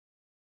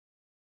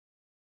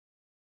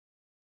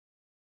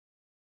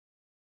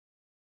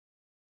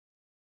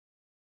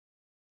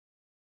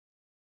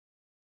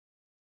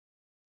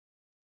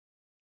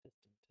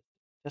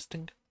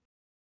Testing.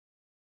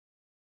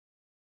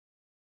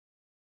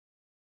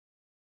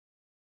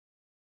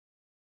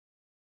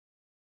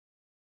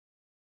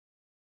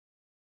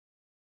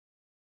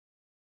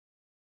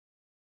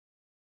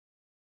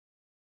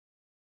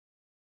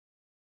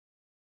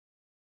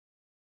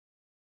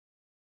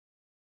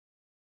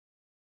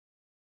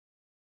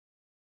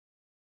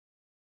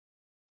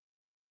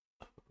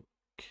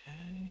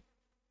 Okay.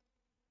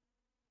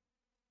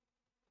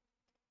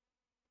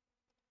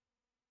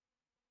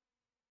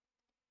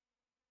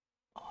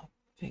 I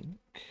think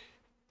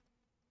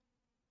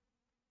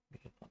we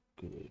are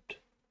good.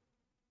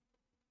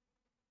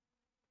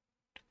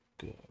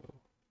 Go.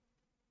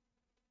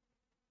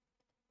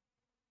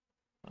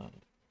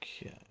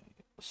 Okay.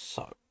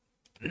 So,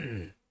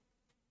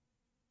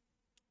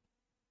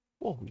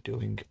 what are we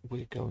doing?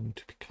 We're going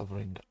to be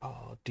covering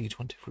our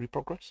D23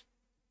 progress.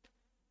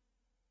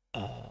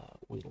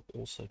 We'll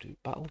also do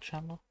Battle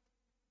Channel.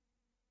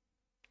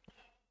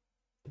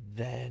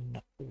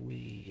 Then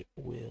we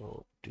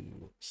will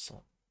do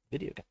some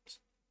video games.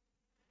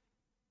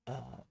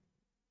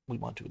 We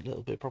might do a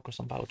little bit of progress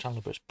on Battle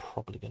Channel, but it's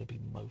probably going to be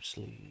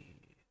mostly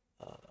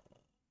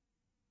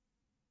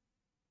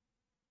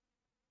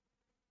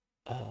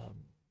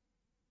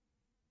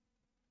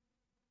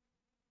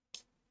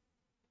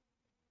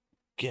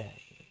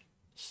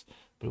games,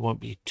 but it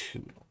won't be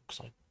too long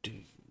because I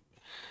do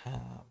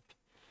have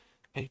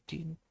a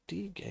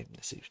D&D game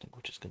this evening,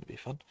 which is going to be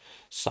fun.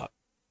 So,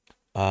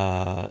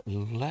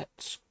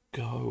 let's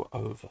go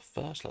over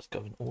first. Let's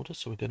go in order.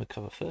 So we're going to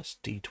cover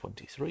first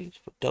D23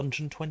 for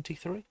Dungeon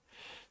 23.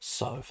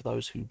 So for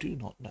those who do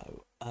not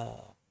know,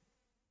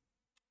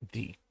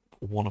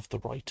 one of the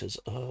writers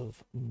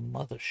of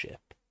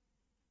Mothership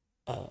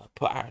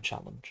put out a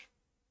challenge,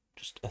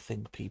 just a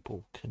thing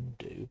people can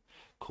do,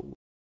 called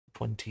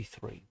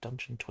 23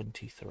 Dungeon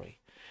 23.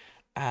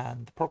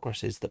 And the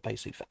progress is that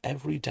basically for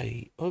every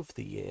day of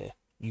the year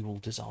you will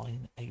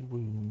design a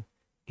room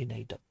in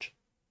a dungeon,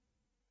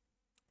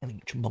 and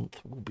each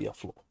month will be a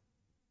floor.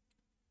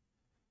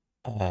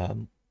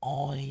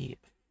 I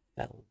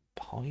fell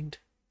behind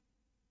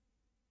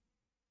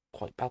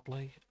quite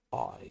badly.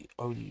 I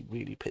only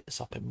really picked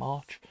this up in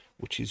March,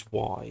 which is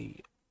why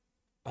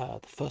the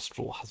first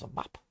floor has a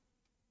map,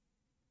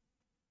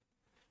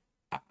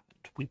 and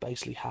we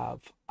basically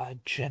have a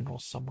general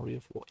summary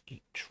of what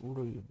each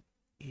room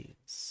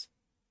is.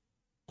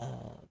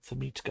 For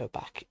me to go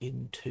back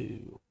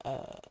into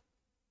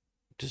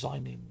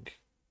designing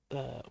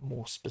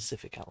more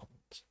specific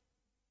elements.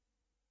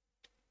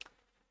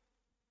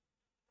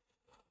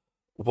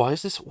 Why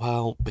is this?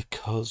 Well,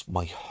 because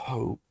my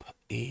hope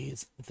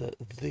is that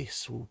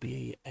this will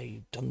be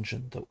a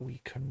dungeon that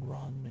we can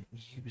run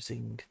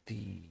using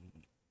the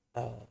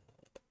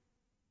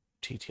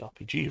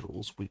TTRPG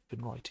rules we've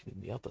been writing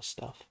in the other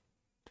stuff.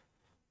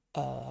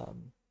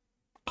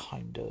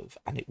 Kind of,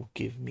 and it will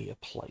give me a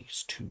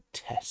place to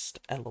test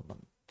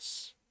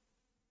elements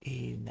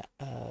in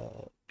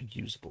a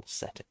usable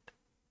setting.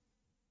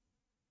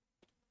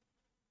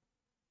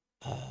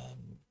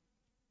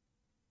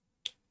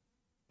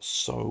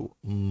 So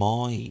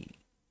my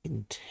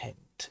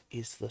intent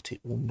is that it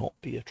will not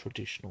be a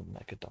traditional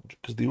mega dungeon,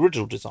 because the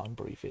original design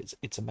brief is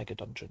it's a mega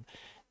dungeon.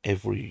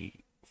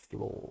 Every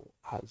floor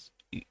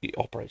it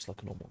operates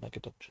like a normal mega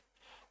dungeon.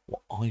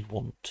 What I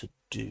want to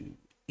do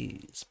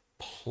is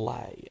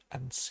play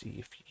and see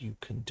if you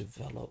can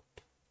develop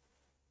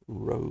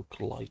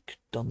roguelike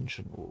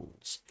dungeon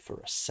rules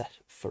for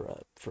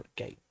a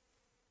game.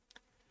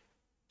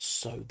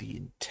 So the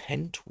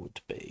intent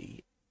would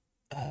be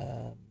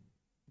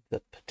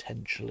that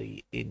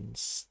potentially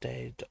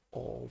instead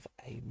of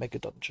a mega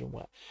dungeon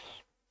where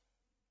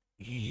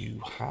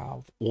you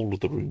have all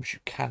of the rooms you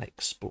can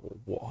explore,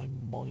 what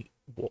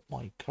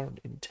my current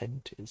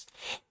intent is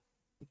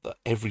that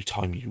every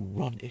time you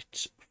run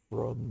it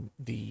from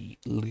the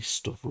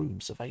list of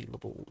rooms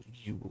available,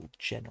 you will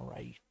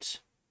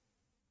generate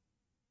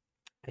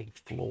a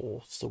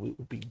floor, so it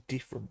will be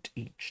different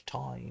each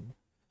time,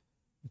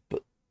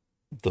 but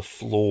the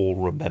floor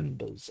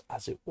remembers,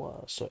 as it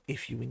were. So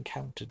if you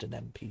encountered an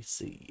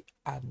NPC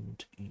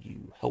and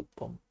you help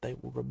them, they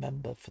will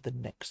remember for the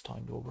next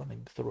time you're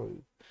running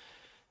through.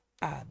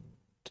 And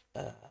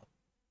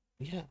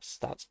yes,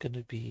 that's going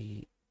to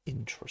be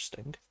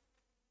interesting.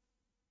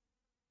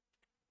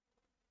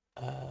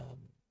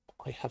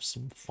 I have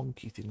some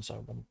funky things I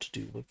want to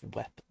do with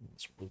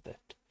weapons with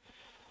it.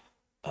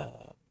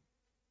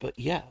 But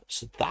yeah,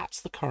 so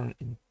that's the current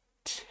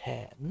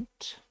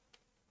intent.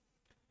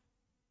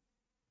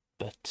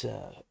 But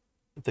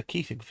the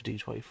key thing for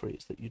D23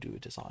 is that you do a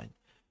design.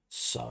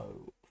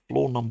 So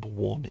floor number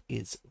 1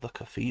 is the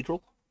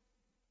cathedral.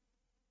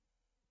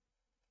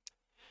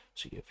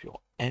 So you have your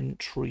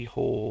entry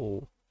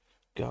hall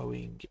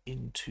going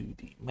into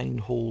the main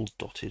hall,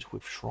 dotted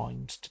with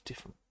shrines to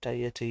different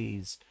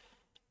deities.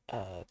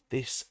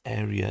 This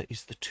area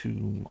is the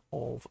tomb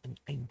of an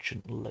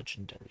ancient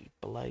legendary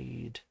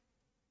blade.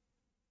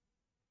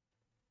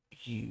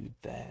 You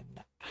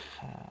then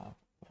have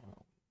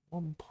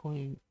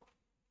 1.4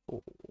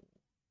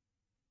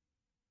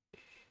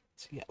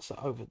 So yeah, so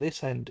over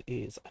this end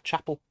is a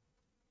chapel,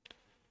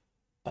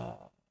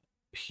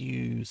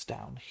 pews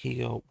down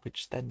here,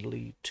 which then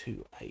lead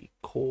to a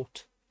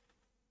court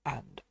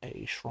and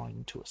a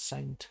shrine to a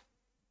saint.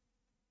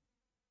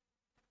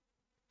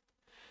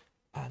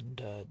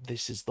 And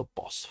this is the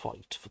boss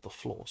fight for the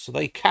floor. So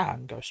they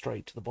can go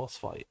straight to the boss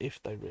fight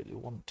if they really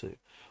want to,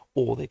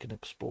 or they can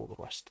explore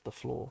the rest of the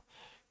floor.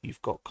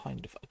 You've got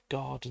kind of a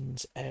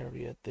gardens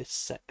area. This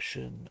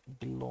section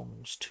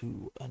belongs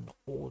to an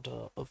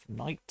order of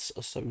knights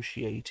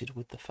associated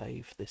with the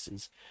faith. This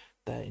is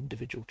their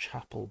individual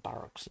chapel,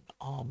 barracks, and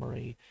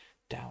armory.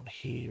 Down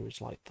here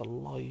is like the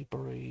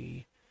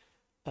library,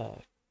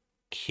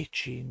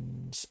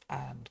 kitchens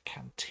and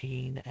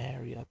canteen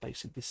area.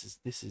 Basically,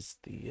 this is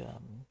the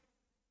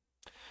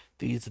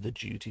these are the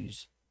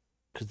duties,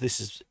 because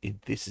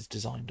this is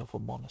designed off a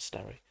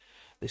monastery.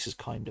 This is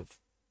kind of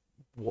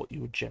what you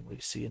would generally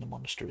see in a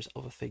monastery, is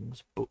other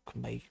things: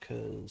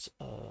 bookmakers,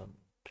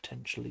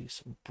 potentially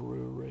some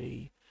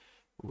brewery,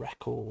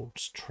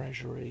 records,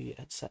 treasury,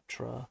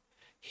 etc.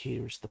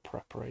 Here is the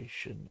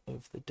preparation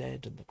of the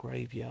dead and the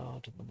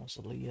graveyard and the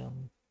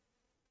mausoleum.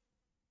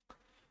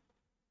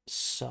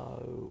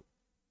 So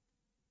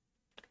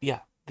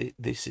yeah,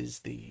 this is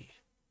the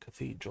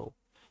cathedral.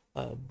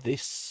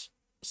 This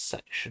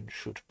section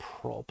should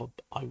probably,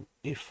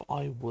 if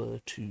I were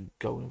to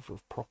go in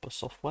with proper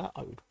software,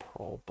 I would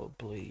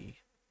probably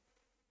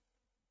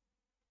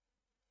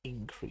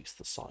increase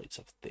the size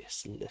of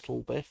this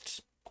little bit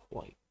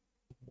quite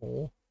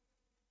more.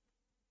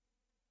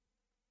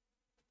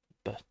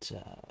 But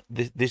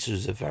this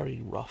is a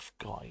very rough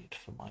guide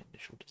for my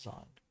initial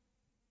design.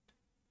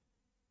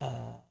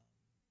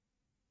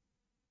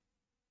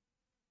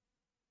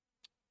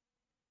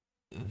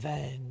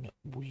 Then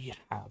we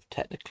have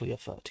technically a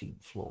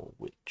 13th floor,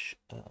 which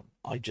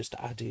I just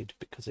added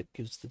because it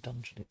gives the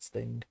dungeon its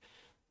thing,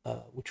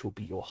 which will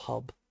be your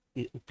hub.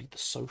 It will be the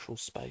social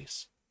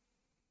space.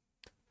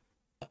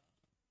 And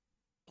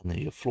then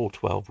you have floor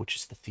 12, which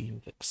is the theme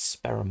of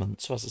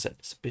experiment. So as I said,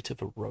 it's a bit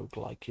of a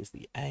roguelike is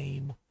the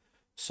aim.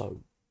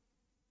 So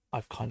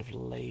I've kind of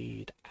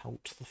laid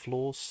out the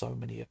floors. So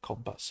many are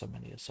combat, so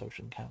many are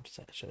social encounters,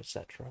 etc.,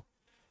 etc.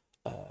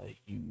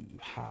 You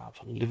have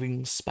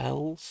living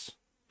spells.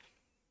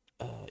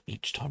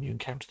 Each time you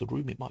encounter the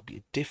room, it might be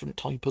a different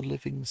type of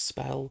living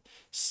spell.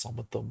 Some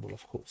of them will,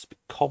 of course, be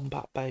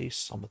combat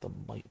based. Some of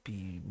them might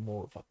be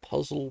more of a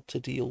puzzle to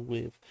deal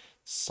with.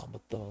 Some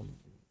of them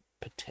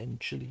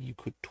potentially you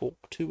could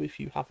talk to if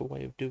you have a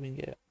way of doing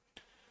it.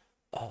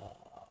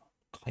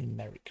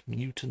 Chimeric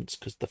mutants,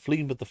 because the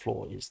theme of the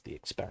floor is the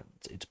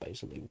experiment. It's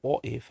basically,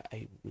 what if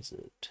a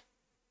wizard?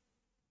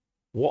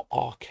 What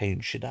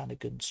arcane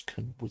shenanigans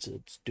can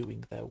wizards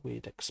doing their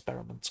weird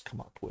experiments come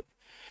up with?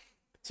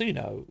 So, you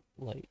know,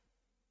 like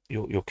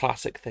your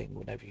classic thing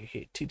whenever you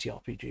hear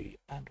TTRPG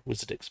and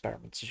wizard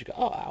experiments is you go,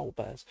 oh,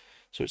 owlbears.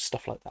 So it's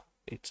stuff like that.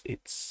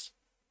 It's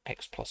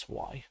X plus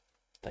Y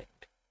thing.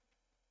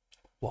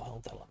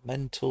 Wild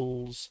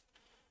elementals,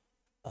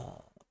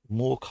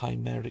 more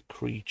chimeric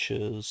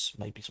creatures,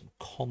 maybe some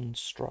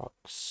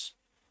constructs,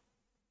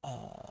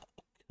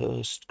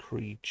 cursed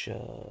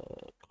creature,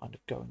 kind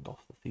of going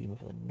off the theme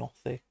of a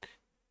Nothic.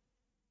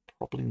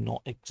 Probably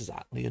not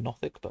exactly a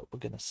Nothic, but we're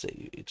going to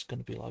see. It's going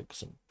to be like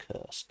some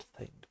cursed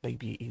thing.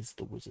 Maybe it is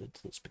the wizard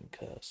that's been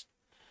cursed.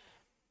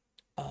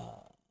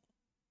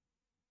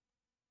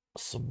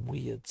 Some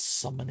weird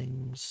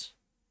summonings.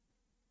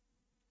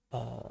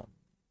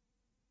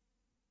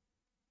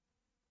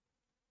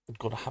 We've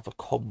got to have a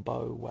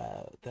combo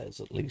where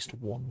there's at least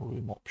one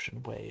room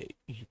option where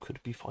you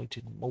could be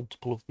fighting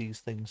multiple of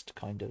these things to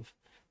kind of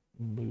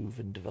move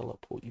and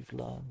develop what you've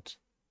learned.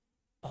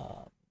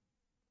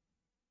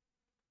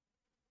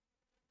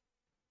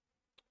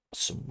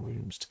 Some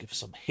rooms to give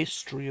some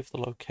history of the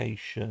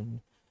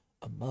location,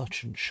 a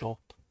merchant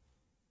shop,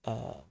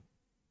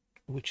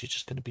 which is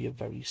just going to be a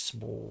very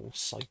small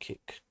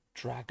psychic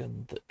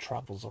dragon that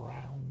travels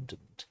around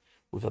and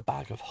with a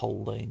bag of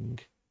holding,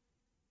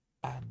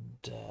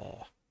 and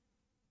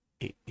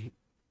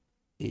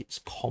it's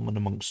common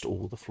amongst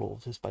all the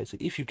floors. Is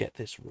basically, if you get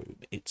this room,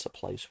 it's a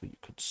place where you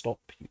can stop,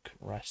 you can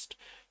rest,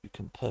 you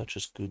can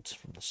purchase goods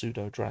from the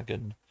pseudo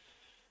dragon,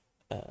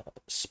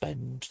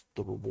 spend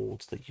the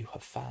rewards that you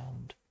have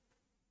found.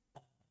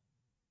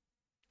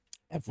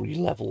 Every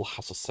level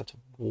has a set of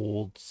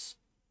wards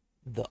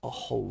that are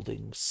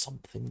holding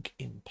something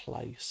in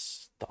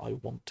place that I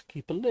want to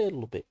keep a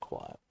little bit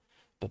quiet.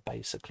 But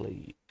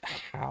basically,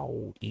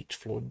 how each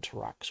floor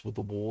interacts with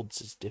the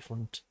wards is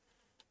different.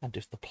 And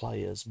if the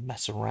players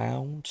mess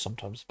around,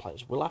 sometimes the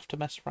players will have to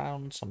mess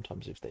around.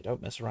 Sometimes if they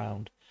don't mess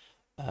around,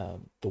 the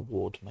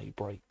ward may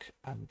break.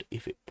 And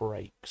if it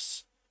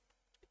breaks,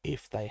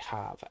 if they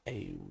have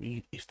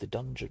if the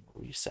dungeon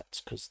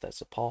resets because there's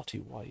a party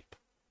wipe,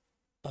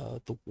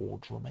 the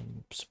ward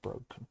remains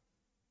broken.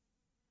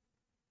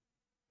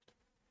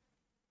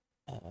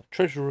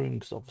 Treasure room,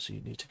 because obviously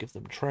you need to give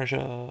them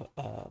treasure.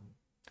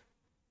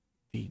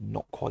 The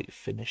not quite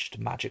finished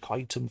magic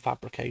item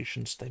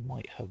fabrications, they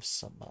might have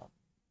some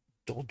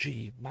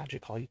dodgy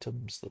magic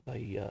items that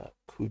they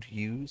could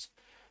use.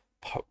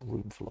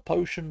 Room full of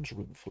potions,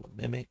 room full of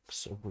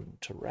mimics, a room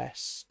to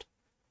rest,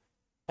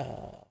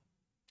 a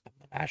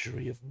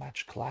menagerie of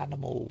magical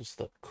animals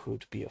that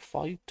could be a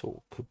fight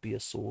or could be a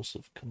source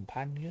of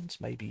companions.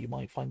 Maybe you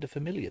might find a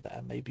familiar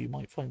there, maybe you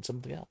might find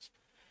something else.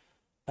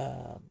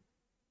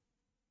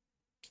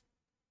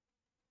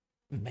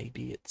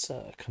 Maybe it's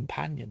a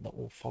companion that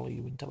will follow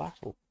you into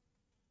battle.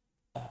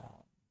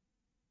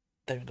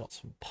 They've got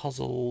some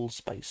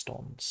puzzles based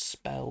on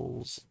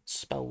spells,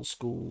 spell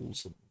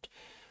schools, and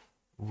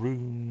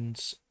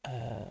runes.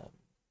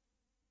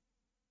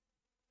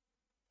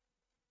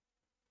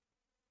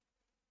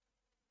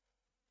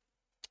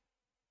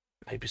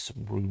 Maybe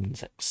some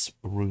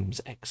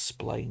rooms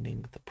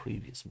explaining the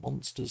previous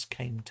monsters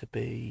came to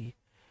be,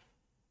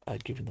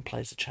 giving the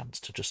players a chance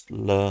to just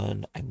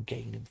learn and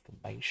gain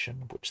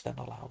information, which then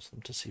allows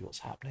them to see what's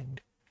happening.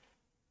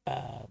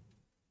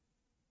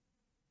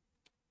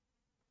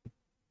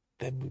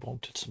 Then we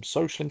wanted some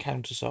social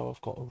encounters, so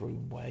I've got a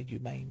room where you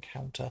may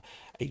encounter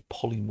a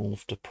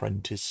polymorphed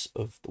apprentice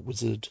of the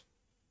wizard.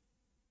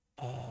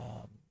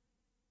 And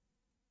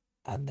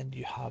then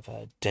you have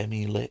a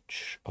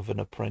demi-lich of an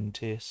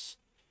apprentice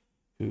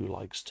who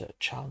likes to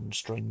challenge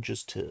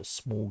strangers to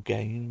small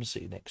games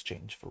in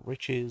exchange for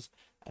riches.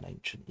 An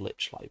ancient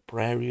lich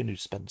librarian who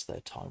spends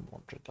their time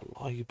wandering a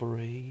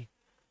library.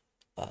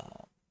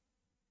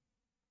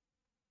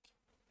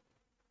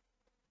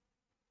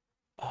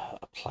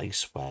 A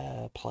place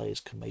where players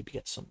can maybe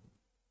get some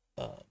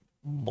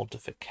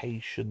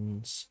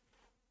modifications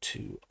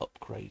to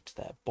upgrade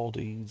their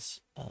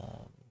bodies,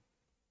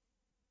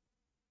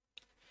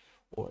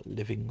 or a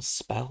living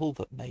spell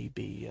that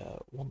maybe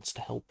wants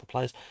to help the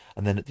players.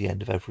 And then at the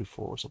end of every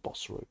floor is a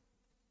boss room.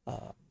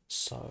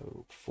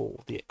 So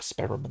for the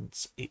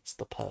experiments, it's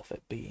the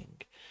perfect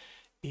being.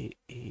 It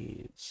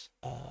is,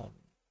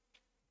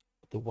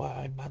 the way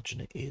I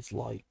imagine it is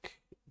like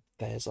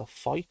there's a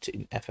fight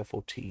in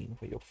FF14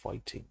 where you're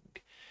fighting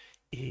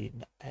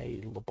in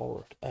a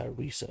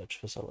research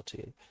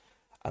facility,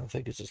 and the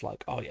thing is just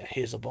like, oh yeah,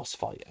 here's a boss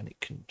fight, and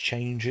it can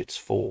change its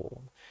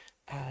form,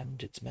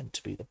 and it's meant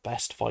to be the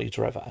best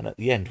fighter ever. And at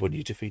the end, when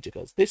you defeat it,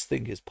 goes, this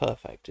thing is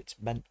perfect. It's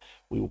meant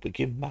we will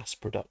begin mass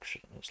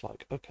production. And it's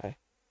like, okay.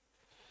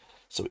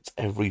 So it's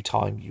every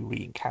time you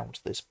re-encounter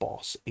this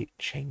boss, it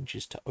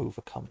changes to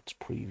overcome its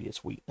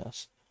previous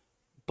weakness,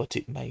 but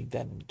it may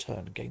then in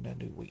turn gain a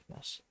new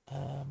weakness.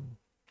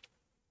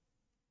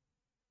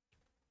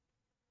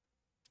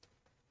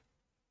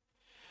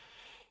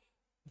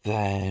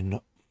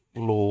 Then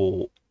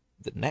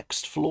the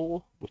next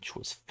floor, which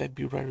was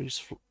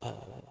February's,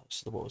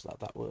 so what was that?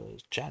 That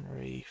was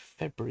January.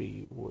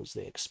 February was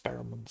the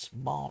experiments.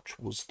 March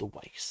was the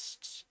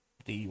wastes.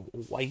 The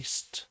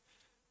waste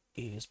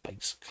is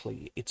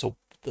basically,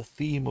 the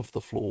theme of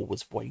the floor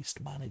was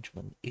waste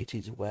management. It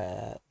is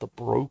where the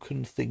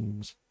broken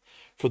things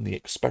from the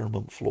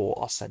experiment floor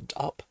are sent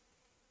up,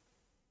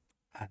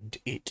 and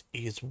it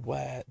is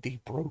where the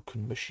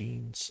broken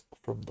machines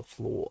from the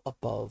floor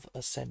above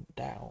are sent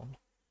down.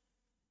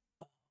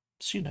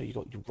 So you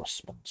got your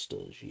rust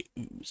monsters, your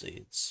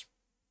oozes,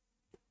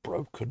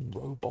 broken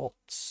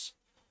robots,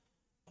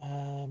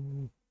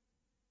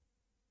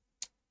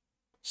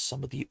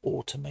 some of the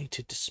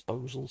automated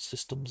disposal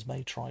systems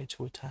may try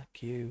to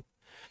attack you.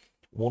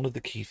 One of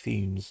the key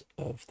themes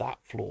of that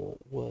floor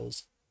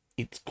was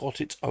it's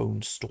got its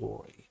own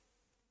story,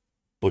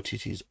 but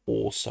it is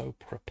also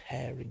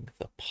preparing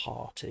the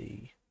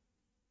party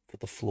for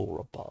the floor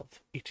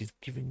above. It is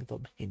giving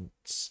them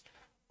hints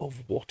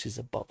of what is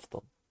above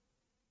them.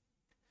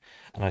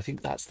 And I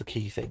think that's the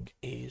key thing,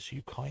 is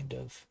you kind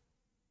of,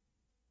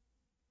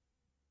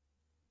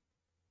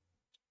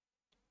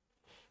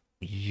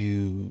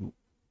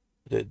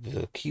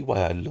 the key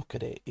way I look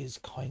at it is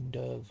kind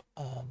of,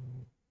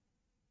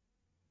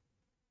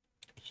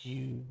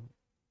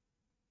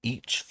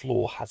 each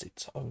floor has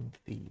its own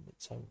theme,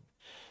 its own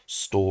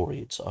story,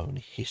 its own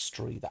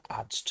history that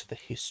adds to the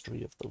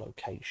history of the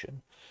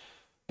location,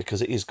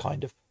 because it is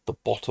kind of, the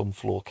bottom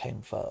floor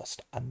came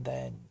first, and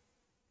then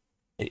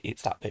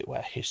it's that bit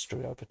where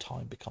history over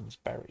time becomes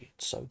buried.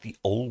 So the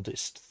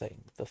oldest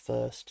thing, the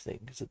first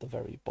thing, is at the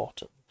very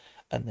bottom,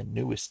 and the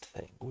newest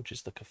thing, which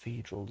is the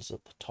cathedral, is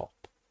at the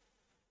top.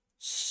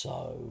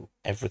 So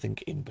everything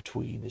in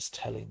between is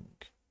telling,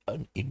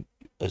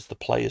 as the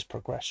players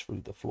progress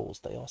through the floors,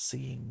 they are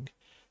seeing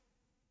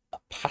a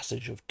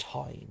passage of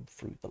time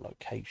through the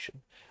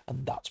location,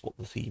 and that's what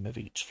the theme of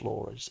each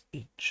floor is.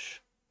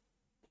 Each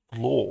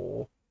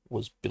floor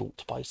was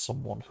built by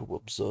someone who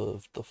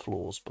observed the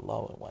floors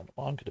below and went,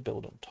 well, I'm going to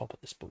build on top of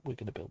this, but we're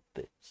going to build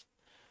this.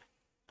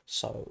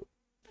 So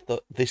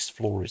this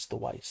floor is the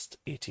waste.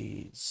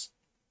 It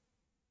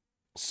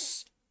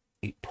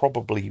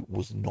probably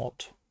was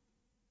not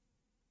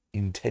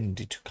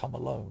intended to come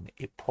alone.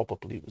 It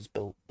probably was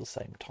built the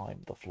same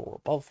time the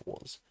floor above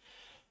was.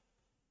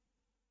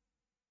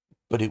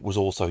 But it was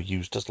also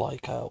used as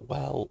like,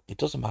 well, it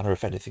doesn't matter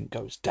if anything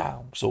goes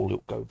down, because all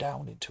it'll go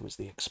down into is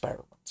the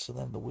experiments. And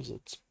then the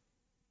wizards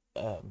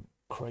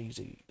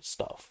crazy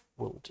stuff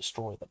will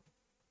destroy them.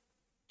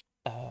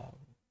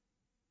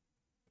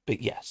 But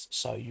yes,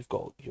 so you've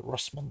got your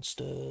rust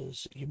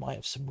monsters. You might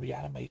have some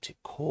reanimated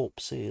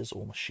corpses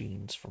or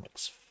machines from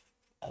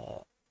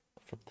the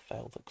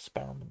failed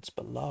experiments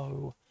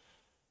below.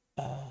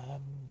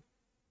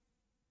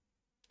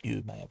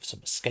 You may have some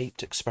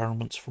escaped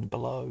experiments from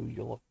below.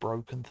 You'll have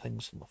broken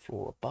things from the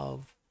floor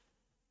above.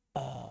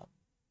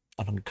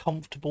 An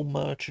uncomfortable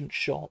merchant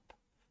shop,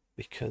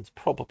 because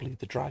probably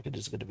the dragon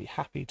is going to be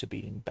happy to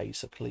be in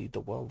basically the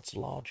world's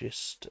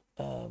largest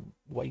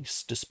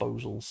waste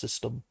disposal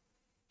system.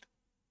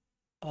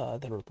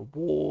 There are the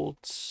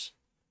wards.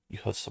 You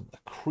have some of the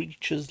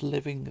creatures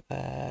living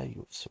there. You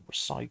have some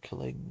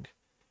recycling.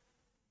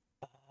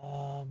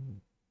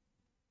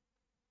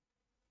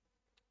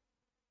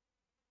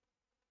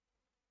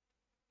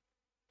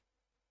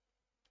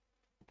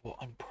 What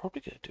I'm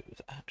probably going to do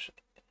is actually...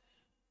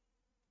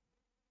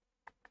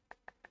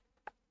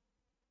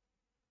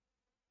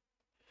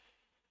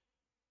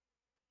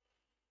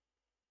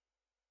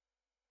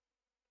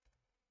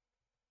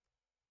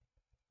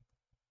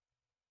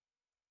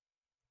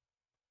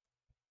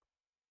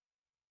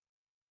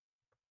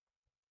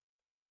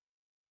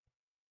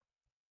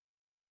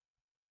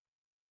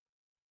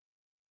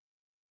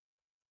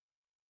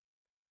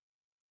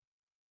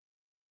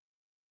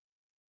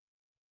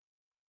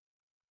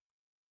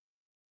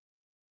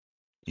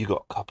 You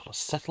got a couple of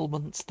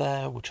settlements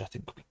there, which I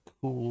think would be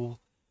cool.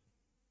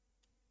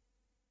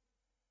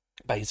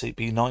 Basically,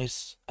 be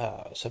nice.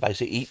 So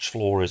basically, each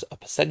floor is a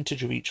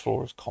percentage of each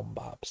floor is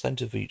combat, a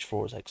percentage of each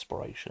floor is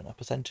exploration, a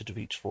percentage of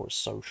each floor is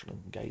social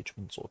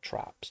engagements or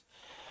traps.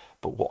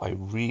 But what I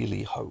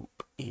really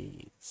hope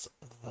is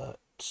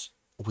that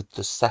with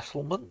the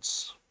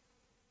settlements,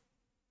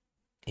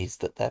 is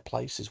that they're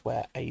places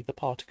where the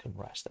party can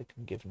rest, they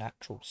can give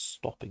natural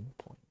stopping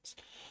points.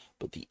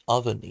 But the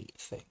other neat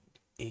thing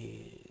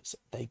is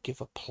they give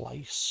a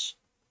place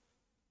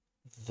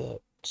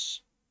that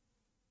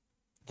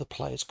the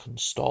players can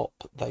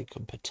stop, they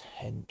can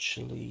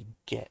potentially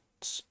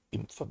get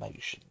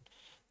information,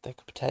 they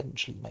could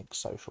potentially make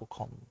social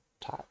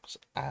contacts,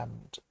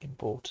 and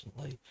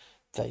importantly,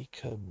 they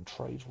can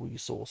trade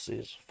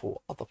resources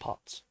for other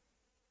parts.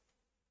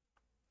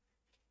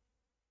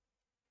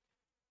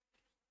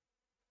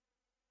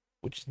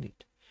 Which is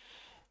neat.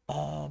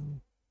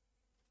 And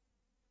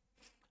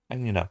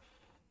you know,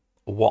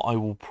 what I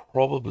will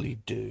probably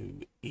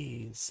do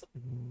is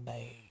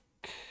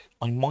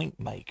I might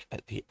make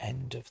at the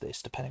end of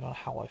this, depending on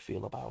how I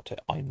feel about it,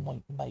 I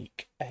might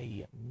make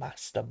a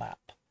master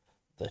map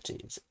that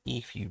is,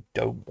 if you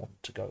don't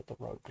want to go the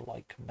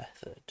roguelike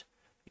method,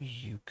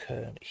 you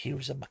can,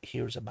 here's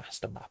a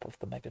master map of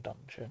the mega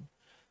dungeon.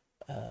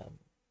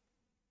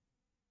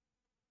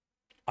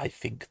 I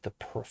think the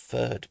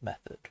preferred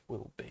method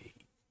will be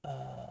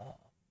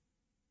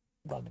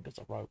running as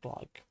a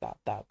roguelike.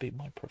 That'd be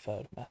my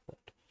preferred method.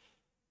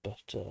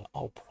 But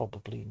I'll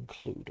probably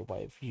include a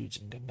way of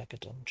using a mega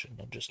dungeon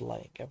and just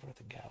laying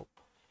everything out.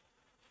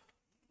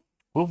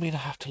 Will mean I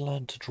have to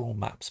learn to draw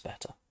maps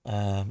better.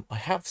 I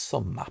have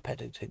some map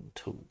editing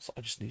tools.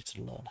 I just need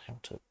to learn how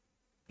to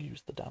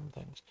use the damn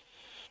things.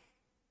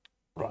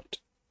 Right.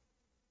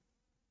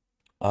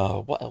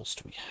 What else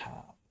do we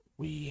have?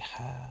 We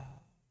have...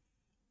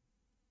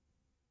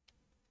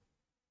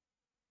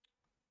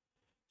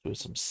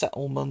 There's some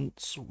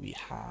settlements. We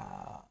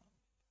have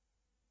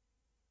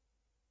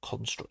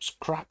Construct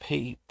Scrap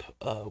Heap,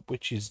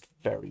 which is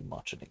very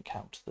much an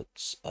encounter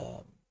that's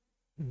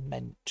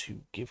meant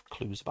to give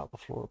clues about the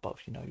floor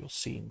above. You know, you're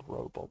seeing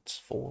robots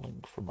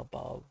falling from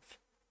above.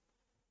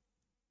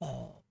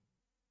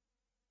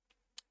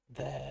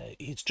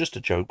 It's just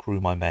a joke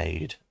room I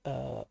made.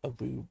 A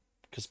room,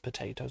 because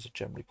potatoes are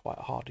generally quite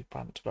a hardy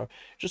plant to grow.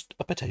 Just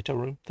a potato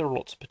room. There are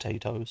lots of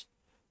potatoes.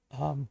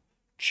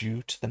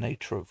 Due to the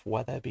nature of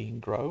where they're being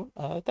grown,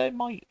 they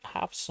might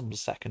have some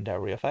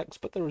secondary effects,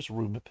 but there is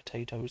room of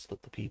potatoes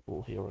that the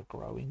people here are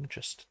growing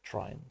just to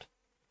try and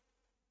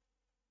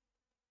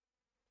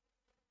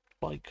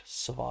like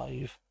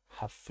survive,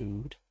 have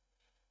food.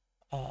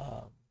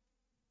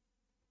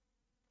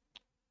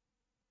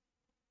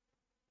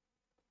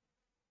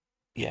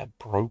 Yeah,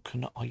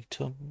 broken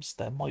items.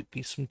 There might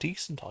be some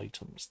decent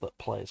items that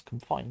players can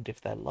find if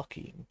they're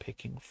lucky in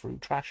picking through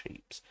trash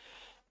heaps.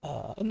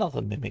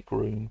 Another mimic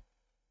room.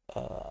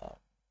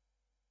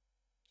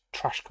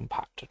 Trash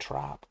compactor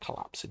trap,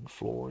 collapsing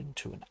floor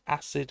into an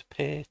acid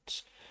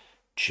pit,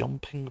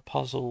 jumping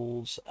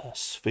puzzles, a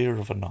sphere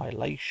of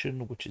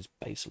annihilation, which is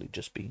basically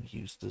just being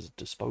used as a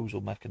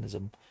disposal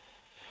mechanism.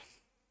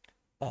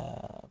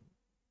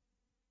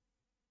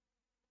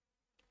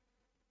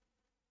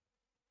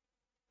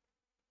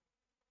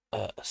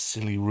 A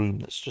silly room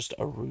that's just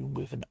a room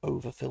with an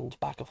overfilled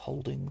bag of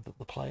holding that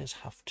the players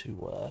have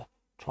to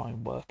try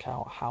and work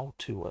out how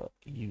to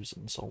use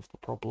and solve the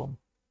problem.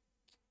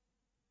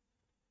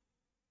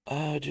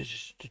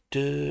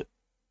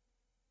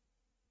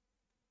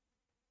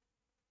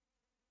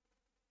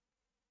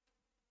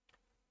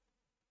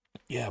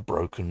 Yeah,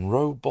 broken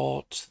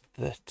robot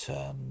that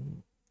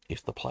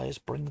if the players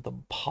bring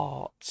them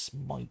parts,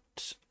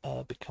 might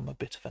become a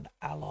bit of an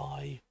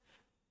ally.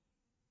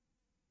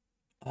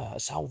 A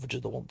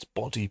salvager that wants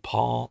body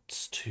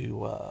parts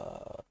to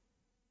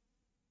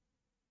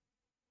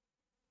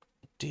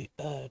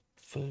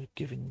for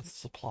giving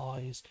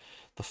supplies.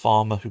 The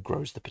farmer who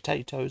grows the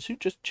potatoes, who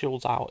just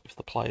chills out if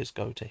the players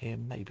go to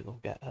him. Maybe they'll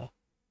get a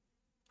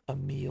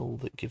meal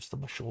that gives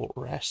them a short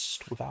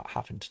rest without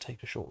having to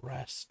take a short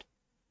rest.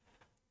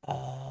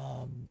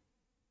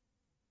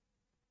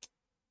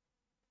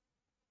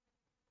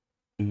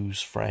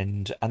 Ooze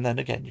friend, and then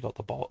again you've got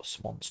the boss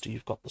monster,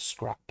 you've got the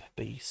scrap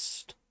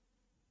beast.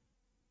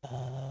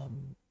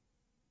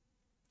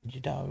 You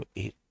know,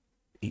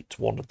 it's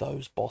one of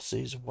those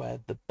bosses where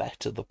the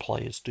better the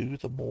players do,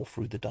 the more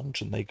through the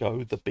dungeon they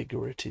go, the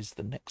bigger it is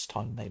the next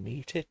time they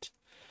meet it.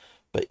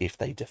 But if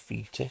they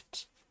defeat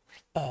it,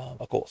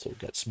 of course it'll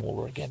get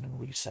smaller again and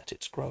reset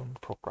its growing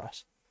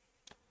progress.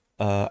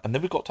 And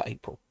then we got to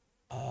April.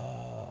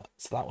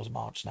 So that was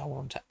March. Now we're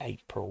on to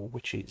April,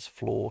 which is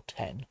floor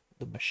 10,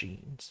 the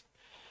machines.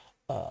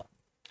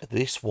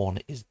 This one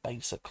is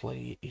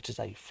basically, it is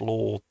a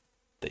floor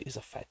that is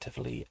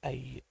effectively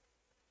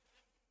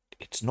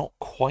it's not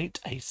quite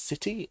a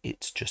city,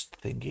 it's just, the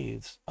thing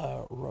is,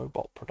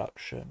 robot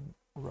production,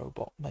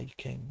 robot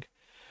making.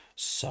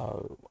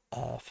 So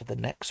for the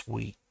next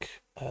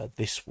week,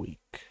 this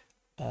week,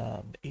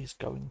 is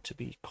going to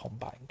be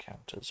combat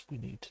encounters we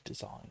need to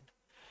design.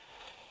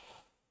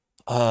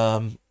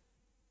 And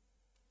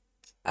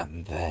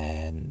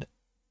then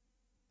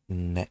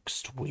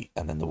next week,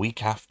 and then the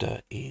week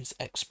after is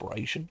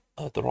exploration.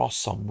 There are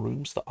some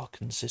rooms that are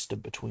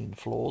consistent between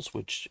floors,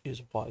 which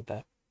is why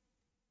they're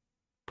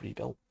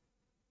pre-built.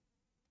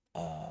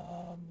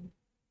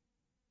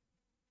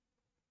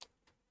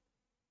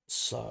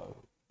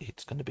 So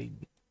it's going to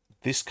be,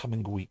 this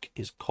coming week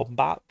is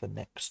combat, the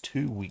next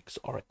 2 weeks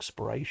are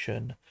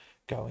exploration,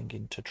 going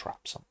into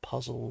traps and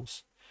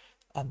puzzles,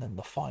 and then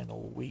the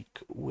final week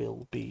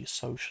will be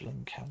social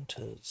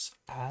encounters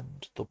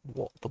and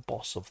what the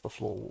boss of the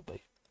floor will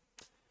be.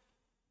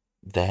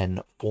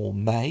 Then for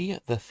May,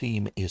 the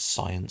theme is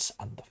science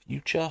and the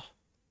future.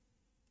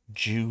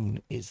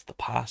 June is the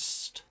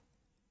past.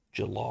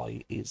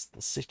 July is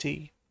the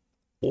city.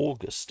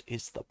 August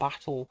is the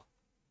battle.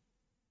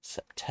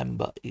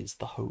 September is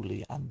the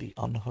holy and the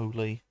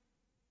unholy.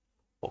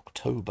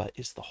 October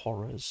is the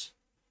horrors.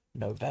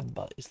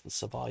 November is the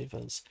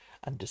survivors.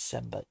 And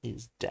December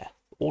is death,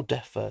 or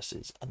death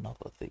versus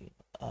another theme.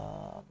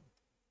 And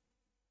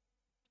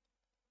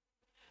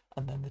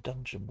then the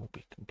dungeon will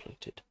be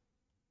completed.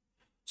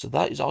 So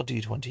that is our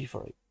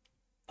D23.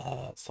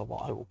 So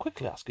what I will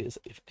quickly ask is,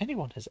 if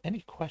anyone has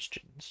any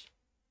questions,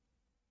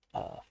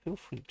 feel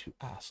free to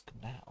ask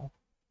now.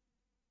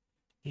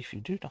 If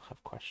you do not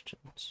have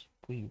questions,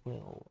 we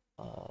will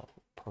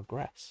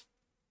progress.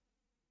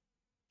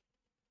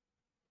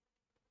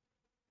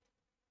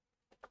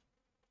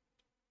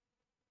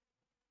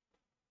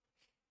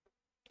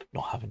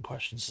 Not having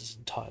questions is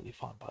entirely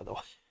fine, by the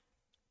way.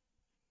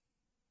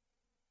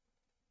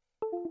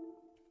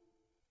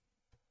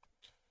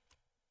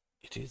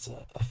 It is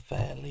a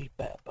fairly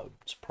bare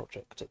bones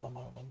project at the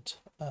moment.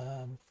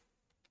 I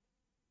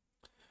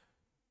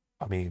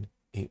mean,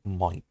 it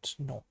might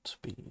not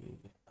be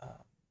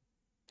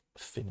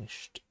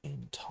finished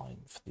in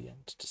time for the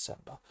end of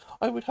December.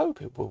 I would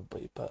hope it will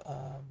be, but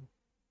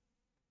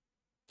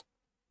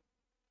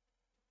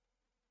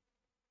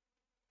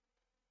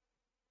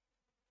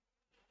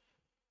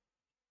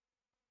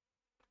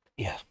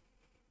yeah.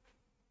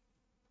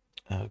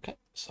 Okay,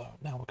 so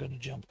now we're going to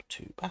jump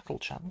to Battle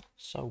Channel.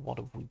 So what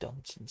have we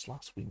done since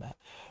last we met?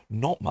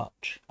 Not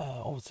much.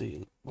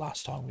 Obviously,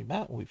 last time we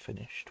met, we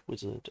finished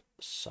Wizard,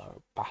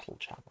 so Battle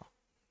Channel.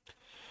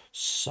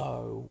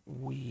 So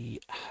we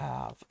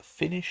have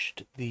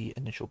finished the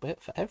initial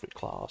bit for every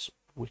class,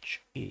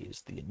 which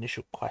is the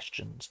initial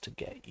questions to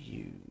get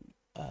you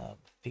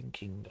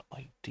thinking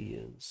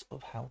ideas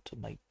of how to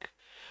make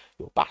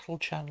your Battle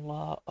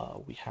Channeler.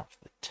 We have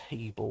the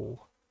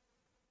table.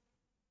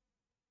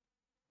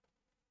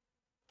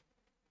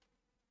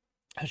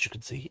 As you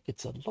can see,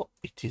 it's a lot.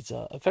 It is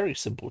a very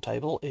simple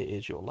table. It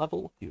is your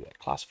level, you get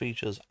class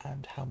features,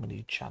 and how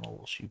many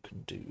channels you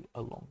can do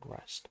a long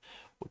rest,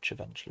 which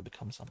eventually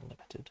becomes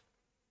unlimited.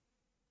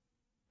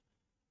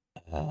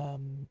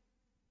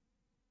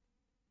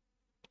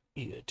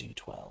 You get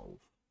D12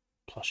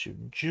 plus your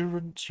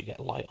endurance. You get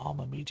light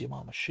armor, medium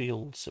armor,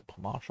 shield, simple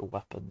martial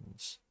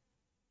weapons.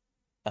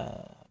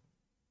 You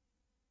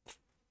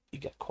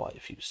get quite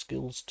a few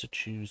skills to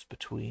choose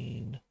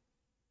between.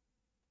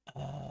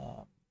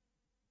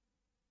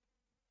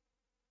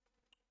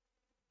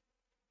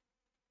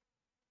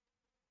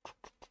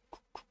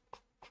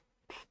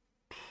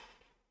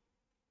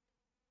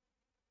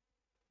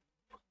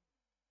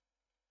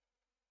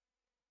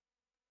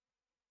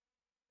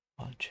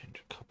 I change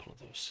a couple of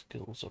those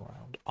skills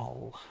around.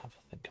 I'll have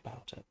a think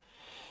about it.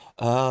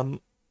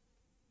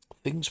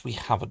 Things we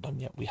haven't done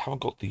yet. We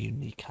haven't got the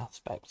unique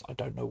aspects. I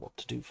don't know what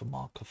to do for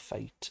Mark of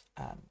Fate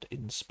and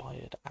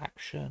Inspired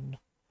Action.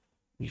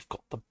 we've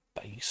got the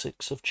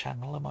basics of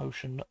channel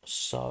emotion.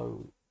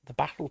 So the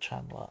battle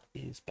channeler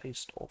is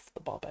based off the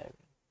Barbarian.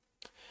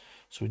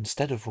 So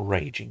instead of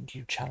raging,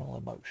 you channel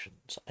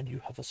emotions, and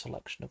you have a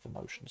selection of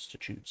emotions to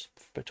choose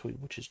between,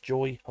 which is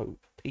joy,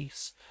 hope,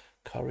 peace,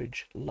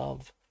 courage,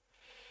 love,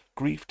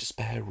 grief,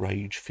 despair,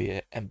 rage,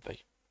 fear,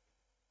 envy.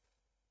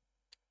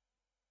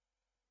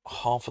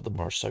 Half of them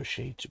are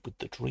associated with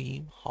the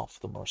dream, half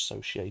of them are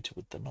associated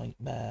with the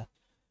nightmare.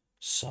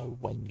 So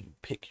when you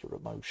pick your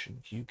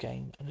emotion, you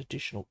gain an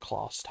additional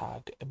class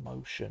tag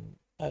emotion,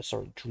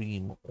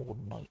 dream or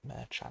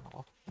nightmare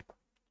channeler,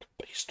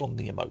 based on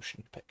the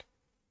emotion you pick.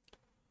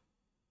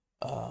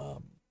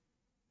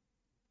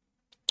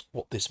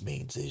 What this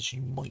means is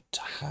you might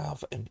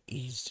have an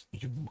if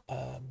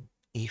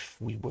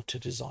we were to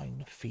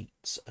design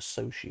feats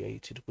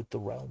associated with the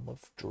realm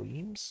of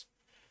dreams,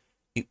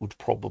 it would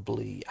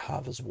probably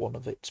have as one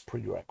of its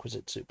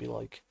prerequisites, it'd be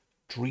like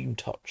Dream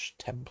Touch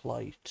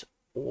template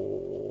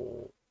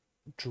or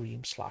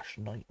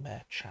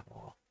Dream/Nightmare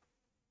channeler.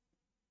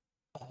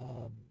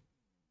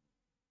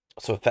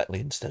 So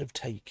effectively, instead of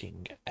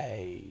taking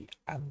a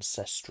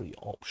ancestry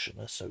option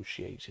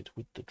associated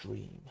with the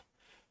dream,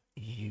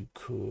 you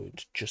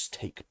could just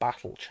take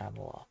Battle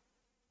Channeler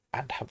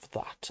and have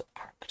that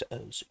act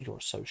as your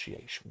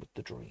association with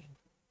the dream.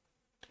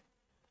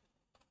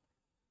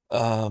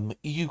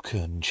 You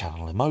can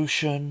channel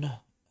emotion.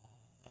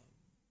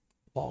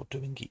 While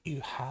doing it,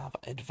 you have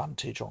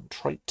advantage on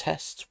trait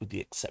tests, with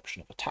the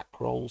exception of attack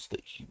rolls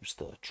that use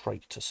the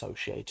trait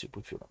associated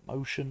with your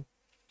emotion.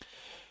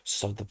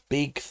 So the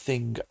big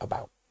thing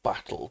about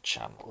Battle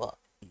Channeler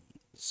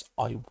is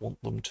I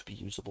want them to be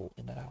usable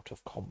in and out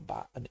of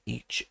combat, and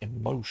each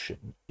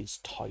emotion is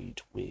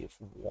tied with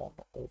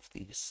one of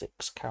these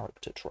 6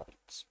 character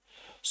traits.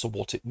 So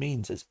what it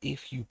means is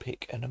if you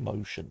pick an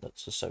emotion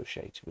that's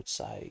associated with,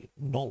 say,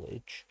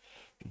 knowledge,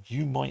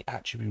 you might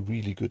actually be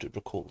really good at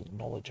recalling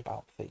knowledge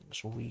about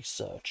things,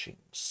 researching,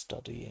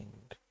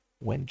 studying,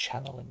 when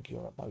channeling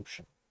your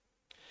emotion.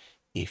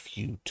 If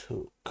you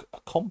took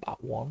a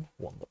combat one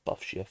that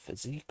buffs your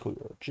physique or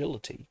your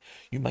agility,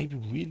 you may be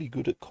really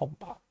good at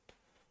combat.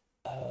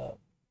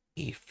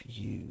 If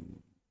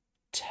you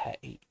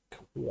take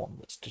one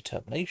that's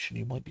determination,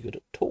 you might be good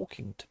at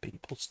talking to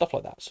people, stuff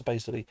like that. So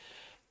basically,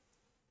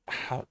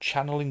 how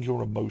channeling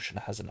your emotion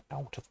has an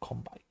out of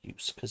combat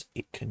use, because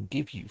it can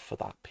give you, for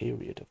that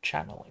period of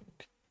channeling,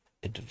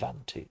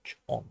 advantage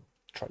on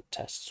trait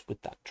tests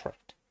with that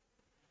trait.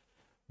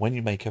 When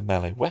you make a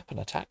melee weapon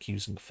attack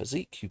using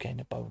physique, you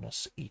gain a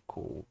bonus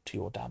equal to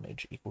your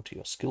damage, equal to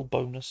your skill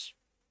bonus.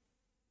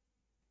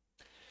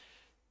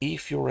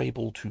 If you're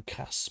able to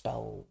cast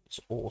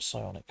spells or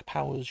psionic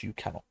powers, you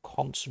cannot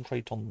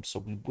concentrate on them, so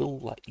we will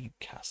let you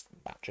cast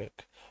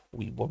magic.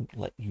 We won't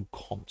let you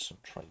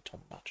concentrate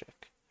on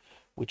magic,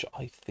 which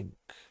I think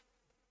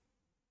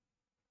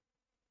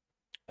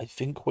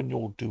when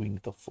you're doing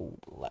the full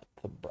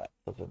length and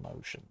breadth of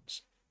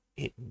emotions,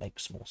 it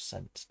makes more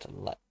sense to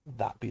let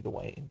that be the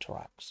way it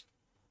interacts.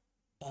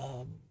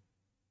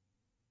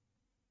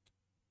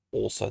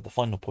 Also, the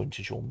final point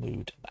is your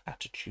mood and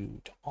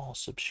attitude are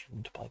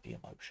subsumed by the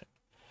emotion.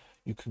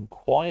 You can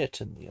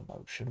quieten the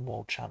emotion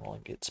while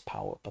channeling its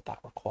power, but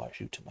that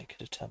requires you to make a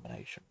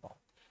determination roll.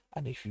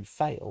 And if you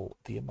fail,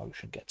 the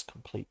emotion gets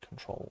complete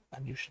control,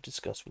 and you should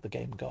discuss with the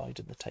game guide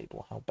in the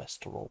table how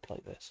best to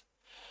roleplay this.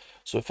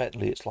 So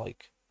effectively, it's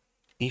like,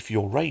 if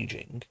you're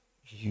raging,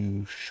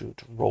 you should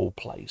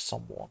roleplay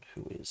someone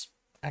who is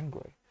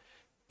angry.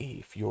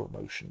 If your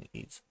emotion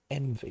is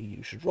envy,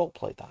 you should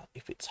roleplay that.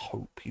 If it's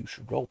hope, you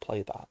should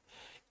roleplay that.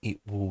 It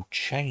will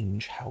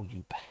change how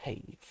you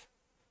behave.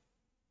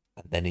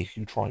 And then if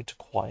you try to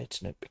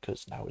quieten it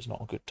because now is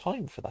not a good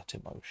time for that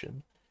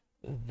emotion,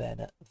 then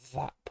at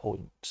that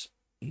point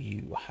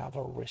you have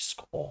a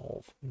risk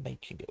of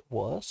making it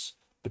worse,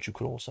 but you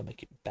can also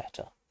make it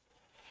better.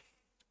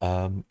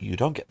 You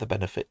don't get the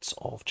benefits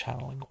of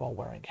channeling while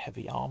wearing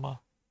heavy armor.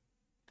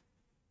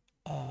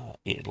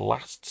 It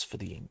lasts for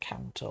the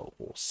encounter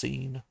or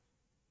scene.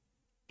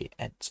 It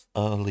ends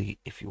early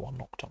if you are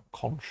knocked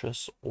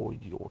unconscious or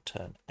your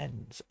turn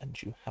ends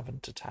and you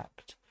haven't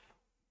attacked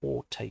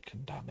or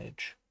taken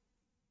damage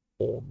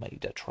or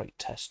made a trait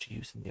test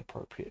using the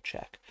appropriate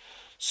check.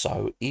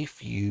 So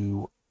if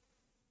you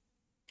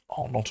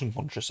are not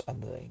unconscious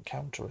and the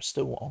encounter is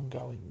still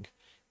ongoing,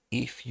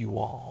 if you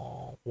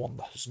are one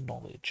that has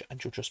knowledge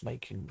and you're just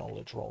making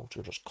knowledge rolls,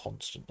 you're just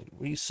constantly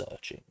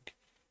researching,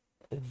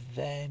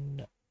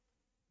 then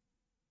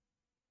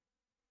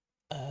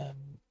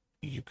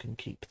you can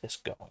keep this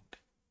going.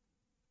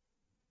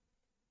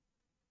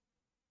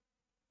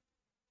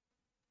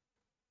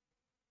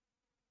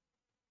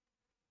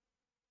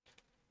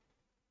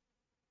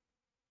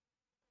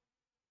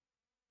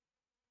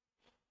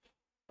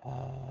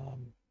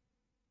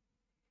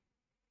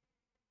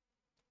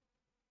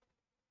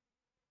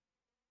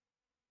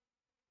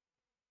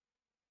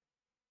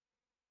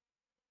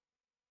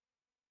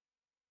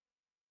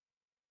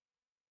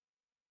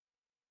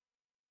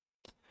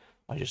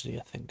 I just need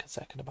to think a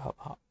second about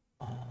that.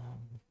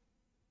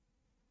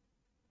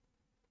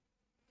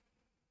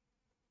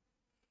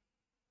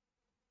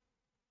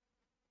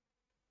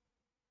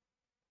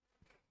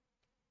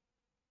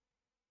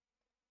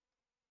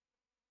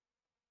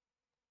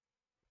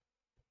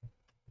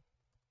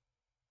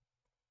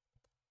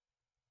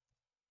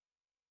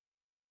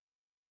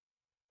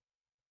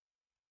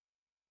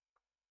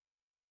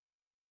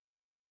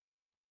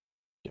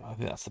 I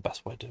think that's the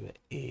best way to do it,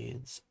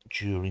 is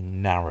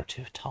during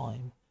narrative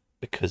time,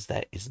 because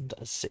there isn't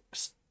a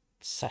 6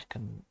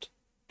 second,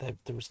 there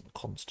isn't a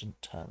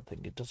constant turn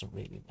thing. It doesn't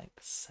really make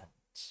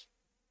sense.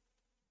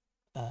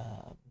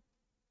 Um,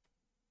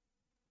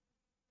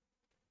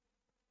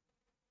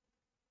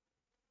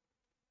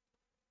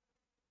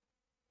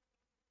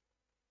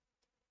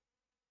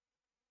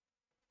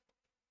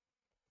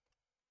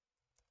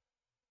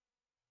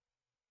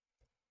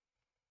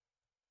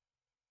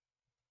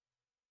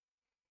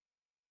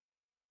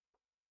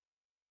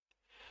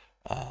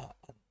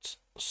 and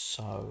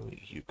so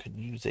you can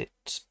use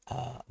it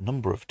a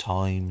number of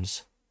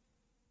times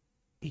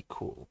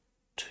equal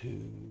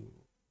to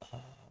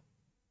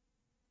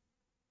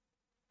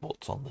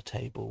what's on the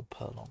table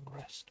per long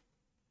rest.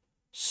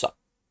 So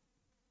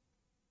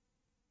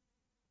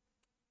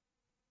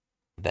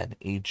then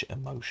each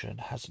emotion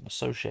has an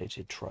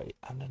associated trait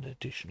and an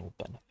additional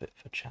benefit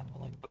for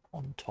channeling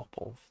on top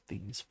of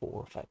these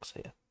 4 effects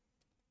here.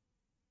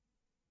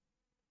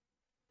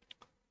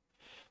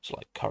 So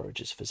like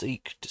courage is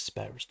physique,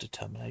 despair is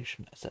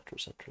determination, etc,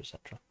 etc,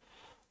 etc.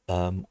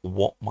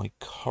 What my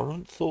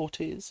current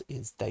thought is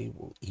they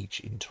will each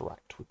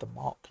interact with the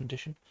mark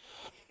condition.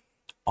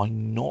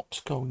 I'm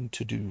not going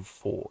to do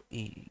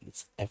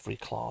 4Es. Every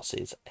class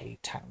is a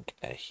tank,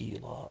 a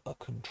healer, a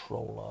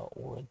controller,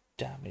 or a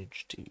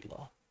damage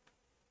dealer.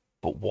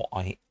 But what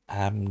I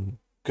am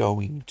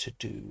going to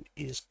do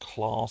is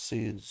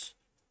classes.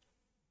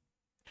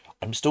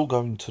 I'm still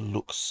going to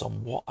look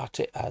somewhat at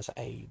it as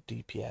a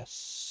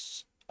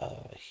DPS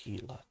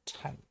healer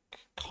tank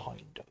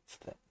kind of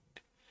thing.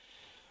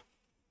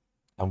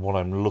 And what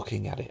I'm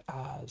looking at it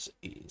as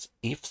is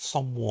if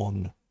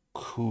someone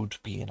could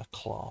be in a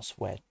class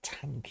where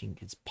tanking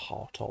is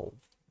part of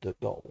the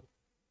goal,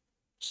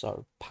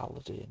 so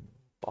paladin,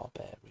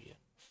 barbarian,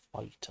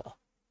 fighter,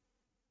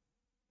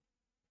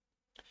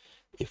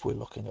 if we're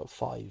looking at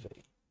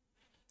 5e,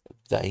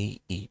 they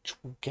each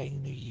will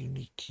gain a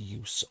unique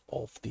use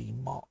of the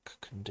mark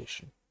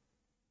condition.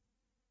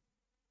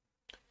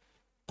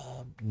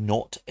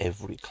 Not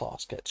every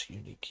class gets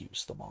unique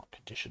use of the mark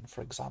condition.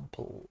 For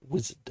example,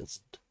 wizard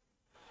doesn't.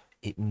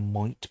 It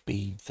might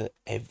be that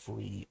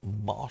every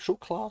martial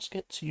class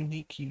gets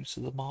unique use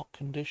of the mark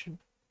condition.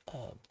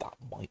 That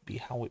might be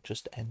how it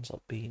just ends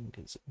up being,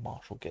 is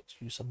martial gets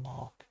use of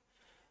mark.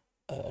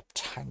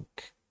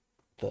 Tank,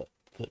 the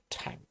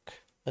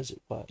tank, as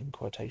it were, in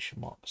quotation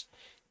marks,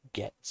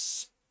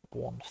 gets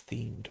one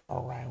themed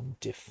around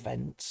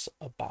defense,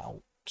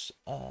 about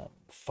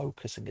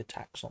focusing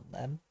attacks on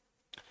them,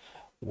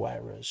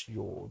 whereas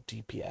your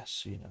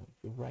DPS, your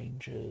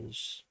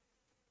rangers,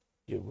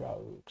 your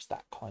rogues,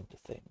 that kind of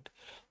thing,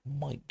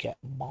 might get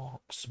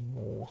marks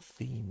more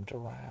themed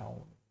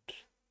around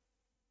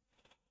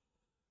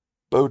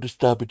bonus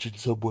damage in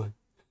some way.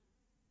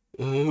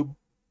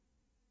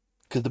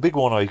 Because the big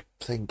one I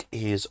think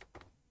is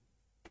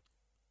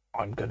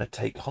I'm going to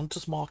take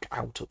Hunter's Mark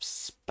out of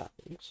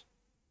spells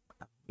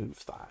and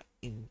move that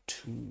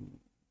into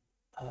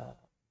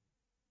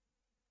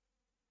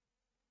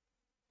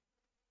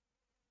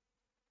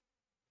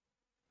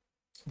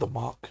the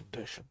mark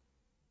condition.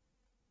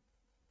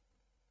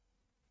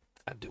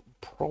 And it will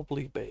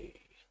probably be,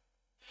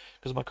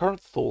 because my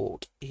current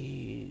thought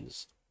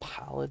is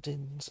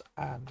paladins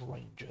and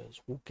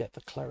rangers will get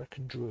the cleric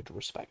and druid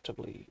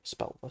respectively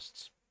spell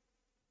lists.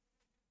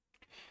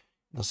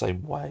 In the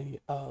same way,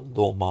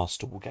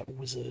 Lawmaster will get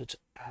wizard,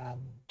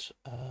 and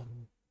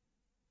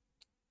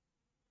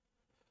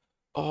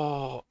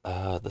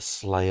the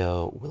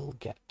Slayer will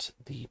get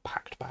the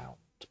Pact Bound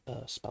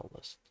spell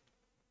list.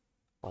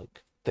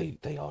 Like,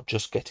 they are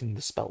just getting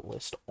the spell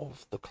list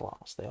of the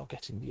class. They are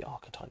getting the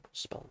archetypal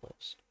spell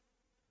list.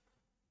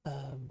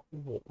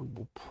 What we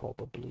will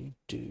probably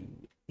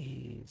do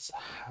is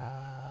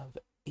have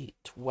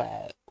it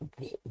where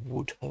what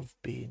would have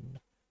been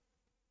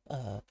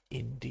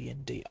in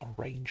D&D a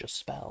ranger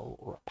spell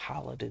or a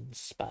paladin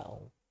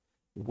spell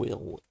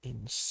will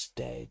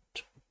instead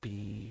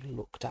be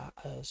looked at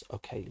as,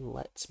 okay,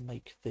 let's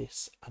make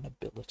this an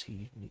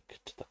ability unique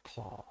to the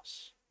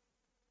class.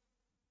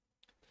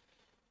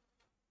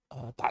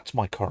 That's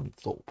my current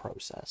thought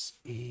process,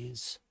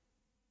 is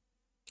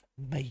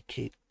make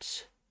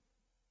it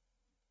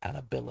an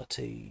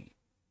ability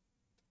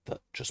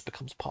that just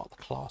becomes part of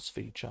the class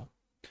feature.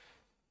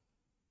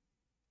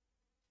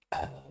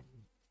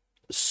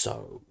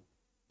 So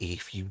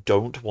if you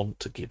don't want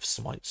to give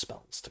smite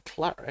spells to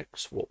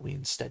clerics, what we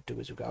instead do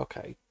is we go,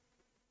 okay,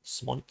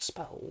 smite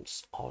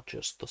spells are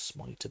just the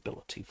smite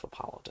ability for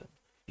paladin.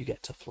 You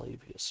get to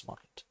flavor your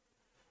smite.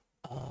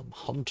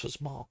 Hunter's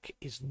Mark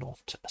is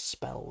not a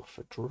spell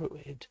for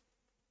druid.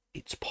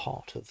 It's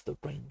part of the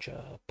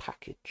ranger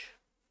package.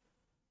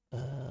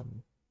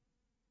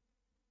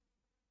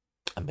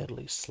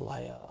 Admittedly,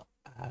 Slayer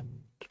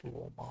and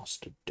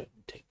Lawmaster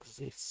don't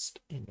exist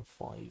in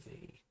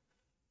 5e,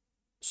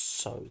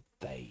 so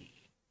they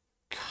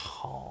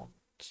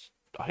can't.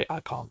 I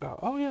can't go,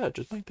 oh yeah,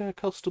 just make their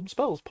custom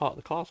spells part of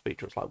the class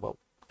feature. It's like, well,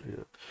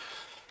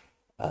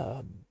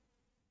 yeah.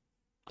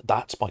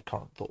 That's my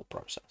current thought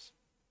process.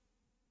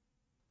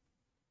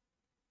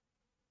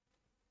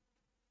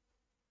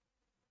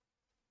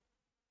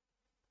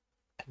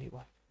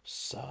 Anyway,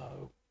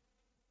 so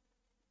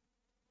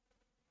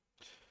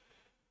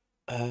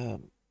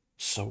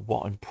so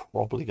what I'm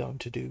probably going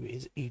to do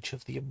is each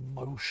of the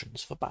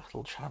emotions for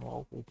Battle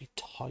Channeler will be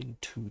tied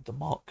to the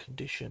mark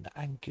condition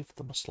and give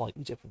them a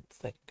slightly different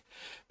thing.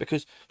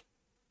 Because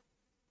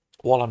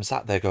while I'm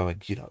sat there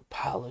going,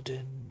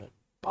 Paladin and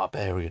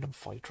Barbarian and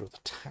Fighter of the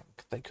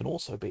Tank, they can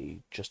also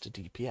be just a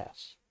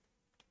DPS.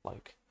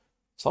 Like,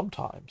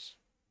 sometimes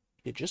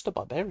you're just a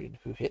Barbarian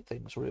who hit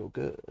things real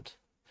good.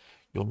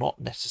 You're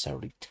not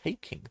necessarily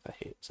taking the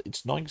hits.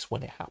 It's nice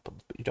when it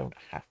happens, but you don't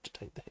have to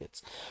take the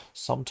hits.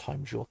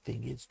 Sometimes your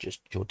thing is just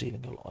you're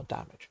dealing a lot of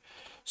damage.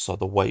 So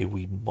the way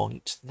we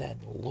might then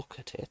look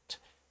at it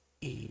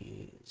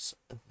is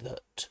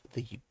that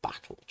the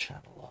Battle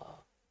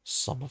Channeler,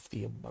 some of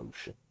the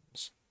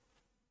emotions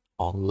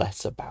are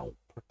less about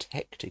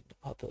protecting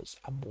others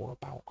and more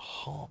about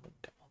harming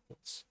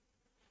others.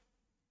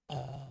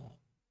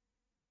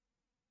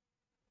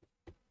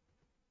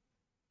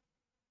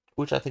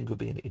 Which I think would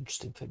be an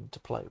interesting thing to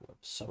play with.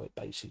 So it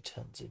basically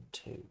turns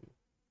into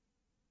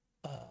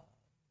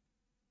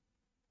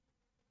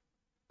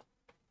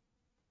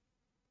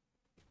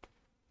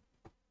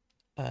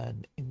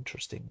an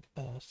interesting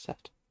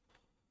set.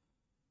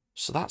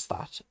 So that's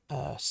that.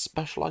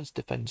 Specialized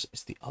defense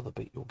is the other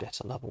bit you'll get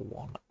a level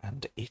 1,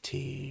 and it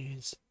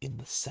is in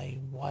the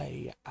same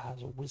way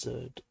as a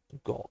wizard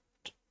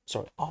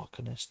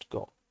Arcanist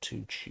got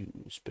to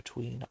choose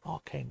between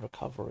arcane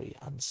recovery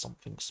and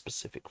something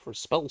specific for a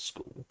spell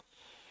school.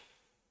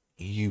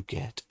 You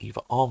get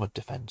either armored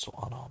defense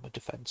or unarmored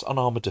defense.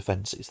 Unarmored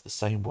defense is the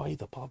same way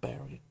that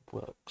Barbarian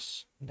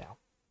works now.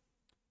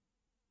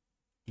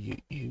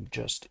 You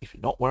just, if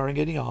you're not wearing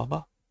any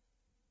armor,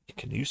 you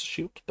can use a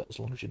shield, but as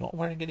long as you're not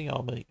wearing any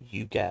armor,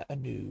 you get a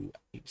new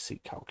AC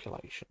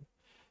calculation.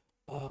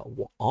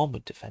 What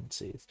armored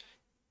defense is,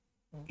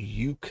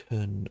 you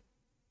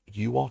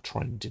are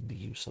trained in the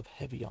use of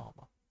heavy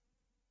armor.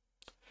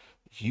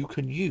 You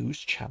can use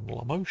channel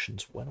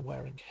emotions when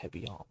wearing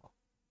heavy armor,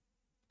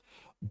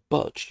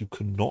 but you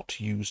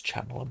cannot use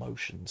channel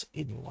emotions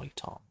in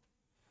light armor.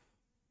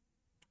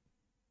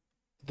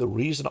 The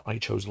reason I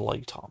chose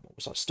light armor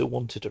was I still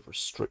wanted a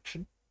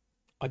restriction.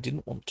 I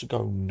didn't want to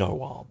go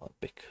no armor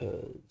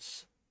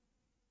because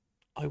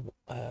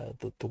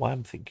the way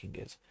I'm thinking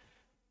is,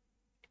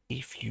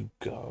 if you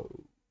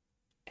go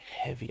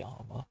heavy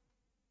armor,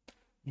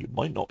 you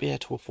might not be able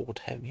to afford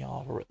heavy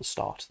armor at the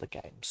start of the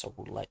game, so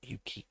we'll let you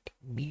keep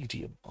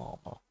medium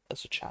armor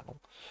as a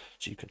channel.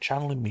 So you can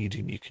channel in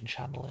medium, you can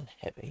channel in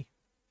heavy.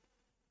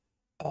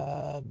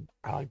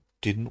 I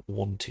didn't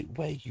want it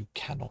where you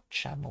cannot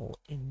channel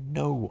in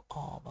no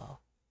armor,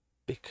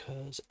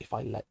 because if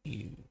I let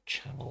you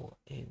channel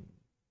in,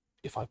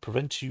 if I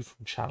prevent you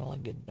from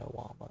channeling in no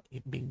armor,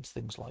 it means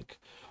things like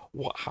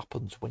what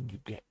happens when you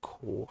get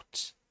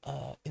caught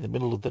in the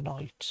middle of the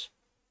night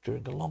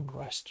during a long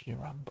rest and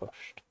you're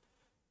ambushed.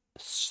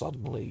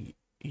 Suddenly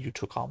you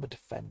took armor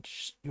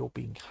defense, you're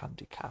being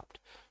handicapped.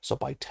 So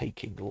by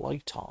taking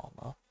light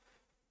armor,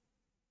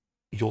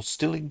 you're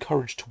still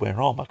encouraged to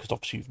wear armor, because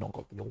obviously you've not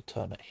got the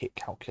alternate hit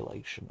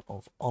calculation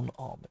of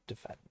unarmored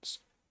defense.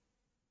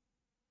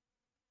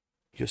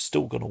 You're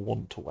still going to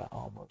want to wear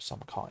armor of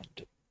some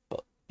kind,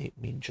 but it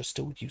means you're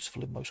still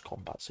useful in most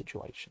combat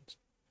situations.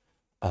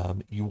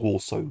 You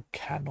also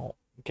cannot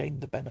gain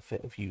the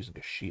benefit of using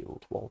a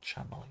shield while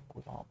channeling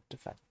with armored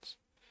defense.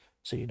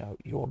 So,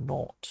 you're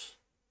not...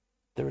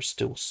 There is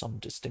still some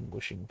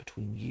distinguishing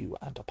between you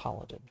and a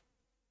paladin.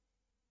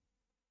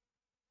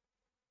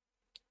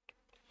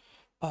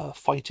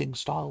 Fighting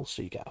style,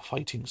 so you get a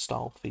fighting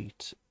style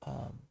feat.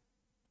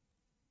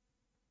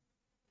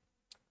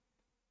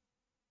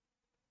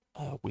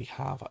 We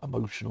have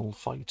Emotional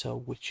Fighter,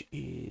 which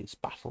is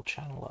Battle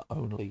Channeler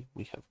only.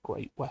 We have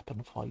Great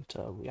Weapon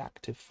Fighter,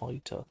 Reactive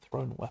Fighter,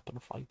 Thrown Weapon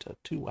Fighter,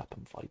 Two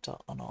Weapon Fighter,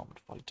 Unarmed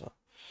Fighter.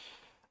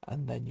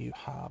 And then you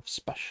have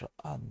special,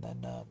 and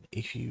then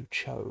if you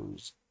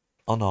chose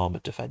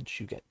Unarmored Defense,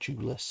 you get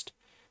Duelist.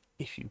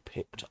 If you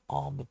picked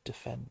Armored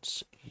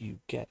Defense, you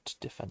get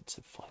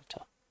Defensive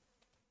Fighter,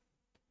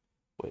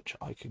 which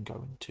I can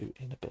go into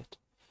in a bit.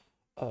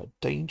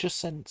 Danger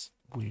Sense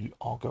we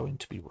are going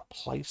to be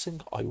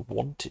replacing. I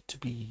want it to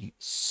be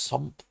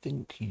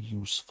something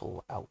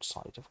useful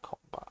outside of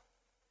combat.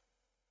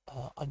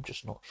 I'm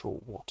just not sure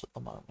what at the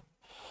moment.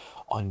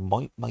 I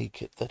might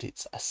make it that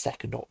it's a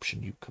second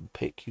option you can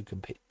pick. You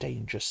can pick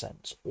Danger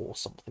Sense or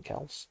something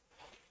else.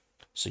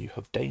 So you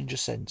have Danger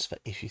Sense for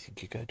if you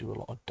think you're going to do a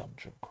lot of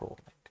dungeon crawling,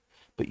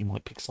 but you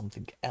might pick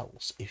something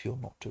else if you're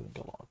not doing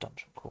a lot of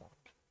dungeon crawling.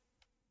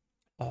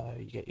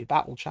 You get your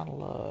Battle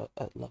Channeler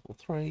at level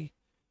 3.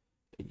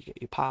 You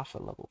get your Path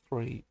at level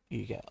 3.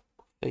 You get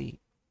feet.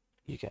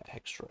 You get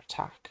extra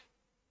attack.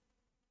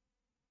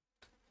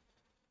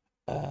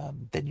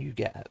 Then you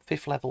get at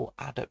 5th level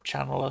Adept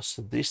Channeler.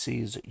 So this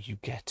is, you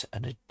get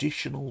an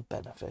additional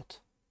benefit.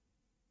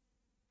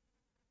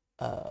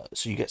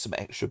 So you get some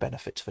extra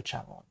benefits for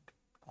channeling.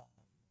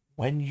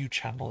 When you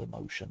channel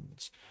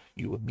emotions,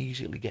 you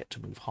immediately get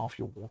to move half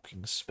your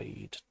walking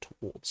speed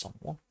towards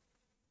someone.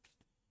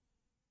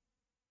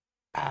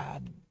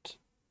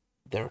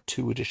 there are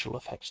 2 additional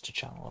effects to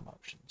channel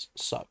emotions.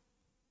 So,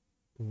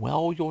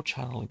 while you're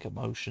channeling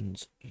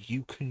emotions,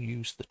 you can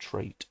use the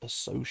trait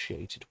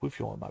associated with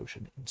your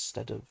emotion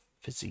instead of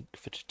physique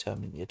for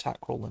determining the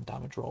attack roll and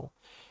damage roll.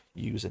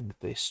 Using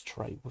this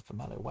trait with the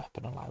melee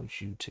weapon allows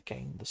you to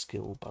gain the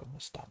skill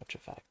bonus damage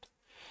effect.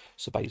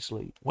 So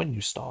basically, when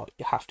you start,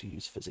 you have to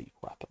use physique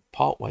weapon.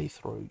 Partway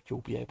through,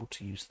 you'll be able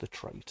to use the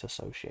trait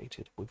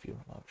associated with your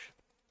emotion.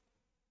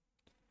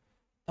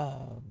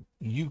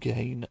 You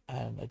gain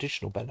an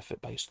additional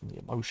benefit based on the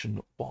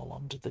emotion while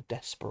under the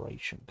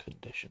desperation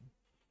condition.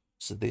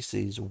 So this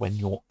is when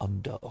you're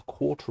under a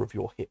quarter of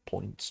your hit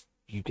points,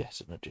 you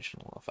get an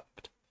additional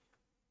effect.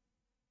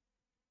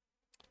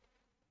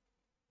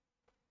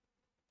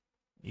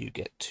 You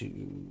get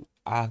to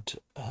add,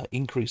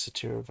 increase the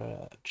tier of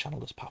a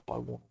channeler's path by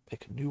 1,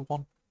 pick a new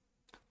one.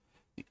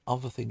 The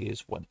other thing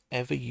is,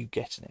 whenever you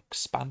get an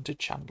expanded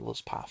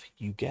channeler's path,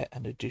 you get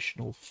an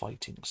additional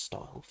fighting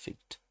style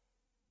feat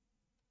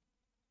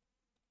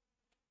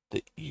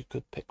that you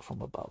could pick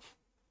from above.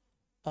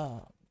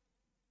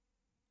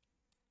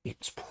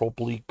 It's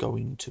probably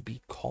going to be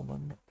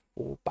common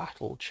for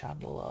battle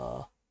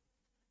channeler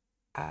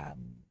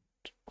and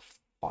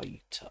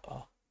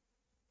fighter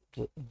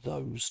that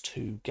those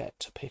 2 get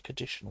to pick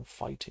additional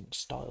fighting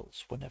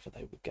styles whenever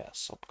they would get a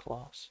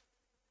subclass.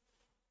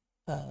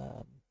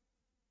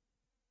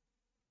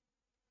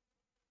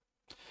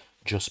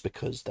 Just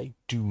because they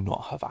do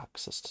not have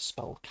access to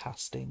spell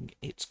casting,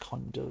 it's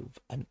kind of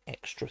an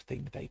extra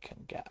thing they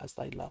can get as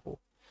they level,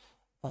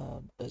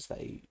 as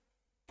they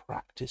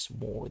practice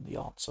more in the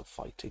arts of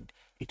fighting.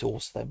 It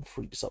also then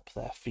frees up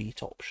their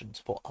feat options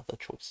for other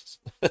choices.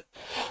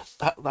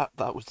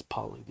 that was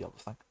partly the other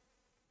thing.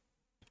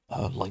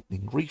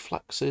 Lightning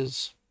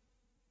reflexes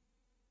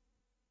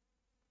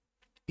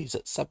is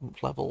at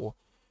 7th level.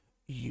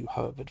 You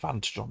have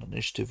advantage on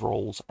initiative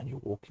rolls, and your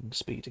walking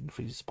speed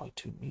increases by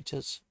 2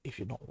 meters if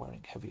you're not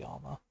wearing heavy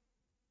armor,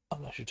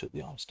 unless you took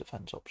the arms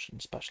defense option,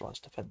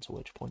 specialized defense, at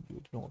which point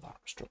you ignore that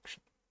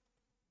restriction.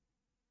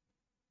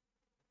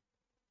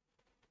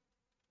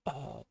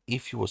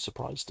 If you were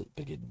surprised at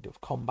the beginning of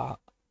combat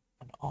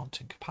and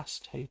aren't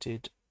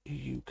incapacitated,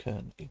 you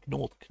can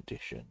ignore the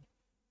condition,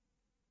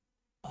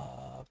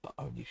 but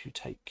only if you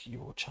take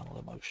your channel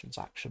emotions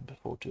action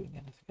before doing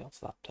anything else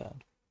that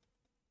turn.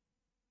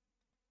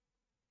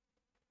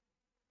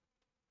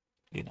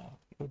 You know,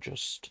 you're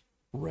just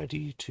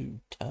ready to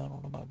turn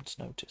on a moment's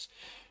notice.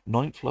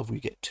 9th level,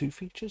 you get 2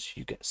 features.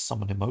 You get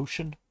Summon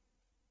Emotion.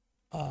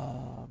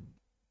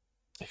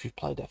 If you've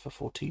played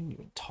FF14, you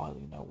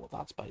entirely know what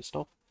that's based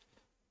off.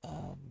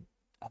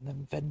 And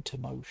then Vent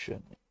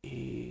Emotion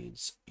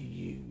is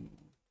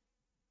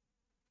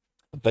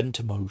Vent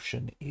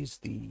Emotion is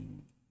the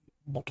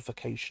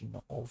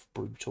modification of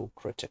Brutal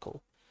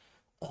Critical.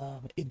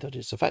 In that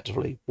it's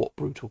effectively what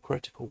Brutal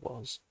Critical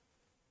was,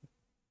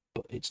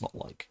 but it's not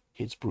like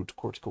hits Brutal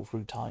Critical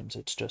 3 times.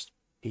 It's just,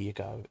 here you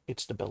go,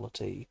 it's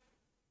stability.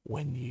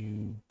 When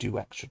you do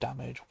extra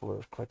damage for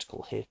a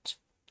critical hit,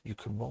 you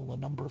can roll a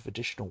number of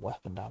additional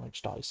weapon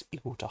damage dice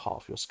equal to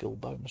half your skill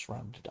bonus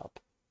rounded up,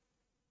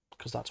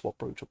 because that's what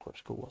Brutal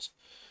Critical was.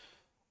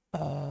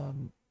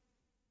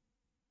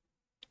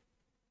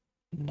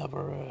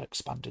 Never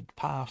expanded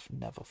path,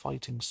 never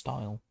fighting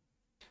style.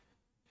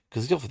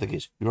 Because the other thing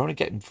is, you're only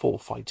getting 4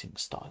 fighting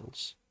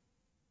styles.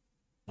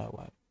 No,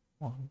 wait.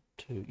 1,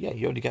 2. Yeah,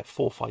 you only get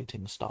 4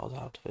 fighting styles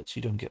out of it, so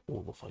you don't get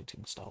all the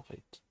fighting style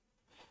feats.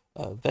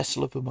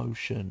 Vessel of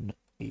Emotion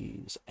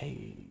is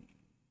a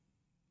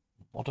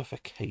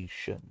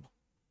modification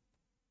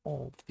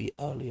of the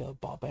earlier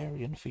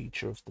Barbarian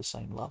feature of the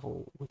same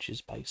level, which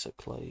is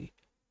basically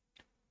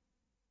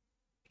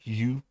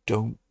you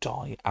don't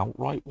die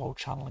outright while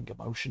channeling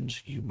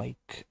emotions. You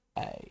make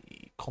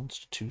a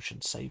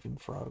Constitution saving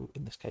throw,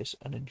 in this case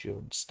an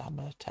Endurance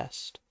Stamina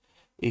test.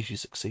 If you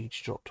succeed,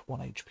 you drop to 1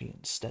 HP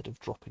instead of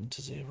dropping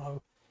to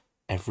 0.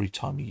 Every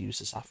time you use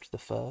this after the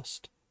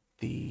first,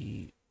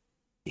 the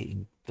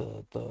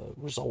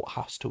result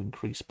has to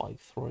increase by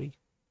 3.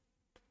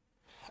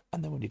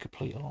 And then when you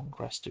complete a long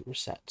rest, it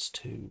resets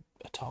to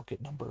a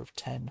target number of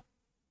 10.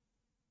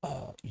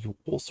 You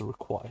also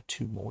require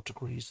 2 more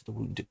degrees of the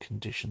wounded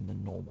condition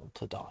than normal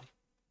to die.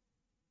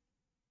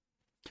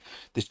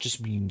 This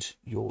just means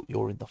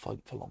you're in the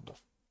fight for longer.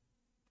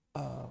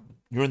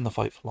 You're in the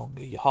fight for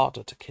longer, you're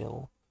harder to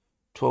kill.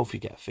 12th you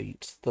get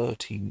feats,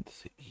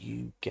 13th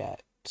you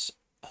get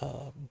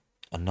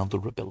another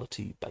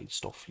ability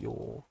based off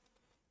your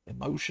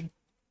emotion.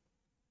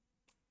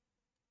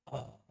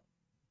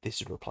 This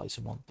is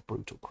replacing one of the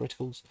Brutal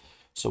Criticals.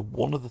 So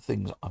one of the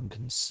things I'm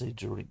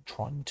considering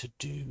trying to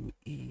do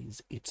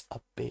is, it's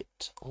a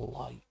bit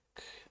like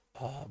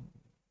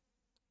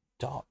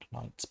Dark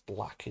Knight's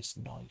Blackest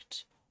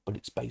Night, but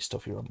it's based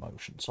off your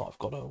emotion, so I've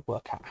got to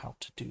work out how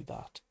to do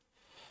that.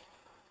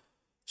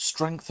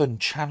 Strengthen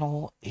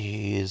Channel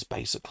is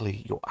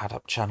basically your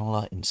adept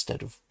channeler,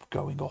 instead of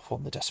going off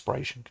on the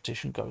desperation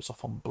condition, goes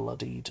off on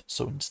bloodied,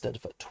 so instead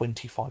of at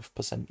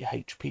 25% your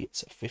HP,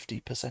 it's at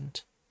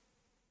 50%.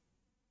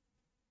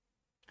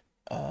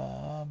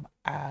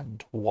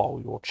 and while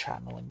you're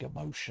channeling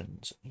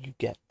emotions, you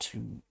get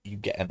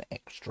an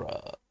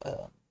extra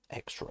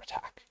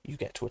attack. You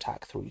get to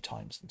attack 3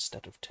 times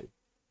instead of 2.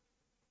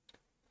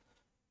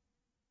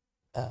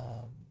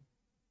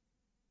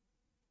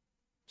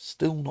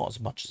 Still not as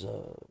much as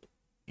a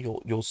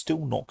you're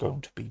still not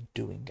going to be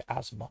doing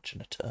as much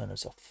in a turn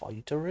as a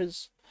fighter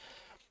is,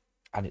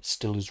 and it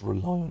still is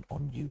reliant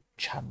on you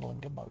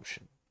channeling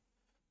emotion.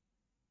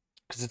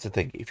 Because it's the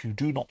thing, if you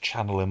do not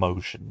channel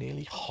emotion,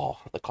 nearly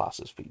half of the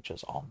class's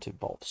features aren't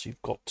involved, so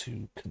you've got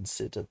to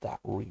consider that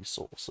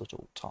resource at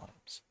all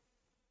times.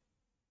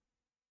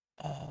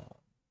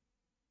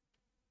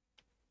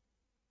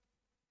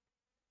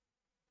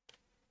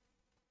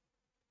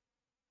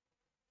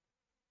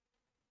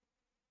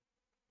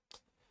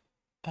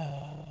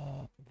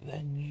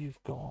 Then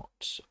you've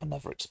got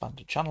another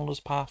expanded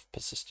channeler's path,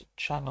 persistent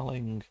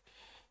channeling,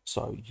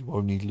 so you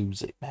only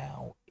lose it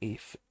now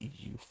if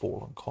you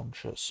fall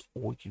unconscious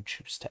or you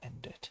choose to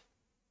end it.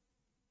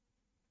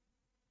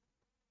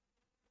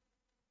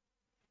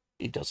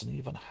 It doesn't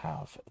even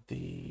have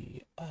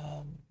the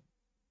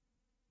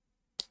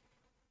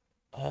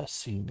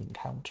scene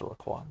encounter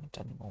requirement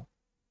anymore.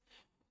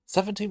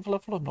 17th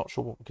level, I'm not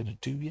sure what we're going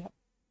to do yet.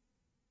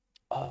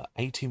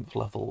 18th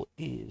level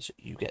is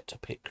you get to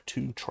pick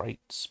 2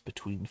 traits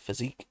between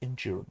physique,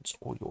 endurance,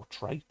 or your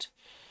trait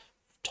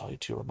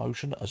tied to your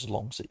emotion, as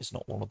long as it is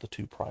not one of the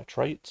 2 prior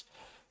traits.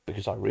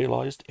 Because I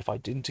realised if I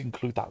didn't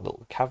include that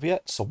little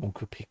caveat, someone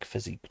could pick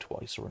physique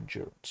twice or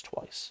endurance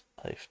twice,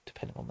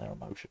 depending on their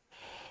emotion.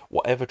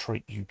 Whatever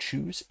trait you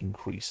choose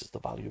increases the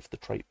value of the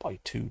trait by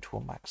 2 to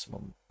a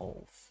maximum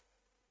of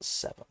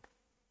 7.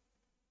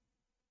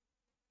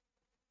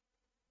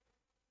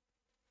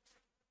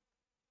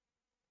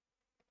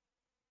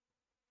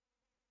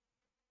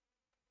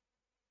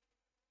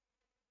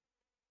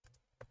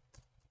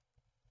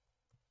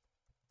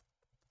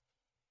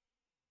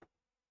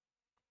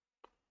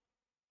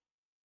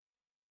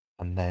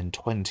 And then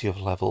 20th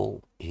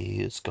level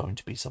is going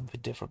to be something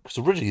different. Because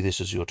originally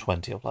this is your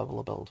 20th level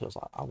ability. I was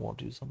like, I want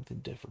to do something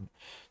different.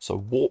 So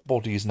Warp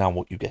Body is now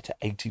what you get at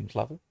 18th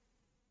level.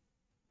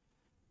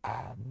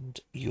 And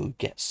you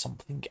get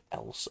something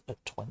else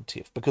at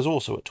 20th. Because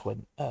also at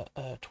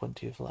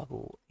 20th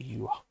level,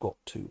 you have got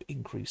to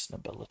increase an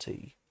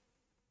ability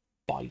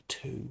by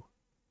 2.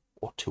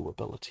 Or 2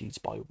 abilities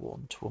by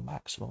 1 to a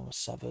maximum of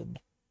 7.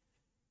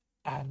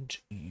 And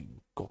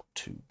you got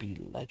to be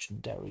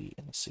legendary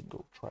in a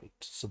single trait.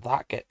 So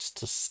that gets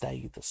to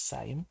stay the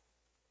same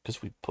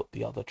because we put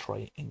the other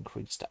trait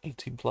increase to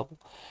 18th level,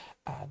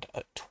 and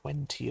at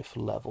 20th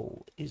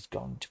level is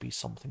going to be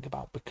something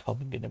about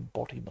becoming an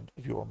embodiment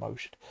of your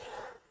emotion.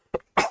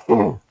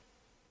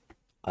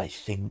 I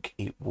think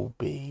it will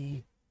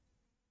be,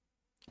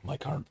 my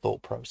current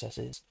thought process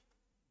is,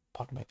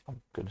 pardon me,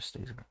 I'm going to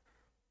sneeze again.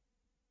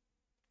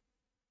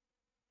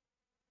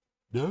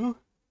 No?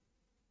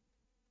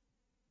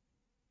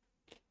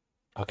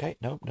 Okay,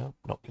 no,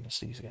 not going to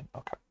sneeze again.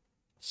 Okay.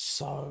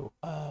 So,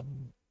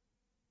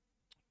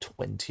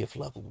 20th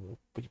level will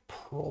be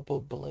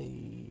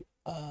probably,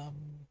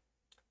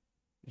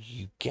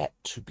 you get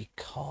to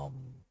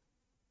become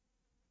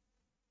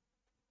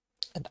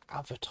an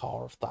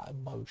avatar of that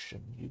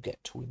emotion. You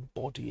get to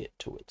embody it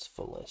to its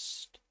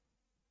fullest.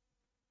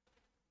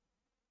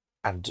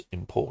 And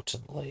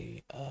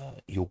importantly,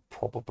 you'll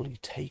probably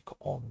take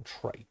on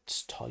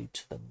traits tied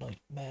to the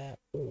nightmare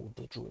or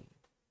the dream.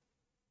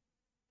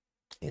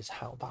 Is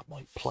how that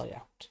might play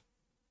out.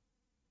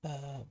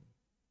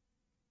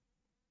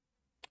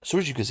 So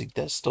as you can see,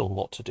 there's still a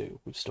lot to do.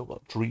 We've still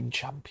got Dream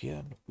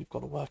Champion. We've got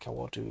to work out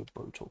what to do a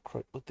brutal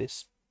crit with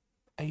this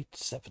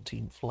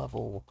 17th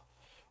level.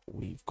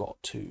 We've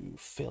got to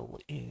fill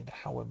in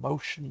how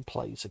emotion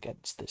plays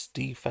against this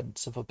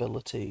defensive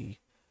ability.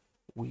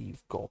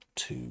 We've got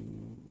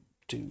to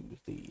do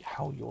the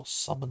how your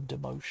summoned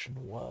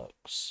emotion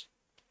works.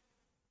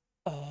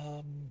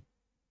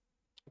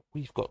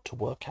 We've got to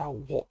work out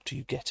what do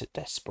you get at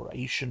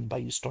desperation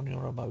based on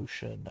your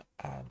emotion,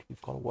 and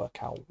we've got to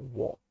work out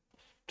what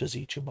does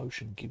each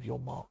emotion give your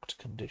marked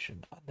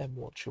condition, and then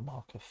what's your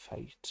mark of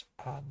fate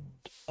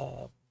and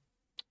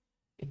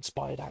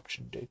inspired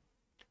action do.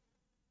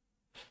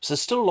 So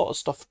there's still a lot of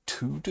stuff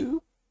to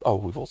do. Oh,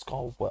 we've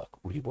also got to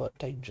rework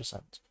Danger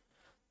Sense.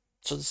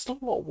 So there's still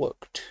a lot of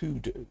work to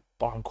do,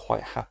 but I'm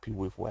quite happy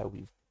with where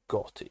we've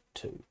got it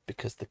to,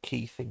 because the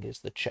key thing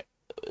is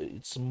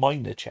it's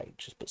minor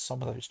changes, but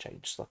some of those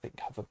changes I think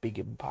have a big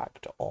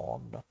impact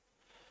on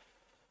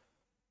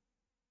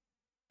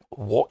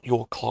what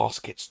your class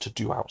gets to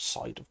do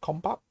outside of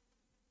combat.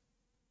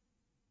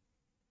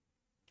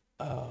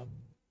 I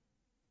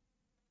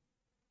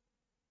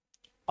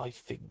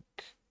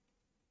think,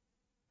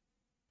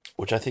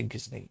 which I think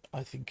is neat.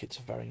 I think it's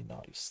very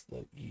nice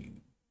that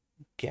you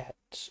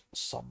get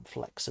some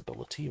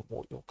flexibility in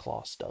what your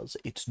class does.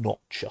 It's not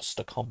just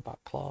a combat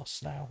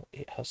class now,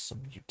 it has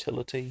some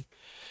utility.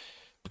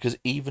 Because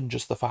even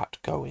just the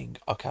fact going,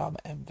 okay, I'm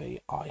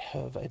MV, I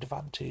have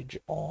advantage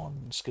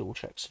on skill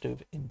checks to do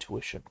with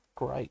intuition.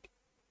 Great.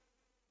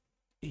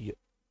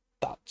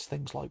 It's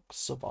things like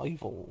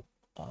survival,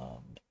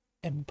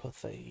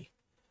 empathy,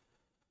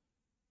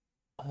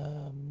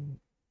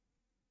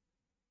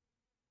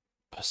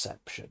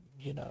 perception.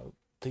 You know,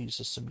 these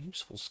are some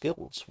useful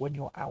skills when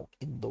you're out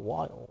in the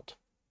wild.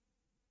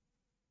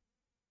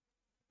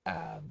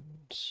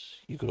 And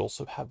you could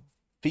also have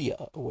fear,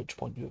 at which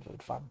point you have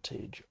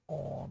advantage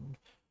on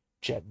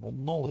general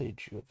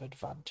knowledge, you have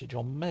advantage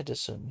on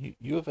medicine,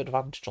 you have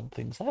advantage on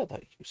things there that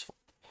are useful.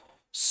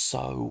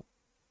 So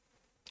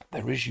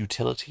there is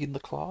utility in the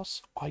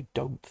class. I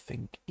don't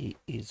think it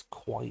is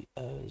quite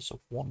as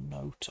one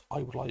note.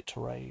 I would like to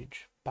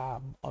rage,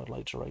 bam, I would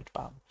like to rage,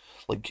 bam.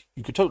 Like,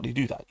 you could totally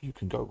do that. You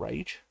can go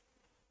rage.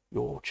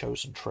 Your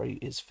chosen trait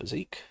is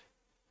physique.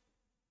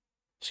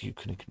 So you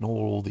can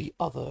ignore all the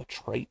other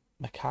trait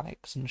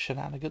mechanics and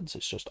shenanigans.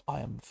 It's just, I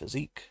am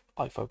physique.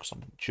 I focus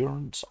on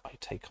endurance. I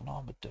take on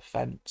armored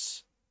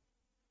defense.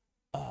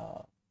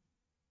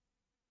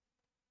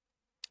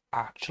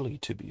 Actually,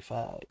 to be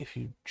fair, if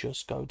you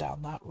just go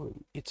down that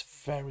route, it's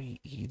very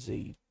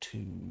easy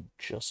to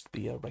just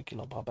be a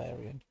regular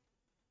barbarian.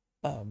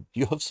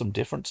 You have some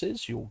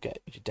differences. You'll get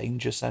your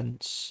danger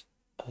sense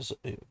as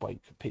well. You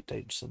can pick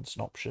danger sense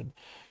an option.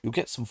 You'll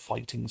get some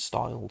fighting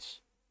styles.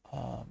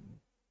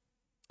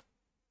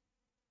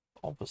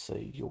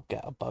 Obviously, you'll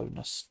get a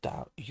bonus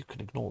down. You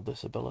can ignore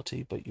this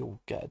ability, but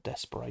you'll get a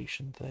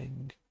desperation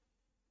thing.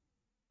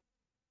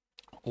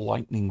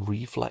 Lightning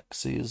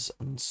reflexes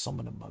and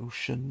summon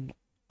emotion.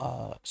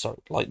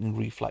 Lightning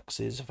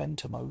reflexes,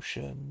 vent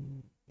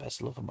emotion,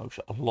 vessel of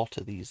emotion. A lot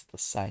of these are the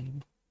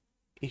same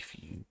if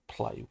you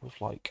play with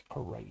like a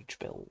rage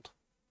build.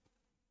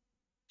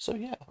 So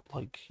yeah,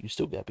 like you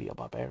still get to be a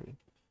barbarian.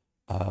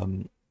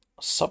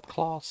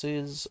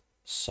 Subclasses.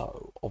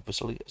 So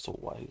obviously, as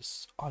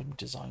always, I'm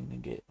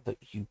designing it that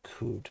you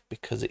could,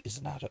 because it is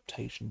an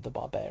adaptation of the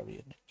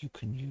barbarian, you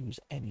can use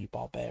any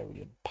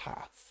barbarian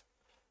path.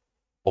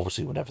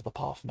 Obviously, whenever the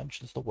path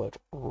mentions the word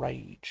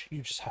rage,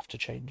 you just have to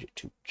change it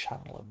to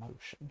channel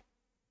emotion.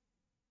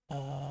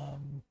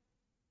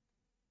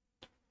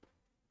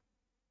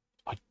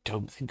 I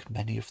don't think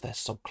many of their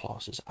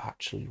subclasses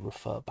actually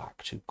refer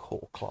back to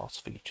core class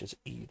features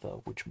either,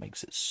 which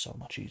makes it so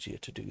much easier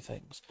to do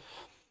things.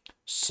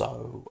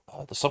 So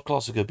the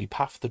subclass are going to be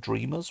Path the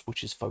Dreamers,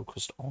 which is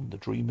focused on the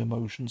dream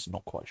emotions.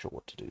 Not quite sure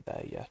what to do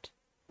there yet.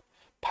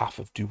 Path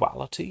of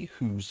Duality,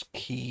 whose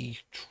key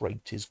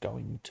trait is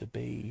going to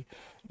be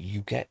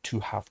you get to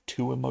have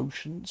two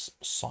emotions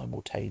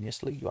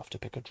simultaneously. You have to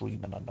pick a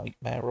dream and a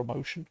nightmare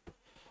emotion.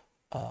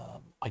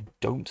 I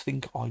don't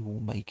think I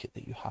will make it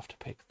that you have to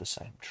pick the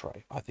same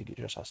trait. I think it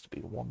just has to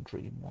be one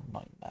dream, one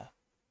nightmare.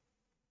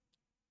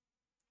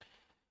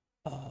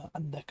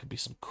 And there could be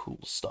some cool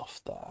stuff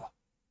there.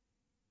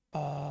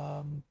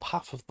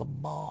 Path of the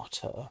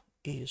Martyr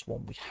is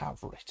one we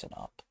have written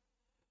up.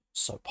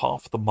 So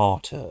Path of the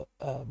Martyr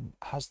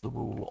has the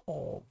rule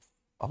of,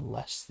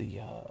 unless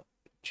the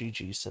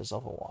GG says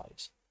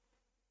otherwise,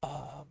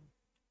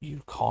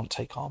 you can't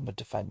take armor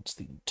defense.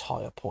 The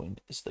entire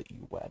point is that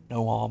you wear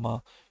no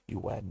armor, you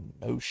wear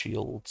no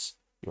shields.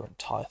 Your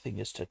entire thing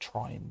is to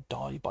try and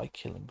die by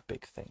killing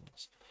big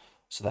things.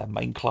 So their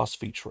main class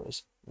feature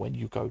is when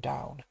you go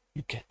down,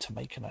 you get to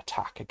make an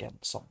attack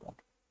against someone.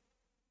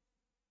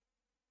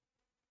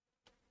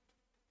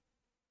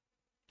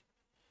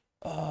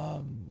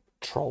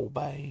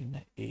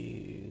 Trollbane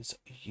is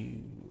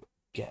you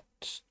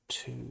get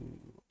to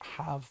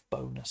have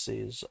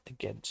bonuses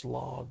against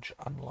large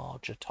and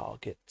larger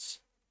targets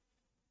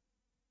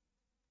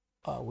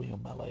with your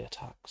melee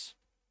attacks.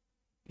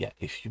 Yeah,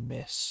 if you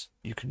miss,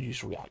 you can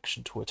use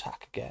reaction to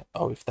attack again.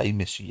 Oh, if they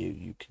miss you,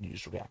 you can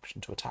use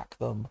reaction to attack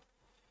them.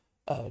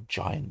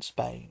 Giant's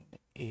Bane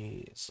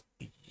is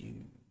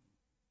you.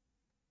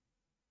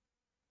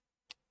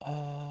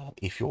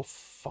 If you're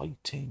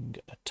fighting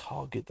a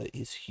target that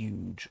is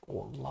huge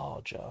or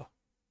larger,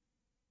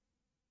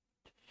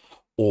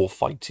 or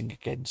fighting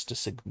against a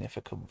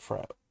significant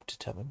threat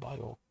determined by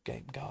your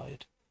game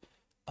guide,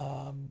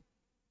 and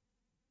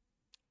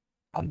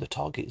the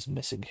target is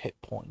missing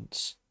hit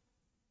points,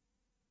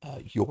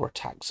 your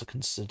attacks are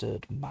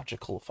considered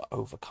magical for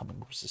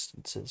overcoming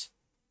resistances,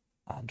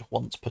 and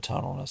once per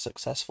turn on a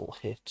successful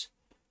hit,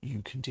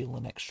 you can deal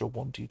an extra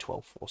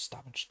 1d12 force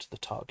damage to the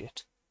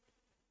target.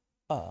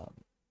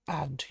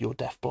 And your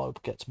death blow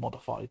gets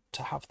modified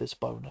to have this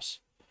bonus.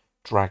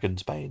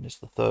 Dragon's Bane is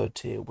the third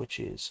tier, which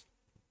is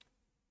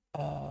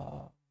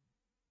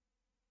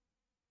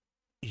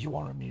you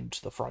are immune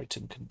to the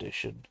frightened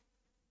condition.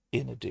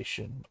 In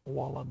addition,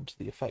 while under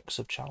the effects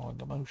of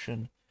channeling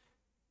emotion,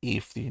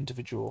 if the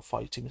individual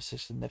fighting is a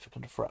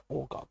significant threat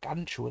or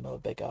gargantuan or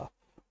bigger,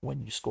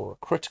 when you score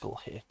a critical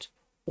hit,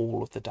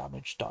 all of the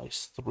damage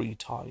dice 3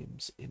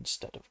 times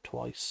instead of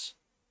twice.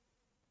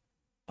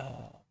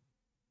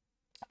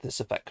 This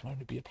effect can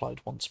only be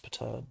applied once per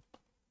turn,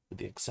 with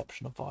the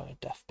exception of via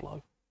death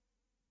blow.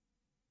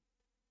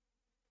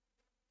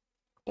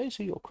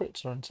 Basically, your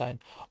crits are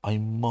insane. I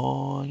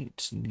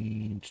might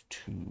need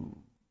to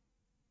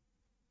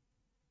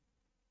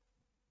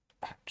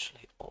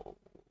actually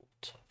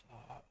alter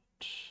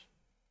that.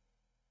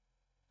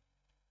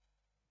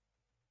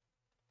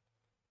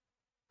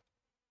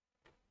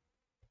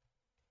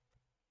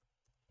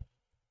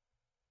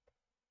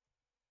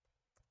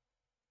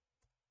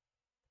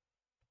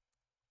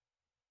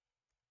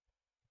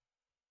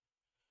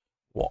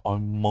 What I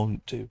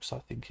might do, because I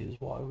think is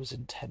what I was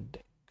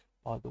intending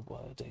by the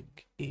wording,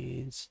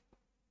 is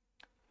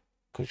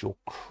because your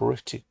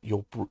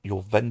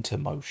vent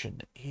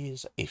emotion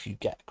is if you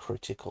get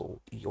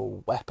critical,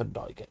 your weapon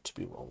die get to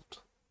be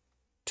rolled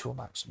to a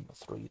maximum of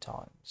 3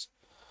 times.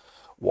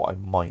 What I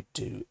might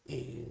do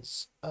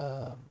is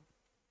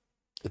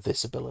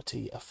this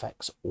ability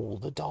affects all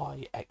the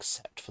die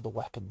except for the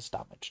weapons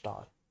damage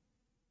die,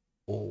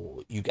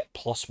 or you get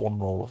 +1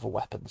 roll of a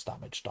weapons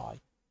damage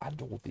die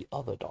and all the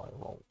other die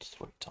rolled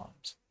 3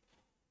 times.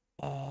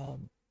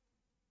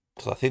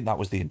 Because I think that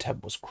was the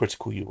intent, was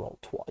critical you roll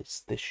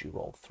twice, this you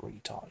roll 3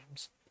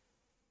 times.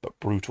 But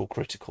brutal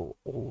critical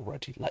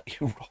already let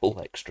you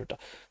roll extra die.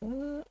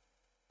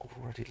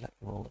 Already let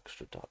you roll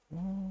extra die.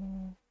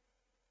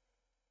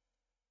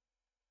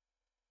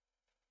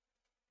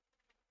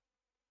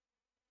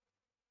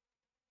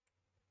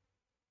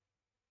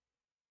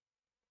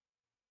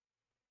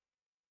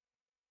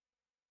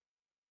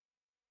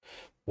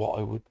 What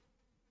I would...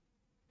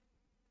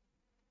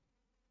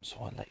 So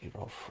I let you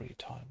roll 3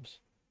 times.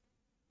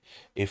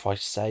 If I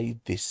say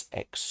this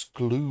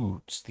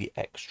excludes the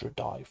extra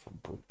die from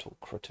brutal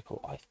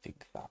critical, I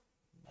think that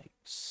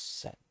makes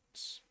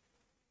sense.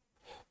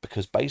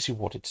 Because basically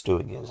what it's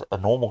doing is a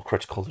normal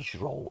critical is you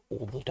roll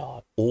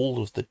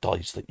all of the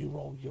dice that you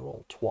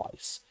roll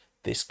twice.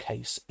 This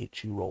case,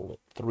 it's you roll it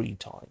 3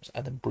 times,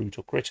 and then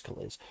brutal critical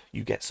is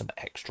you get some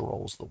extra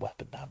rolls of the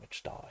weapon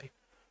damage die.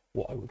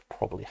 What I would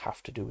probably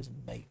have to do is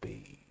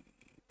maybe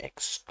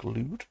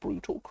exclude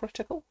brutal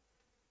critical.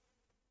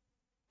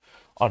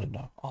 I don't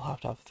know. I'll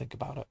have to have a think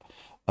about it.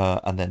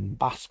 And then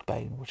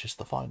Baskbane, which is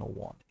the final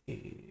one,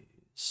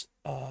 is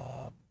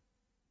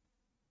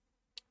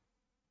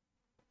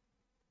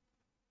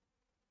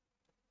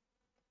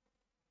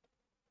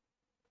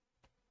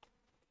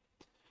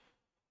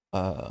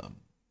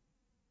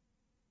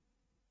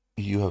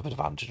you have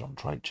advantage on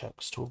trait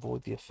checks to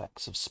avoid the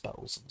effects of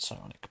spells and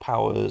psionic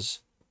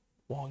powers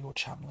while you're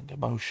channeling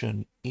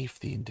emotion. If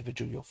the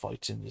individual you're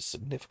fighting is a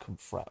significant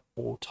threat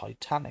or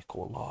titanic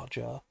or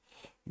larger,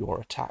 your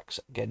attacks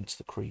against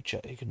the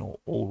creature ignore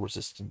all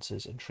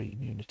resistances and treat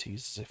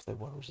immunities as if they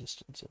were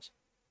resistances.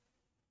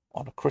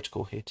 On a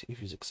critical hit,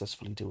 if you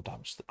successfully deal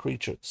damage to the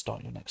creature at the start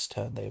of your next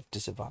turn, they have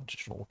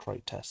disadvantage on all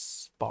trait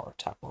tests, bar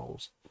attack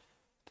rolls.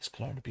 This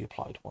can only be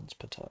applied once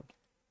per turn.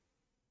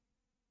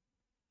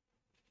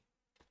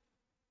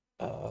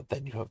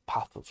 Then you have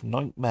Path of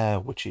Nightmare,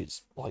 which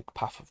is like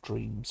Path of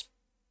Dreams,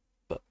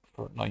 but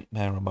for a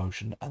nightmare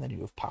emotion. And then you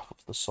have Path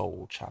of the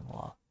Soul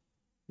Channeler,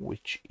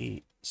 which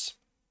is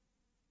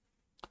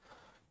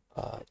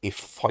if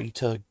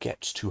Fighter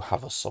gets to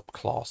have a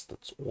subclass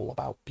that's all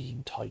about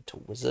being tied to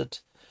Wizard,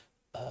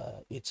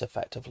 it's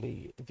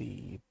effectively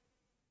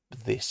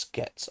this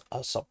gets a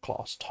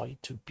subclass tied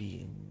to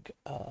being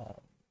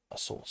a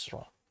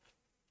sorcerer.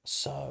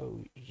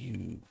 So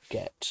you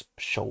get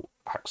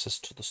access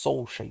to the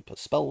Soul Shaper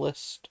spell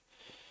list.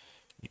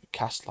 You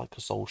cast like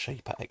a Soul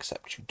Shaper,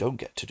 except you don't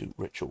get to do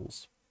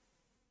rituals.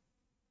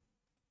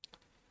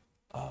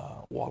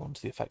 While under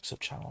the effects of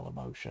Channel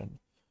Emotion,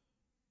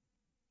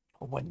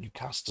 when you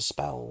cast a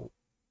spell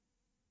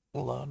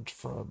learned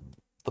from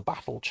the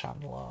Battle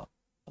Channeler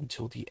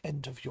until the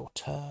end of your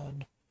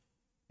turn,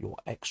 your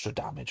extra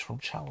damage from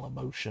Channel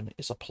Emotion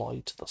is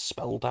applied to the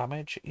spell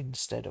damage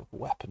instead of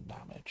weapon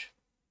damage.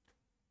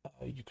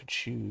 You could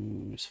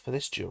choose for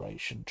this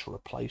duration to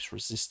replace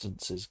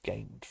resistances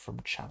gained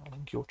from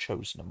channeling your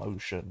chosen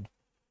emotion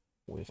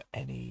with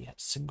any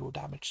single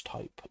damage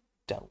type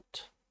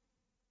dealt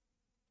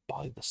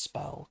by the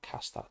spell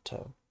cast that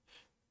turn.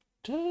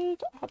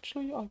 Did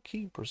actually I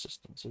keep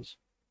resistances?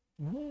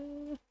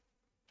 Channel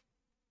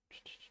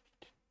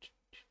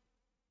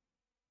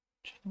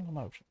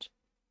emotions.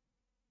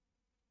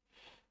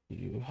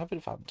 You have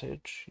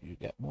advantage, you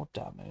get more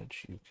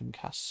damage, you can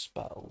cast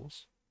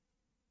spells.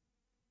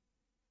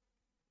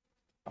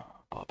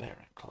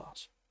 Barbarian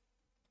class.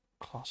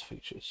 Class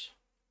features.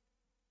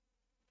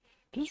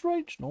 Does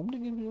rage normally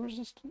give you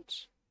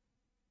resistance?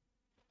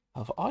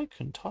 Have I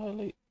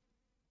entirely...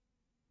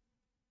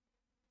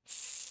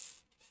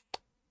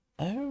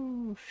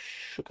 Oh,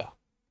 sugar.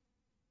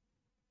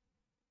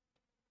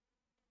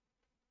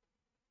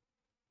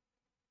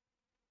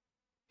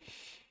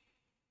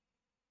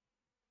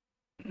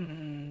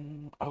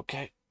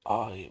 Okay,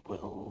 I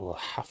will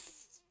have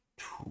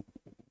to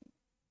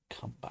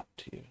come back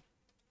to you.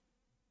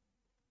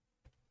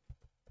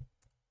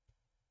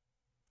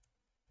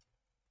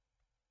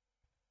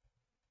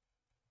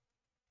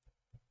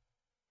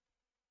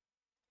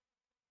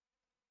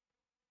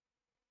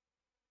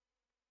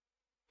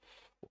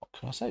 What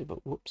can I say?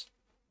 But whoops.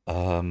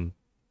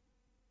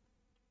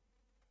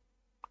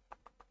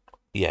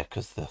 Yeah,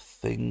 because the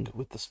thing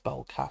with the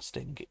spell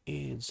casting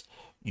is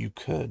you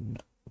can,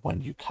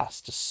 when you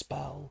cast a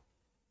spell,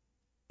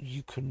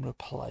 you can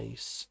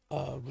replace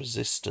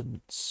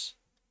resistance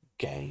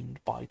gained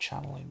by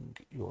channeling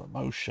your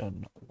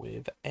emotion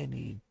with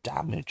any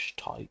damage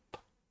type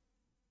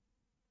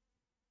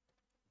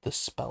the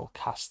spell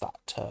cast that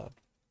turn.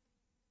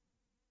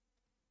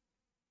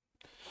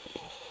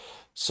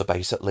 So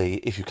basically,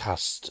 if you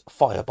cast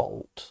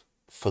Firebolt,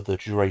 for the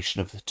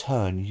duration of the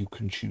turn, you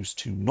can choose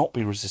to not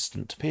be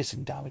resistant to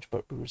piercing damage,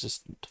 but be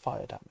resistant to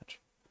fire damage.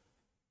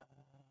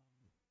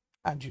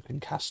 And you can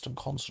cast and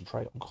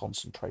concentrate on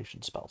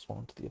concentration spells while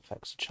under the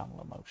effects of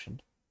Channel Emotion.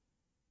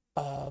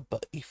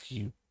 But if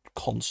you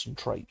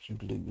concentrate, you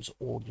lose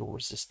all your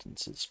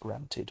resistances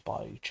granted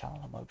by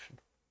Channel Emotion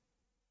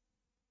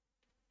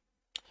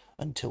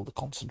until the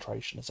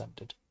concentration is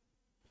ended.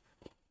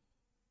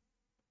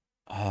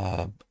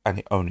 And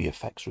it only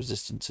affects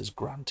resistances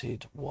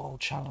granted while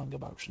channeling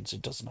emotions.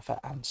 It doesn't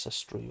affect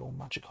ancestry or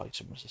magic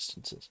item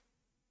resistances.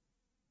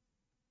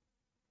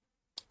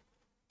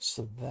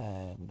 So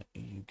then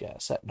you get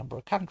a set number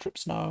of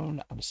cantrips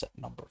known and a set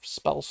number of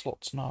spell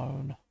slots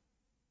known.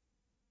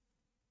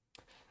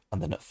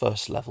 And then at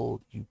first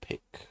level, you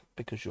pick,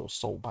 because you're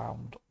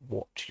soulbound,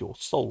 what your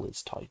soul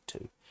is tied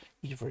to.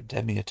 Either a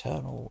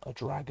demi-eternal, a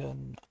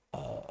dragon,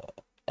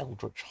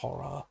 eldritch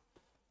horror,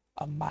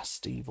 a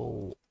masked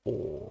evil,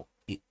 or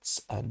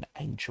it's an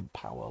ancient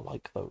power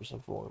like those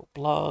of royal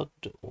blood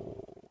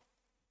or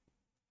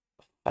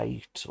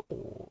fate,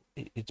 or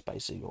it's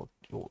basically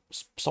your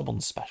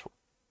someone special.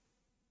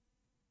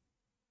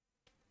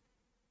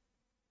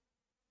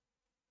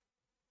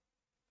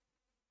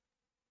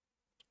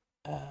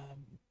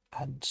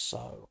 And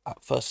so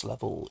at first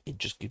level, it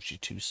just gives you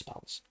 2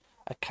 spells,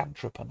 a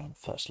cantrip and a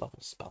first level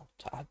spell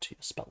to add to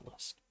your spell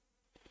list.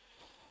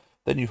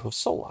 Then you have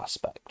Soul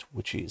Aspect,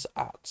 which is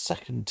at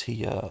second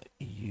tier,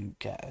 you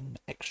get an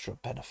extra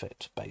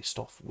benefit based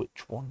off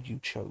which one you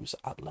chose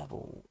at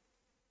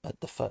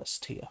the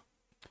first tier.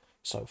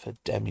 So for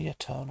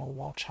Demi-Eternal,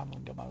 while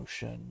channeling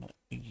emotion,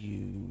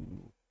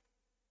 you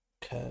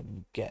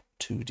can get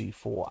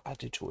 2d4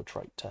 added to a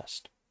trait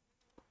test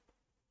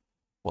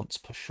once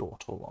per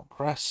short or long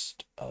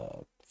rest.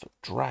 For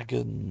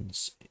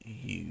dragons,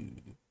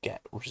 you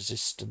get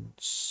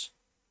resistance.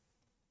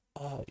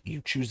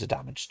 You choose a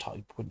damage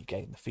type when you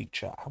gain the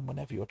feature, and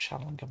whenever you're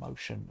channeling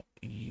emotion,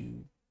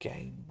 you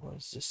gain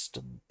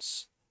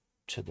resistance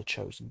to the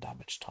chosen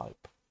damage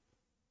type.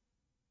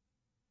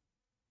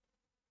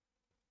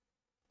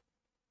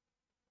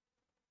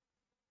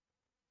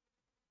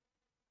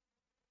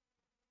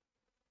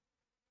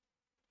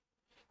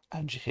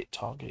 And your hit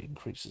target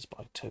increases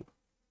by 2.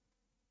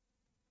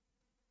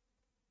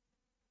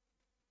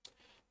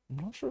 I'm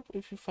not sure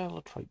if you fail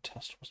a trait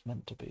test was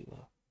meant to be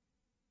there.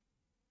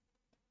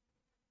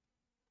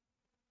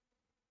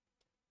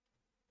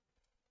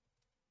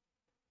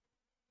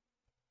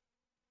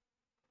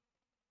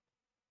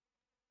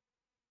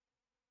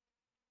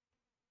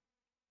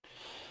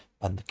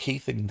 And the key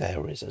thing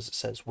there is, as it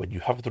says, when you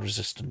have the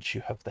resistance,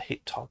 you have the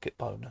hit target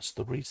bonus.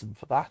 The reason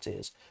for that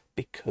is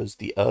because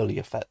the early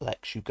effect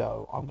lets you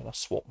go, I'm going to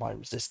swap my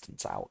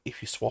resistance out.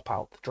 If you swap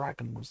out the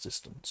dragon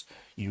resistance,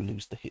 you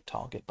lose the hit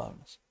target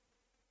bonus.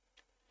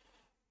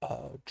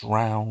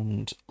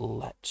 Drowned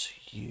lets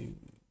you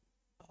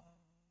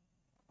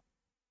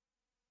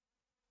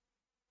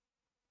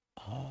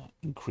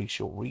increase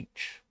your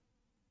reach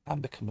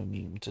and become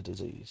immune to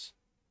disease.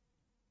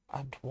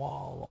 And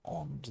while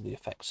on the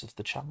effects of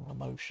the channel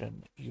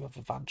emotion, you have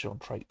advantage on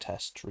trait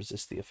tests to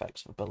resist the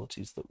effects of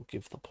abilities that would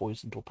give the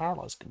poisoned or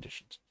paralyzed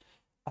conditions,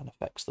 and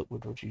effects that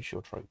would reduce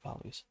your trait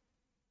values.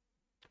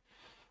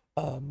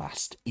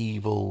 Masked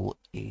Evil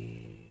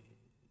is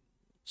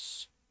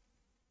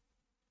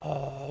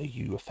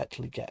you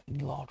effectively get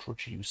enlarge,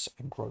 reduce,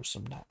 and grow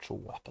some natural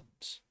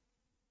weapons.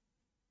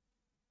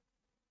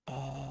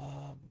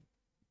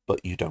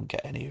 But you don't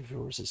get any of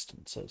your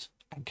resistances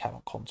and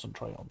cannot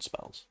concentrate on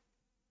spells.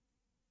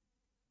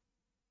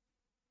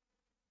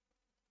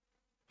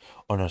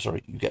 Oh no,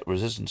 sorry, you get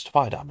resistance to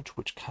fire damage,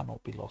 which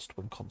cannot be lost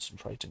when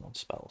concentrating on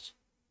spells.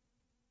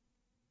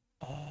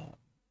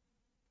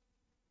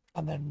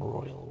 And then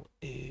Royal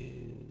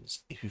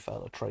is, if you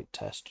fail a trait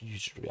test,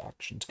 use your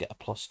reaction to get a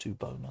 +2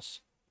 bonus.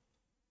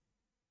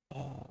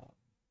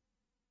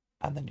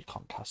 And then you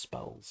can't cast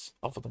spells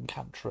other than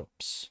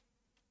cantrips,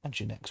 and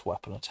your next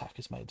weapon attack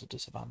is made a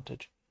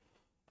disadvantage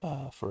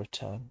for a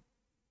turn.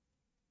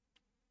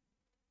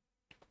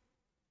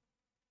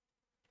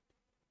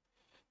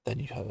 Then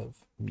you have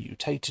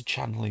Mutated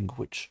Channeling,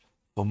 which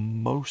for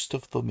most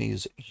of them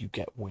is you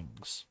get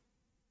wings.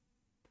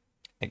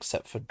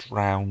 Except for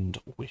Drowned,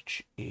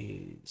 which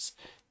is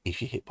if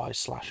you hit by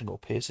slashing or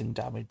piercing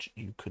damage,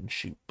 you can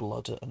shoot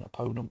blood at an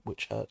opponent,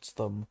 which hurts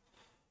them.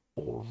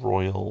 Or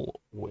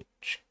Royal,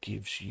 which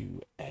gives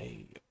you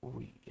a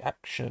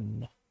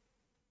reaction.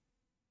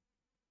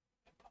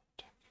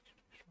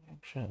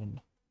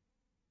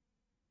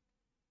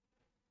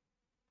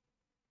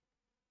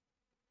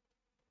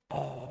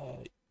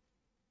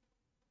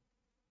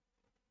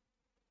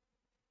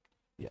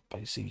 Yeah,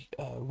 basically,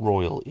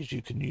 Royal is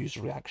you can use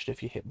a reaction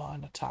if you hit by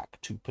an attack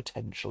to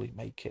potentially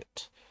make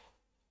it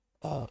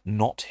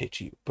not hit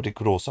you, but it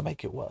could also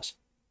make it worse,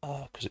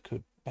 because it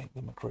could make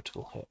them a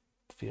critical hit,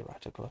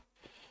 theoretically.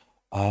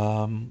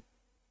 There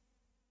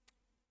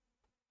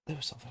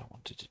was something I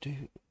wanted to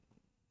do.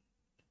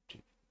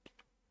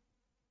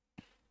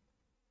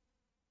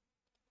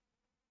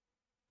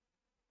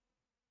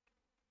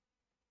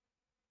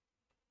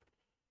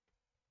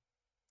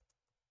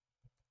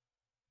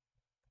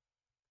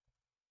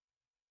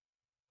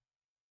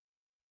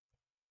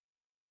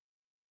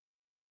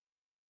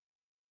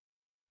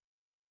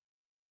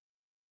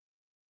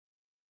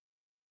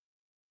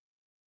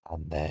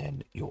 And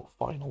then your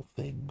final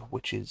thing,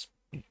 which is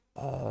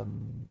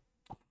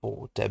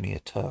for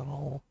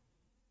Demi-Eternal,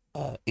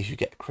 if you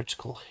get a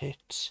critical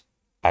hit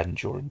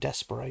and you're in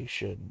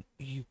desperation,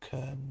 you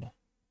can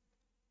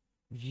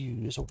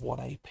use a 1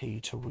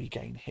 AP to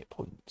regain hit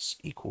points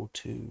equal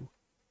to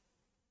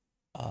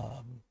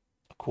a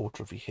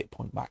quarter of your hit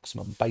point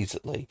maximum.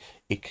 Basically,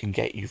 it can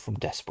get you from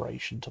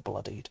desperation to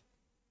bloodied,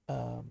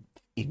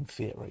 in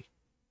theory.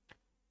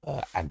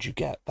 And you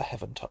get the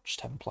Heaven Touch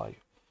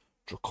template.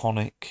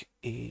 Draconic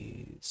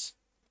is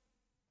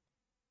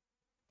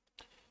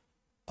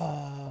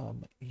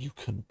you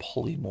can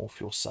polymorph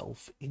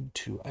yourself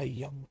into a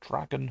young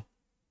dragon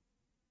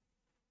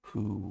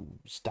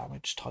whose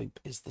damage type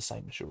is the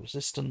same as your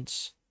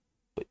resistance,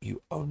 but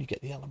you only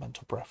get the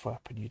elemental breath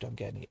weapon, you don't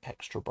get any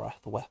extra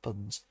breath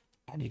weapons,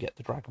 and you get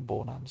the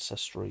Dragonborn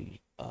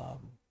ancestry.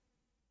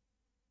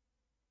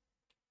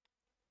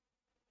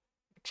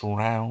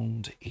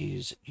 Drowned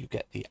is you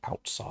get the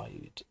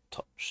outside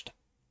touched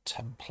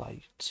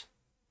template,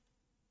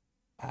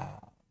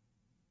 and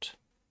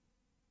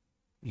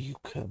you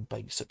can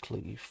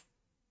basically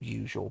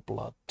use your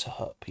blood to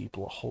hurt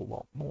people a whole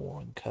lot more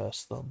and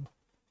curse them.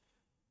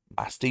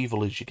 Masked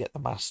Evil is you get the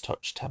Mass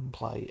Touch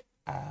template,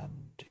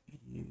 and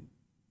you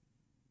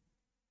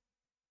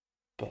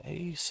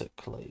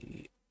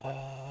basically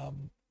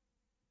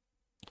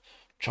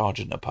charge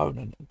an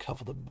opponent and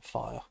cover them with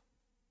fire.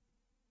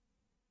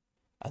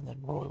 And then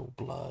Royal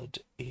Blood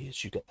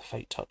is you get the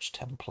Fate Touch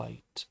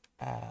template,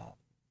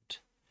 and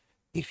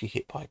if you're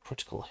hit by a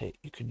critical hit,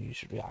 you can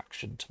use your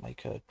reaction to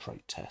make a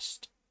trait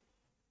test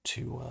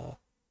to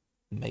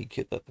make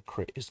it that the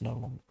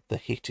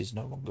hit is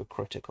no longer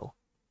critical.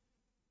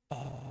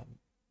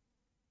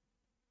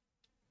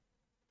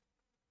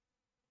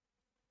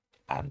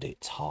 And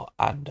it's hard.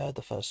 And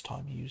the first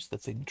time you use the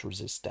thing to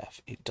resist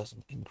death, it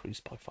doesn't increase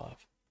by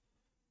 5.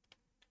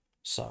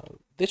 So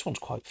this one's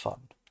quite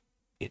fun.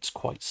 It's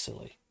quite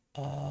silly.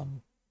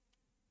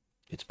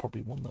 It's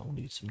probably one that will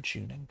need some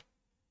tuning,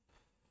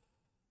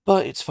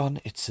 but it's fun.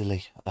 It's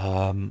silly.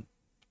 And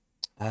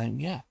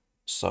yeah.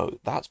 So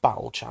that's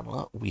Battle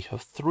Channeler. We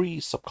have 3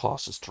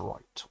 subclasses to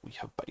write. We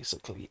have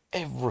basically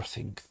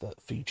everything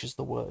that features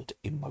the word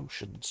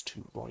emotions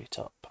to write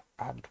up,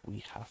 and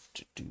we have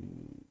to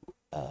do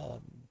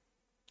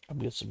and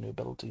we have some new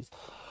abilities,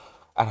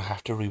 and I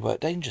have to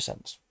rework Danger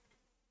Sense.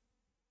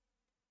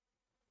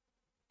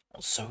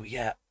 So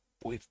yeah,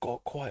 we've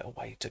got quite a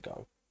way to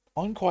go.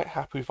 I'm quite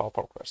happy with our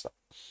progress though.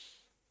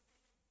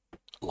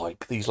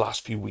 Like, these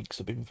last few weeks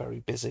have been very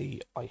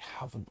busy. I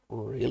haven't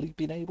really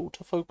been able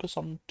to focus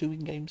on doing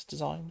games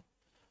design.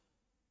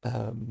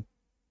 The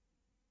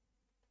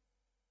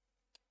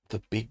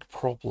big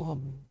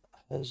problem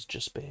has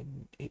just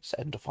been it's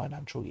end of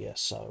financial year,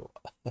 so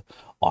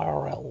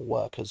IRL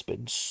work has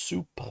been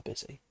super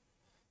busy.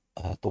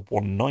 The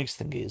one nice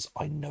thing is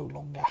I no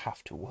longer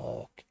have to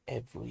work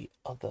every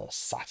other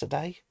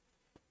Saturday,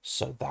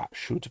 so that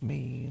should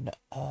mean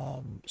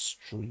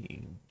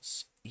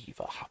streams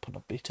either happen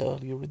a bit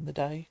earlier in the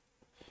day.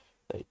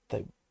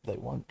 They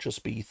won't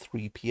just be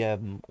 3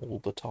 p.m. all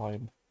the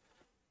time.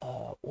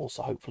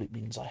 Also, hopefully it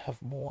means I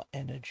have more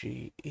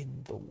energy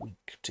in the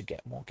week to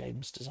get more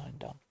games design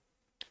done.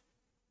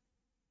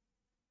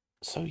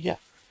 So yeah,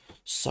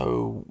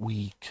 so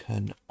we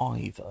can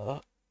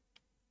either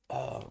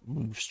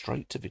move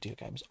straight to video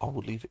games. I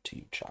will leave it to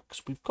you, chat,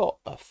 because we've got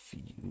a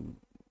few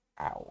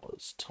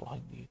hours till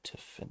I need to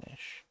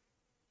finish.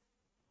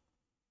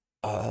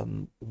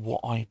 What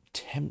I'm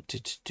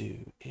tempted to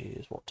do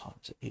is, what time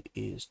is it? It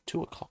is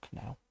 2 o'clock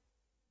now.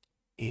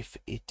 If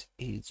it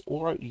is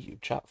all right with you,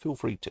 chat, feel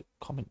free to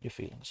comment your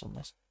feelings on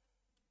this.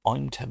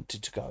 I'm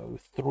tempted to go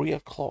 3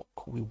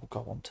 o'clock. We will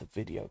go on to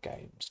video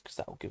games because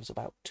that will give us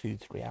about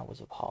 2-3 hours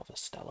of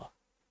Harvestella.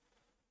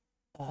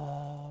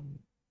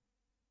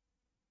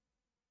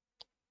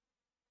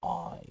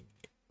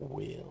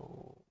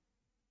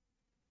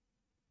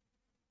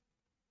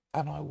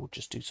 I will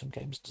just do some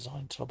games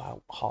design till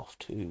about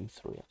 2:30,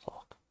 3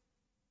 o'clock.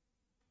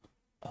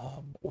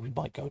 Or we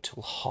might go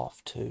till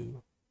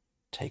 2:30,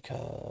 take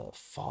a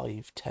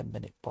 5-10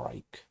 minute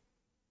break.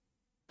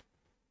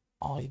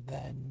 I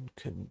then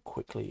can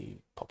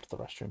quickly pop to the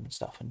restroom and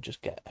stuff and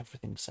just get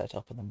everything set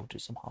up, and then we'll do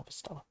some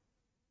Harvestella.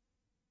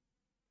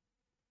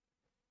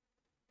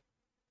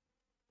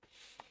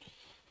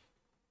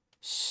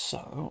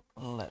 So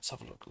let's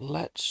have a look.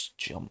 Let's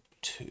jump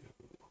to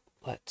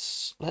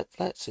let's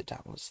sit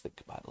down. Let's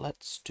think about it.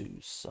 Let's do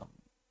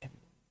some.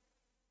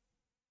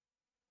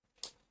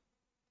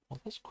 Well,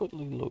 let's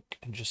quickly look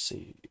and just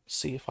see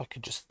if I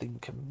could just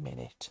think a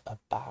minute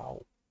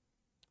about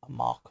a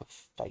Mark of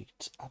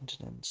Fate and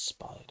an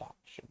inspired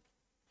action.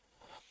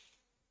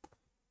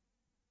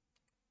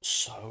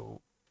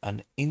 So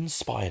an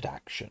inspired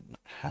action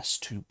has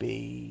to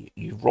be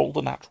you roll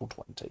the natural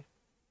 20.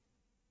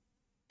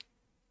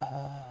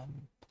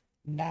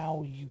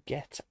 Now you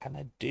get an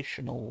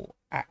additional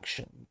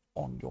action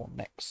on your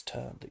next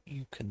turn that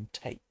you can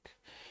take,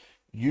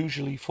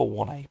 usually for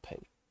 1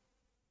 AP.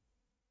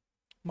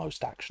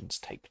 Most actions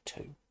take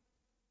 2.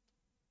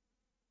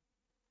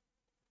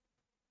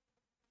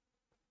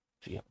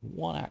 So you get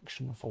one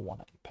action for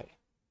one AP.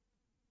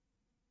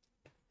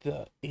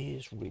 That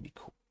is really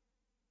cool.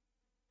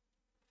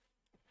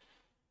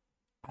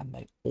 And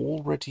they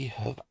already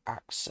have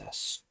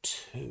access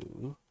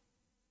to...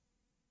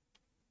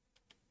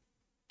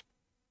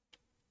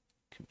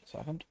 Give me a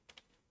second.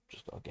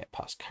 Just got to get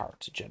past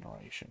character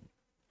generation.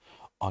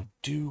 I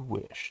do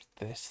wish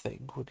this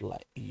thing would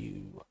let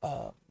you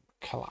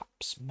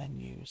collapse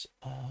menus.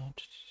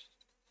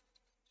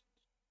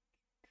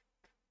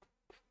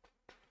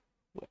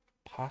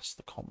 Past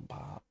the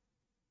combat,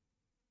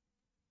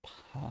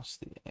 past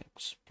the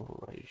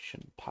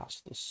exploration,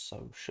 past the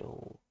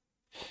social.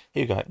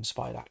 Here you go,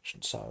 inspired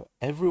action. So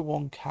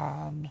everyone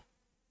can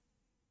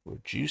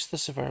reduce the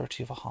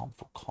severity of a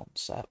harmful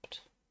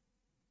concept.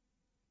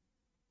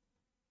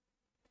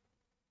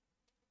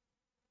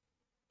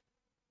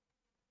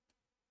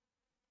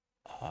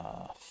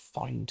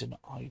 Find an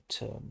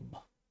item.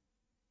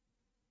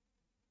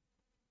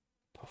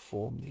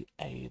 Perform the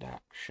aid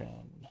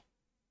action.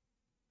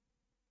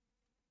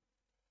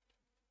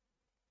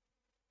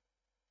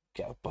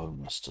 Get a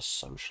bonus to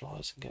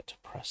socialize and get to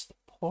press the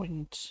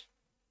point.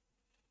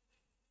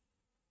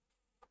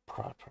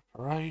 Prior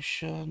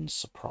preparation,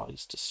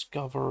 surprise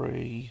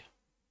discovery.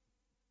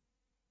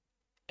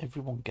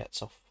 Everyone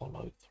gets a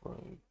follow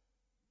through.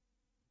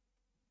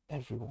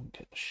 Everyone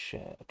gets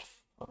shared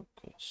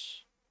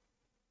focus.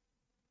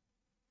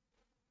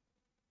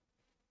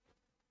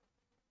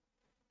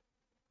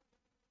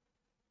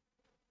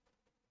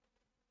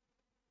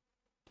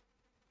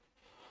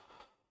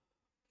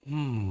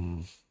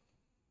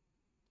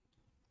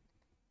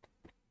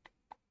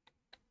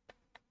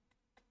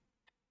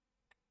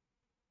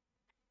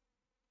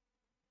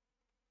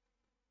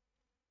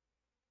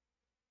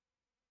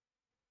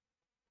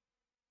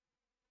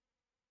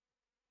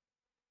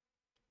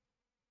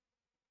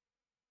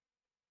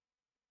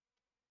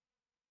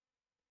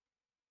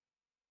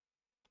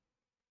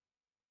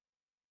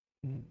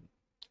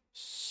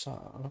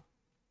 So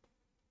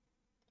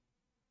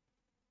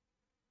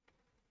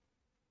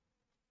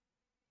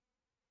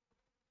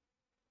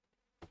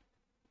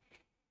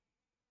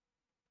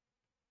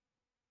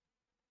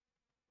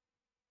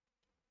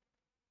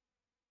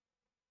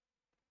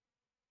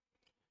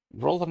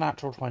roll the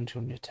natural 20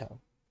 on your turn.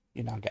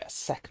 You now get a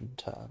second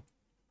turn.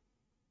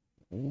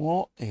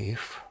 What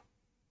if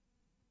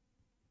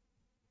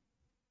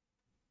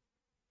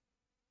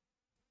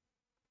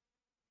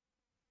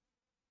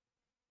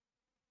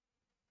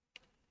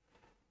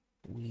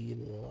we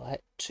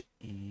let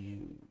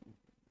you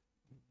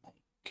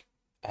make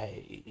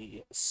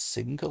a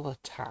single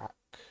attack?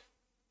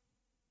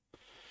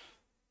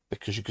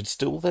 Because you could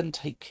still then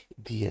take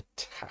the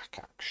attack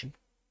action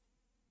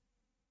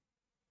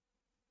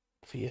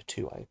for your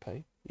 2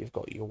 AP. You've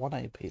got your 1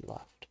 AP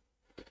left.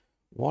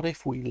 What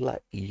if we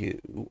let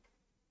you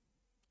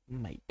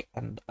make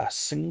a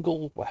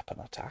single weapon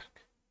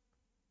attack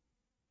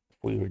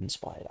for your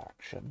inspired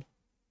action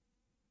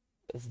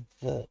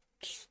that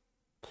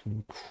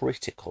can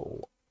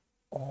critical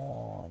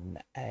on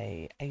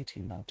a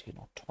 18, 19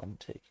 or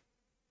 20?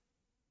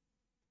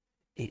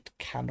 It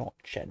cannot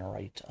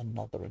generate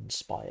another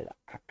inspired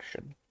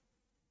action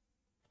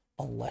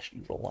unless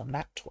you roll a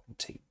nat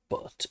 20,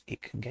 but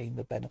it can gain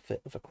the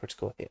benefit of a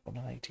critical hit on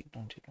an 18,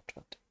 19 or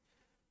 20.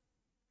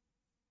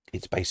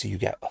 It's basically you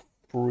get a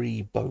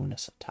free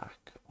bonus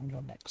attack on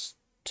your next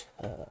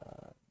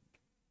turn.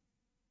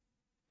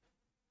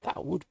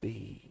 That would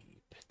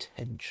be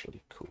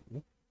potentially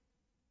cool.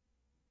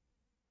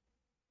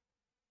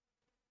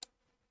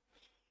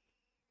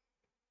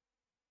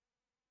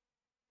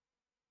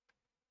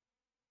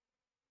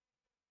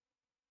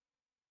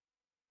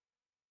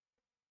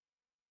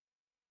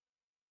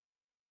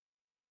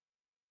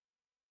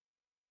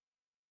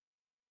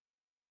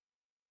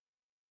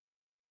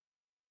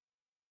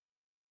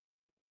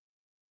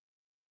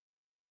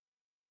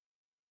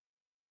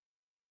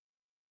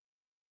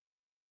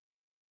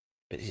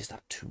 But is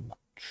that too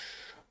much?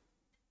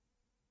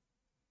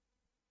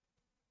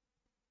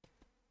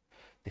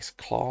 This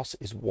class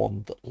is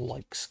one that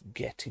likes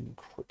getting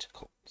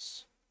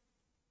criticals.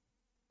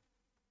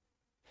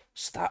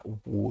 So that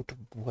would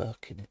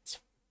work in its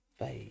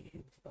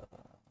favour.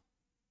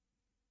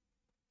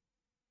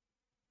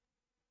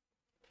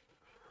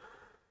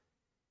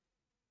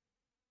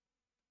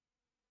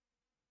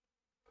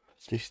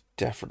 This is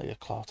definitely a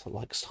class that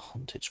likes to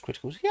hunt its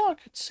criticals. Yeah, I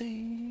could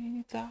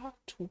see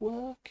that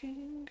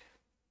working.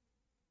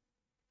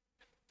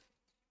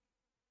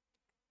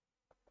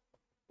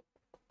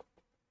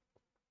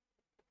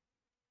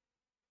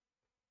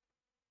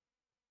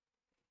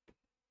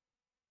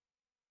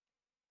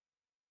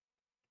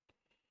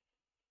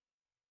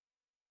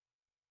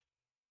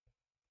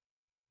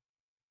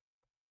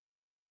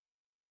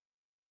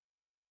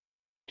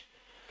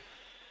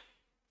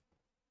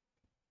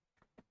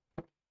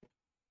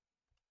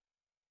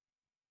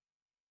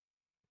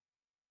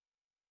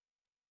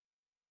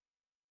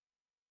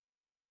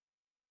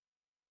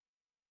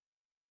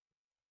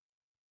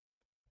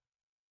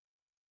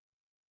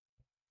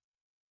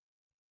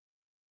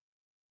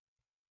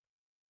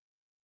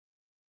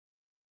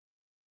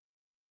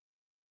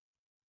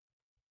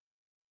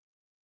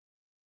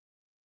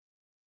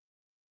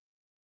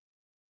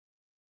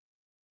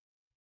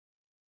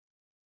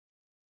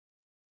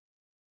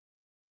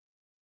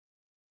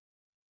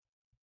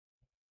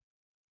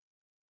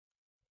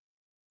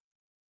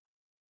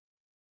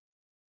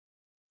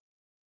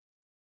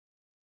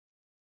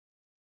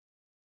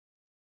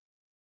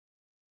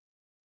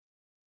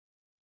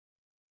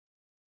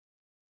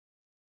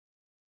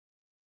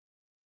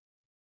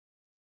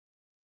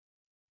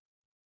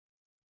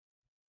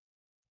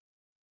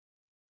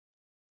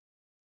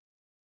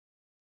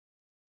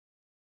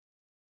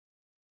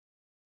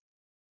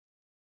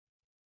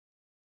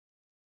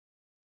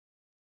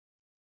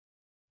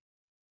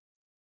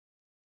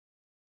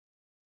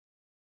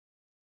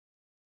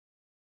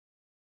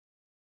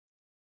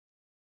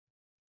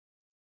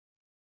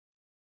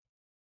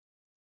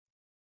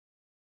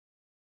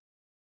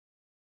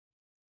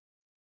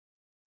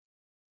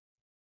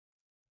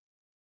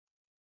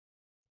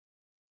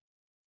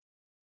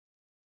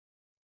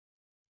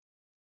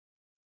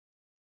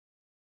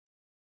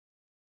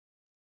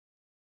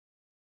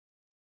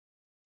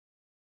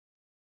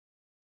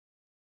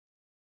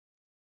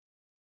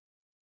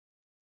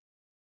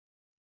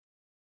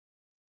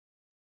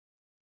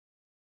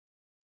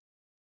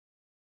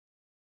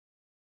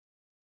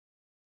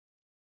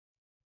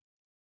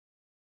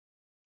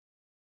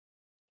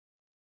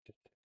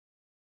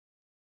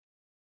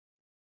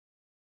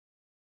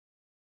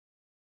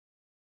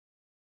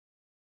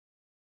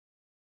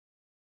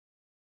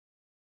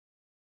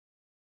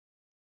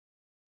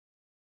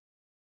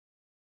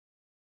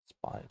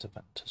 Inspired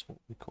event is what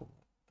we call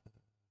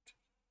it.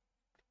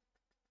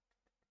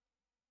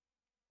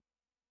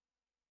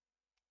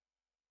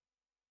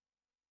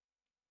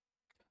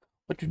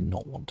 I do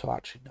not want to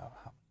actually know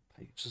how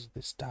many pages of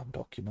this damn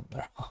document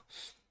there are.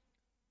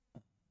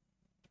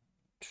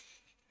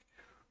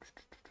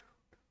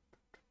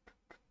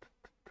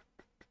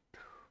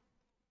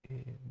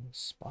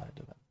 Inspired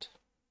event.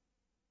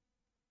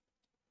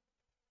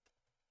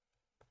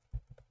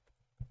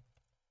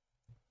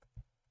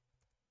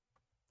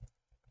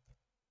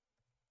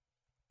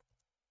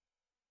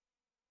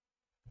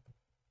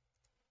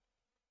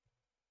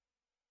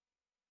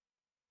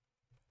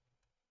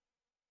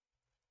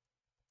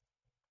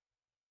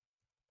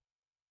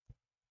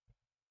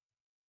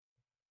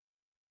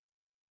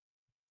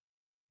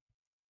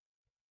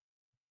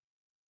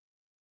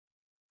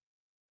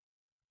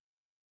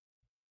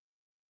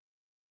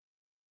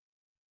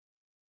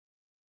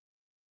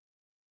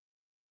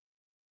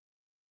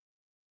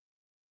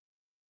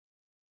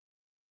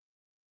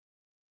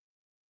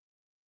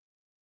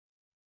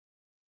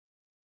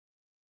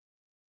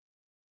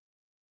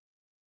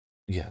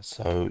 Yeah,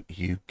 so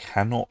you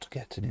cannot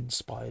get an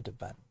inspired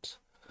event,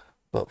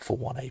 but for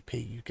 1 AP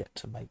you get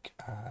to make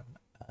an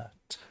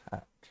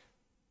attack.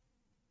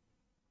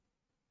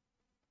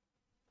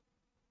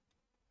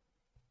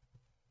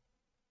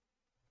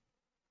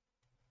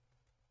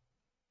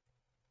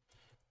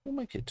 We'll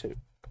make it 2.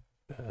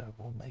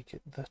 We'll make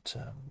it that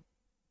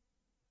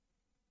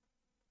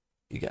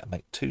you get to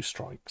make 2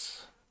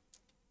 strikes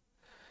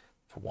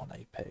for 1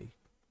 AP.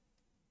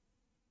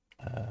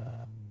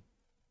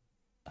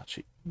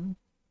 Actually,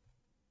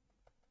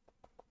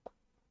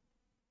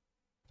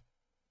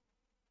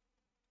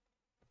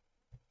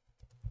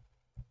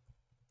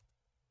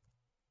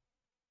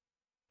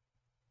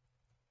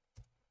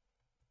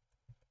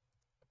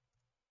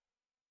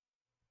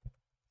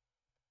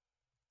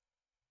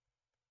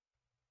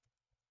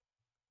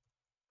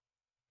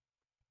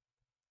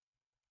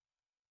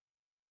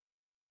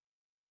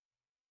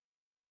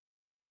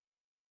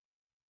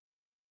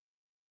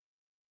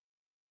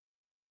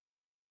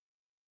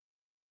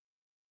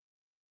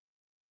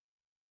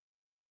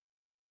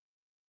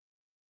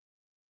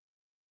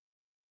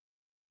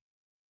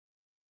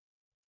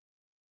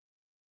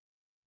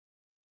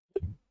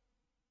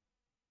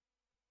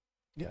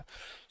 yeah.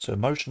 So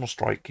emotional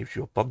strike gives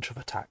you a bunch of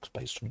attacks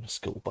based on your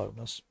skill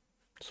bonus.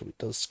 So it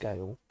does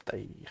scale.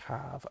 They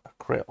have a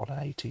crit on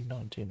an 18,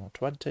 19, or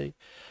 20,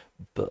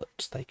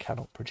 but they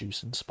cannot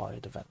produce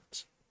inspired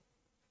events.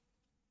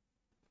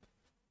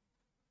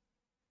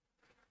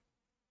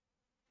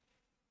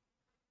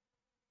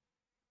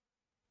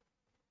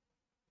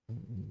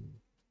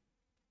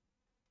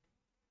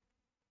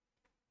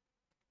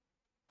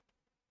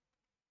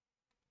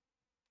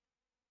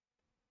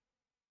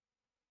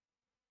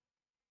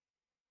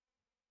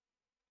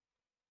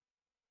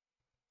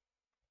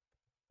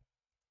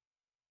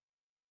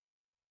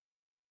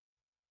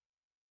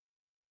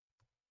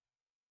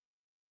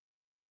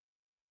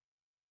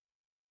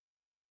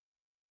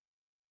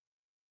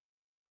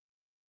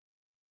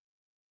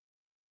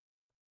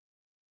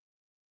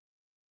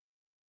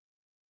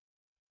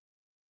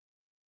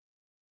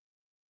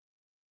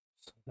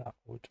 So that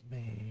would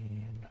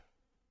mean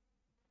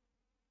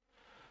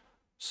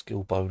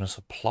skill bonus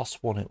of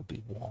 +1, it'll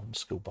be 1.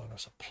 Skill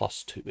bonus of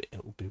 +2,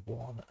 it'll be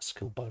 1. A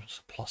skill bonus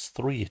of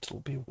 +3, it'll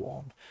be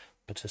 1.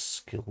 But a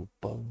skill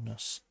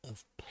bonus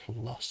of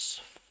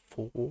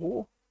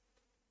 +4?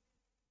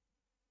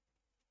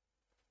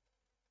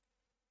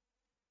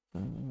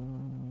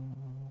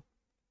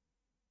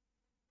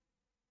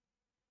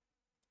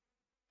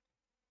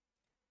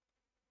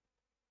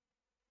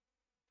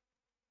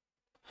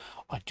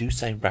 I do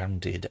say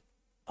rounded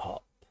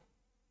up.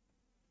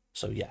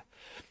 So yeah.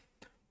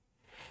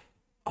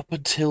 Up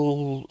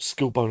until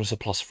skill bonus of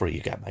 +3,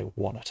 you get made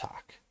 1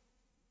 attack.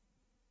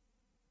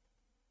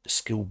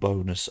 Skill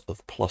bonus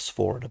of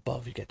 +4 and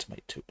above, you get to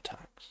make 2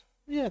 attacks.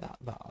 Yeah, that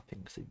I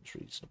think seems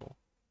reasonable.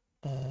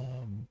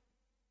 And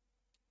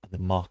the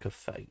mark of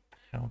fate.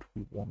 How do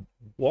we want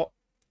what?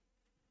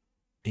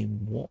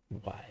 In what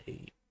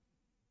way?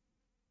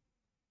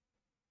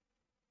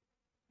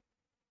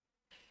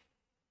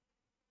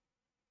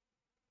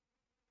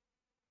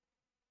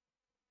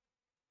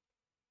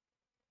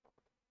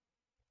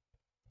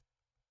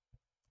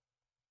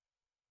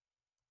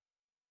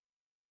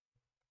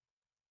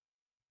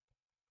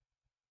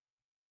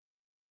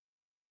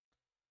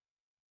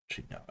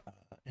 Actually, no.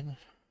 In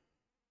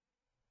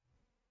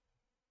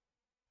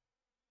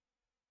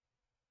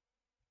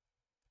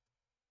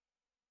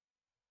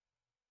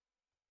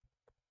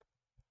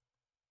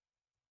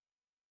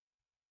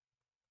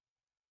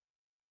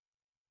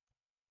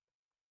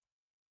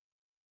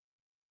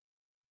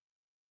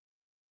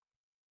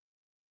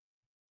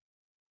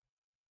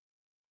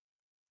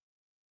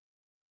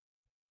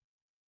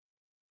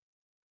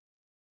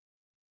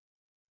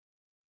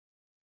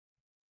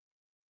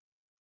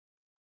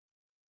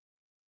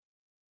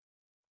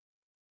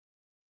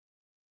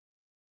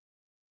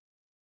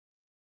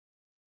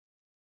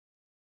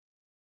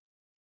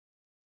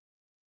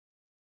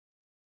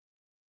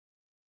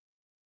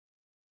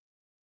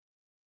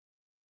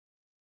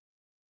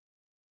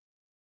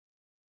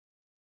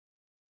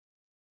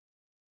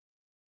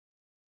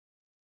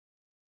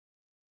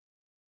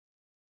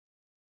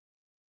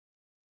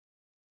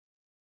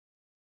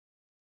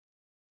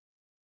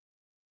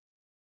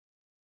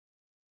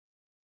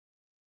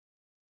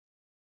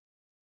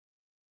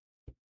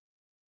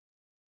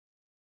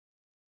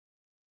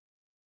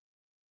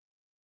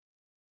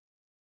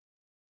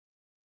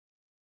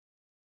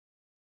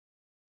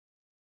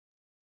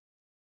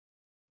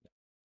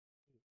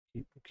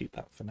We'll keep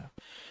that for now.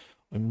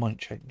 We might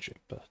change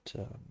it, but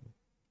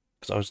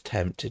because I was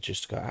tempted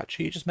just to go,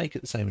 actually, you just make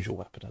it the same as your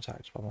weapon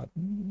attacks. But I'm like,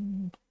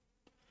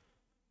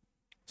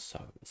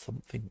 So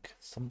something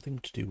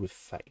to do with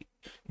fate.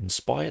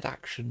 Inspired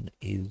action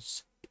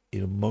is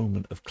in a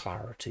moment of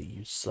clarity.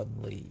 You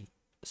suddenly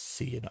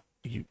see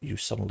you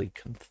suddenly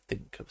can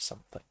think of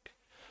something.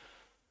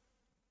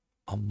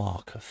 A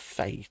mark of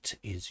fate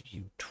is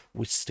you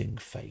twisting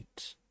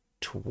fate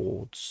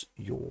towards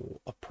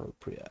your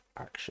appropriate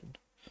action.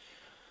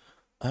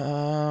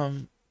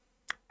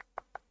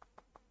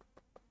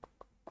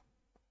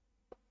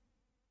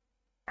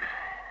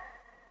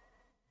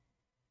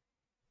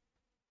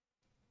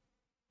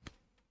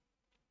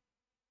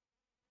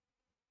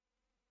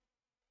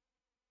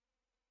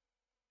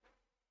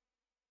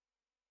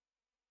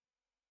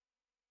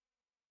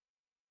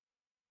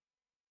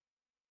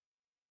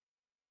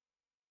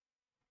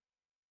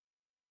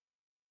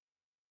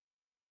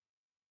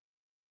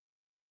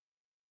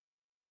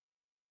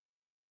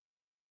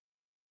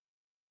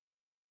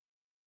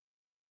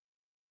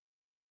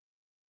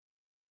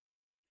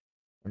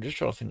 I'm just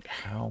trying to think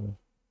how.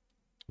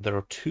 There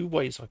are two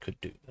ways I could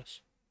do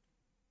this.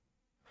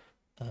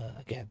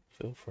 Again,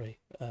 feel free,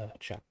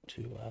 chat,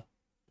 to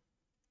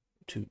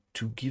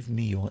give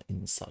me your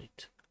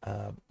insight.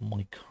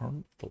 My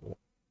current thought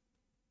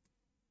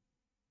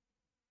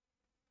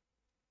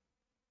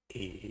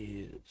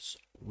is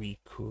we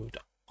could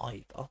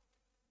either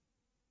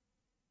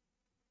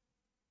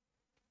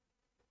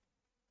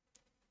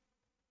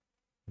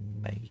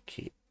make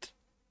it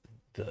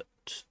that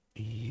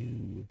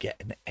you get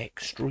an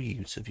extra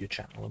use of your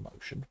channel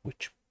emotion,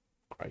 which,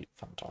 great,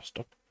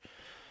 fantastic.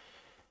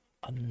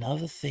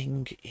 Another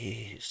thing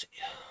is,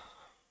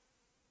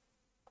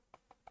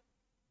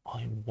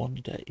 I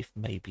wonder if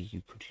maybe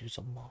you could use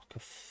a mark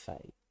of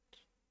fate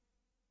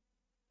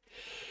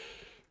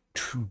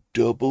to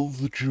double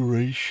the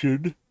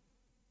duration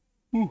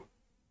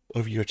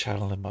of your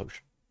channel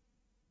emotion.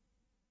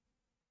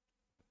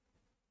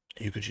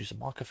 You could use a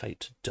mark of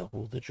fate to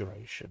double the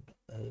duration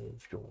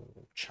of your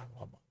channel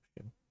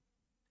emotion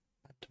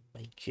and to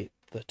make it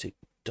that it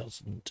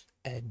doesn't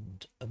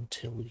end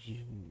until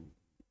you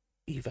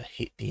either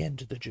hit the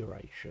end of the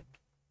duration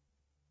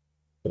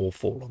or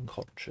fall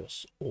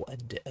unconscious or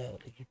end it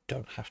early. You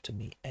don't have to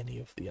meet any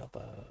of the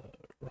other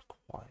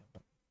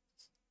requirements.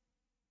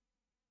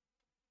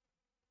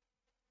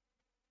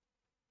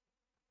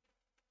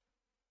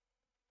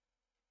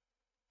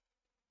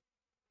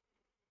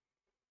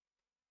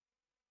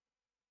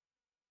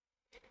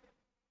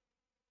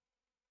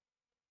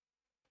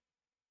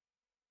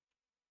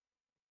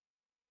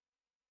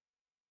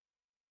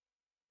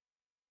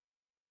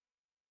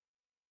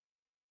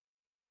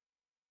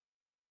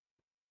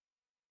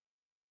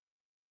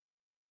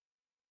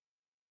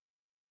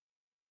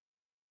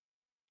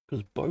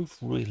 Because both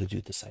really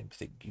do the same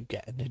thing. You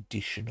get an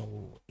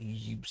additional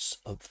use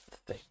of the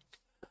thing.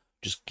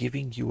 Just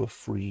giving you a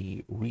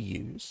free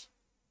reuse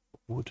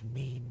would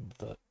mean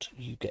that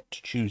you get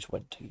to choose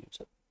when to use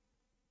it.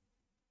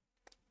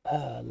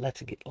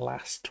 Letting it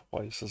last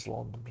twice as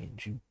long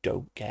means you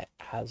don't get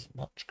as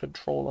much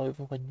control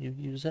over when you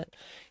use it.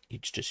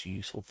 It's just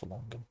useful for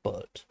longer,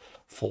 but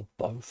for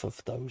both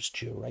of those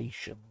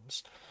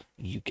durations,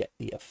 you get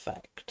the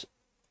effect.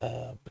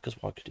 Because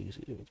what I could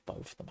easily do is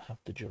both of them have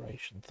the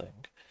duration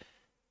thing.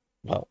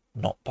 Well,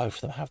 not both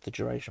of them have the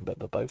duration bit,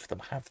 but both of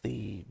them have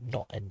the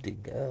not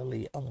ending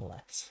early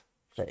unless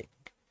thing.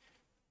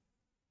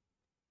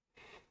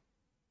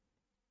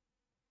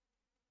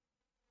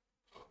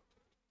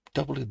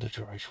 Doubling the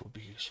duration would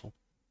be useful.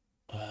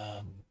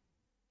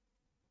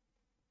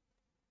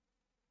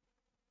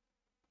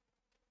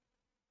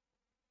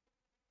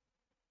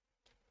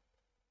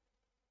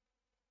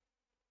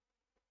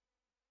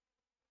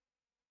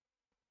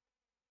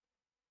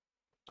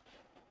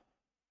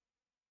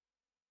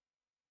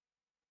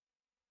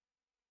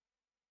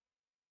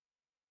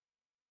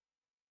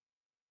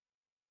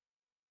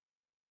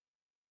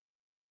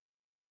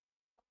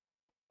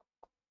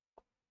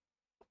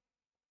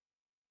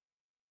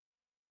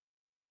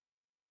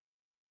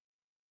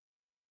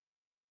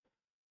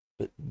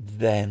 But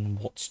then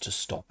what's to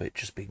stop it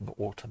just being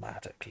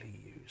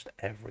automatically used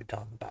every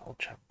time the battle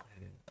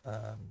champion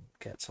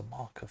gets a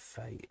mark of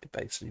fate? It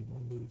basically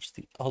removes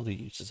the other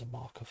uses of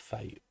mark of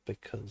fate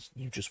because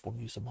you just want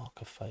to use a mark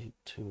of fate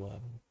to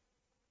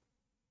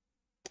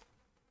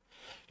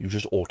you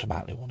just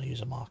automatically want to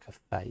use a mark of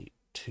fate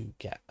to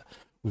get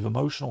with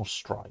emotional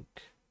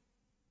strike.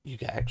 You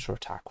get extra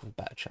attack with a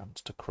better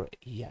chance to crit,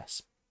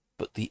 yes,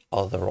 but the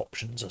other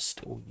options are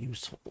still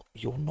useful.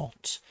 You're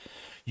not.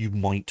 You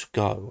might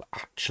go,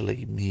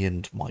 actually, me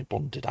and my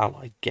bonded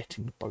ally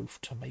getting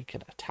both to make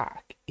an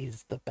attack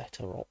is the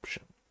better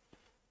option.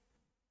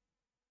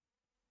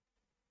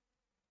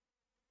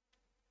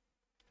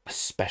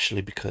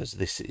 Especially because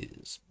this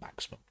is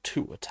maximum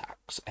 2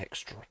 attacks.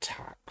 Extra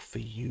attack for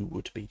you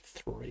would be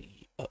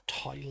 3 at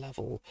high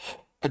level.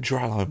 And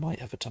your ally might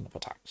have a ton of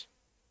attacks.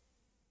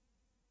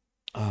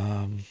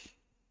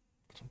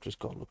 I've just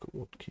got to look at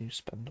what can you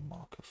spend a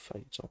mark of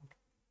fate on.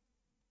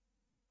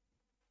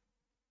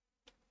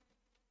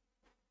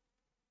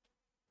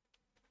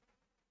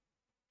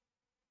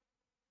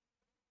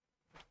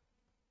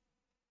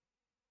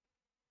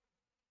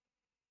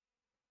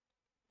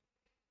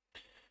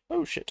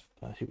 Oh shit,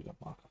 here we go,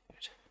 marker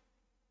fate.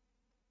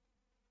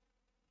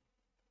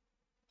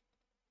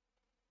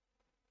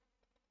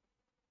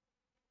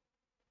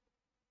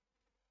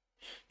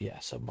 Yeah,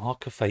 so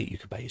marker fate you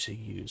could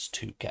basically use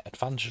to get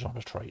advantage on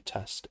a trait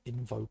test,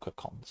 invoke a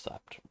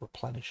concept,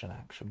 replenish an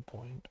action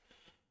point,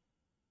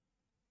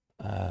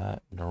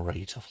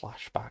 narrate a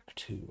flashback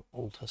to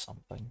alter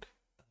something.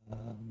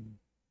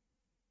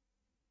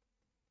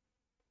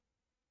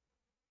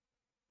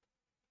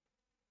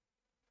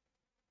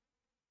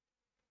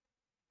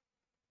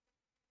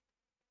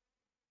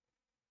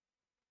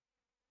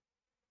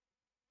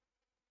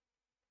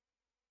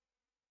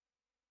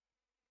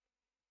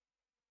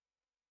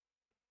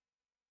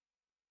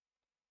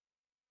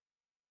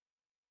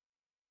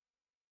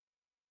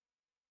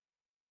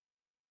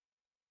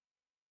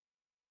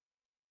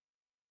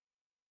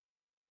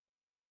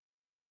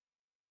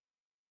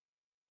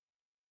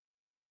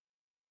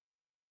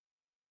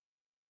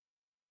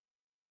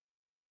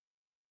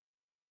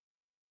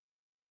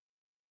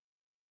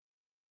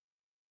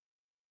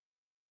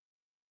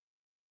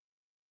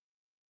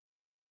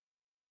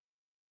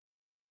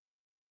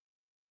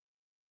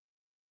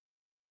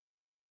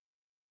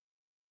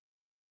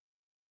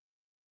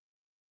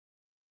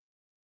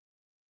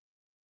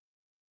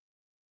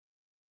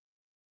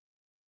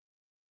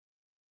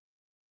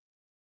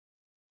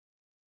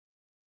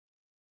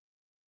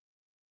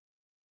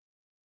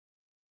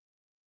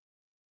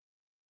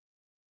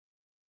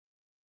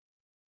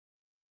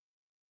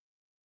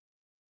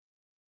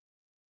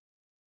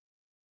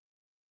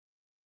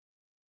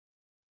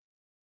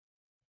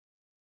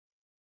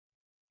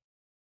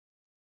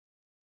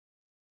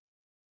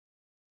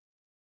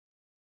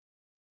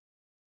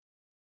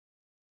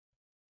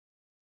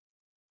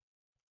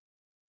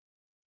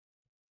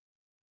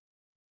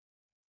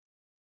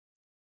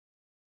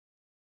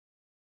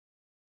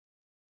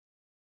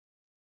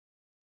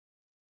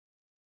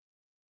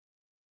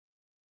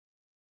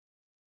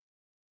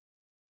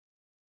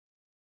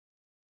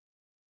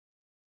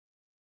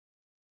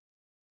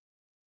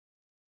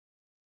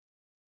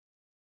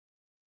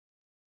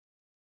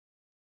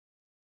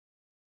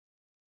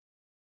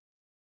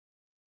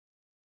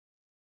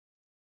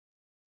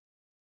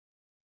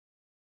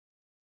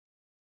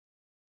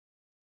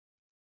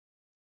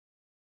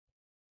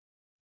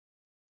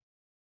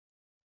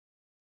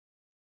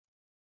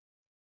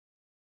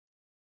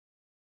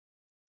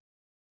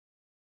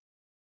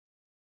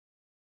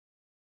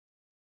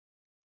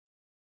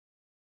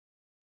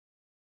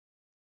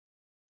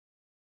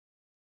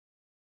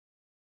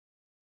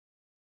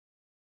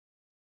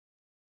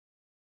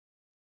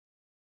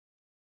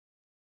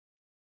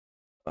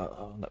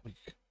 Let me.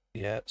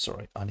 Yeah,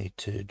 sorry, I need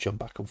to jump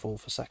back and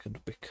forth for a second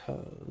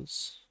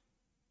because.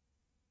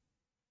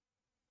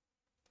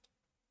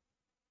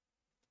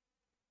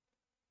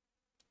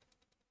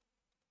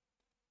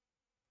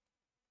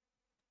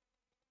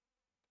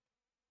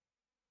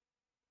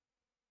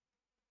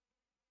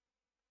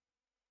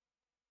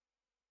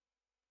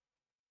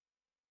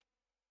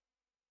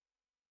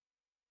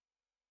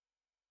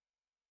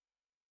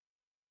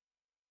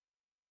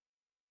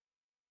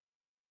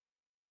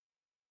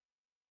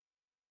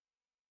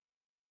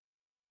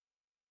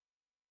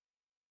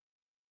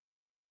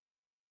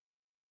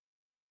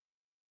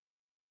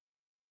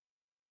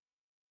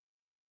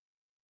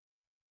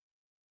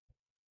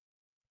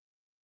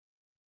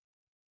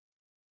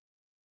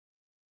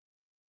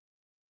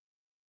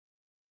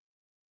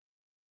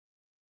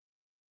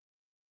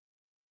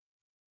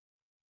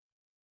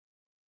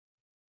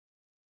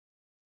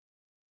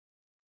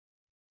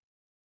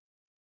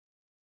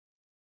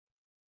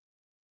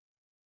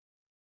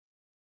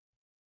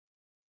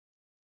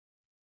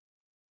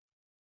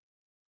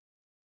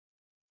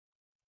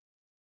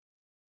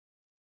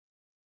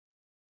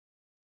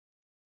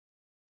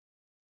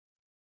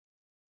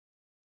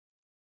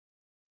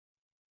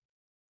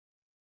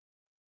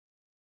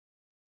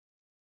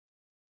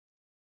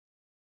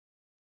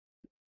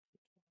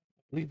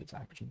 I believe it's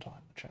action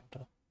time, the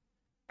chapter.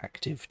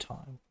 Active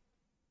time.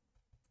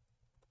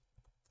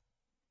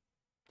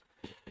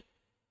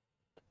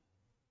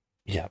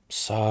 Yeah,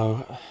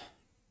 so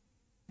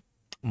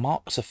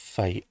marks of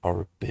fate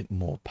are a bit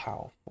more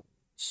powerful.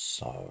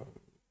 So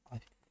I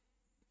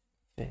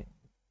think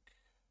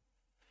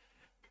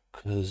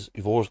because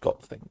you've always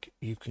got to think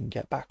you can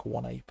get back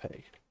 1 AP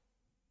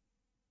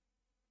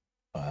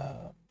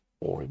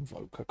or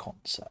invoke a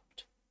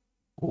concept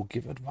or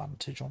give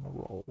advantage on a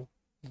roll.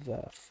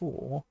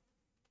 Therefore,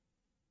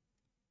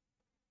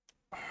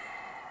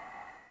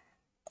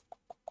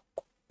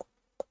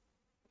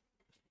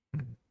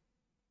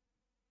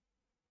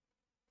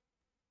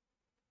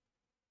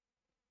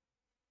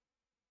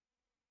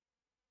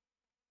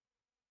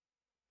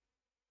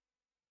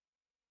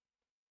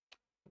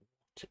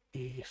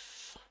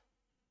 if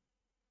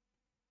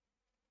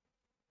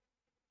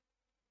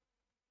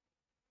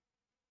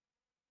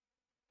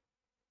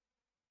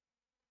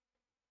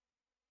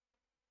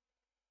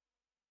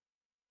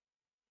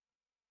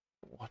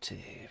what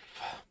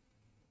if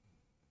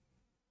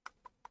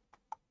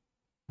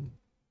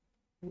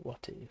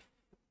what if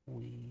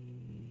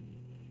we